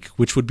remake,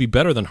 which would be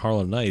better than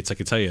Harlem Nights, I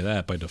can tell you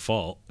that by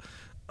default.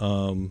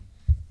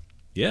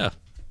 Yeah,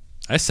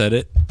 I said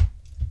it.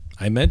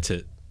 I meant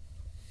it.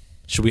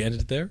 Should we end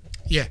it there?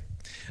 Yeah.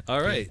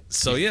 All right.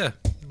 So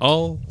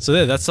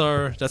that's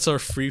our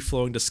free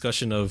flowing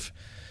discussion of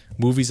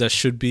movies that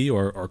should be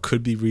or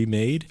could be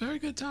remade. Very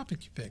good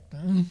topic you picked.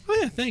 Oh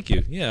yeah, thank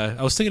you. Yeah,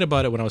 I was thinking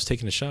about it when I was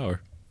taking a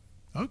shower.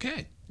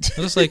 Okay.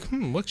 I was like,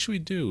 what should we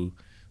do?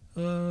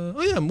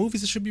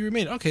 Movies that should be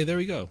remade. Okay, there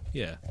we go.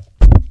 Yeah.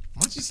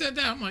 Once you said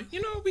that, I'm like,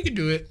 we can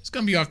do it. It's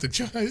gonna be off the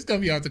chart. It's gonna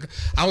be off the.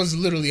 I was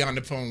literally on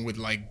the phone with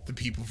like the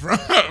people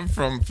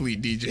from Fleet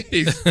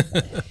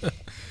DJs.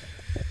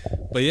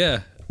 But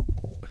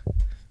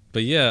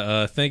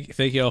yeah, thank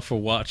you all for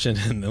watching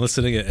and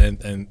listening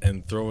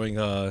and throwing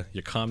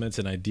your comments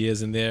and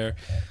ideas in there.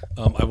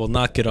 I will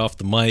not get off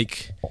the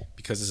mic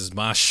because this is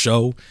my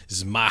show. This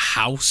is my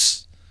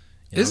house.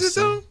 Is it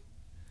though?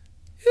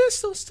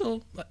 Yeah,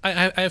 still.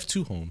 I have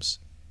two homes.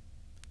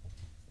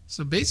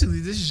 So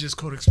basically, this is just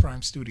Codex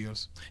Prime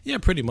Studios. Yeah,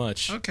 pretty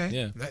much. Okay.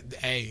 Yeah.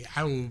 Hey,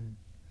 I will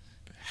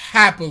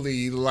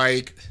happily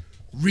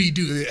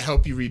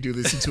help you redo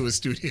this into a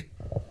studio.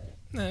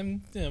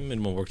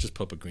 Minimal work, just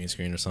put up a green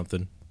screen or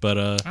something. But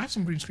I have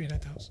some green screen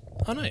at the house.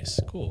 Oh, nice,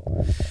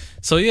 cool.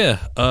 So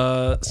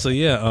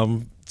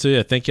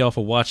thank you all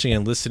for watching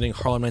and listening.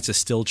 Harlem Nights is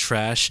still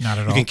trash. Not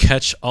at all. You can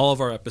catch all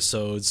of our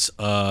episodes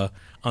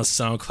on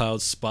SoundCloud,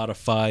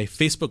 Spotify,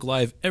 Facebook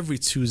Live every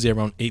Tuesday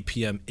around 8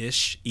 p.m.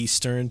 ish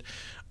Eastern.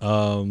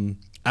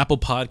 Apple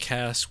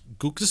Podcasts.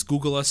 Just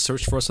Google us,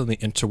 search for us on the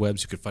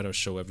interwebs. You can find our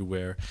show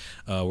everywhere.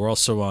 We're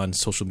also on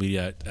social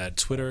media at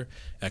Twitter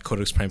at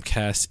Codex Prime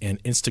Cast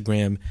and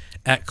Instagram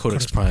at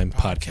Codex Prime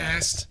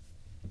Podcast.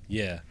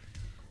 Yeah.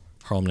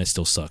 Harlem Night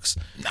still sucks.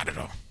 Not at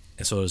all.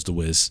 And so does The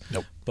Wiz.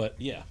 Nope. But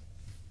yeah.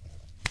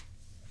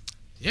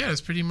 Yeah,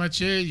 that's pretty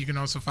much it. You can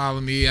also follow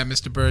me at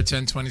Mr. Bird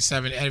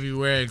 1027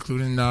 everywhere,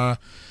 including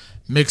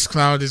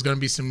Mixcloud. There's going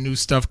to be some new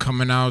stuff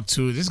coming out,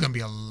 too. There's going to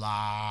be a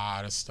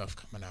lot of stuff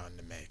coming out in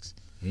the mix.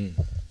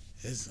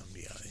 There's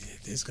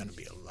going to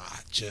be a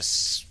lot.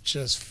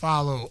 Just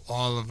follow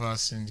all of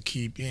us and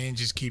keep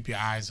your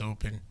eyes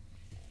open.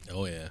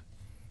 Oh yeah.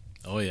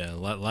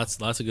 Lots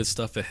of good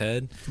stuff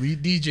ahead.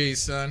 Fleet DJs,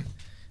 son.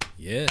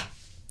 Yeah.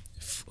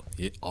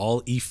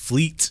 All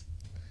E-Fleet.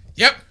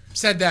 Yep.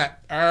 Said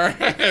that. All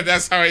right.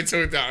 That's how I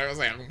took that. I was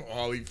like, I'm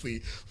all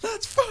E-Fleet.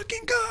 Let's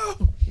fucking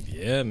go.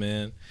 Yeah,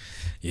 man.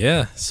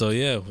 Yeah. So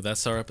yeah,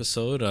 that's our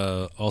episode.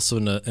 Also,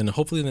 and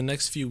hopefully in the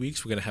next few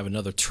weeks, we're gonna have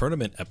another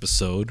tournament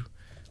episode,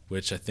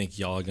 which I think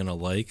y'all are gonna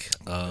like.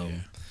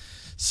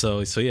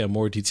 So yeah,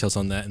 more details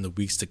on that in the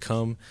weeks to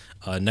come.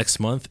 Next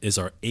month is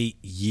our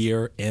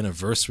 8-year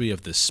anniversary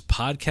of this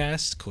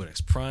podcast,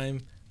 Codex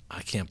Prime.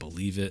 I can't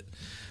believe it.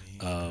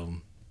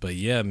 But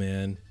yeah,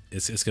 man,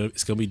 it's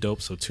gonna be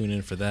dope. So tune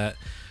in for that.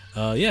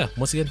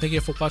 Once again, thank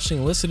you for watching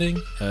and listening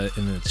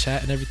in the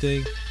chat and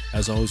everything.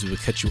 As always, we will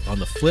catch you on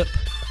the flip.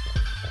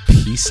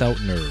 Peace out,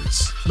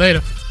 nerds.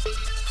 Later.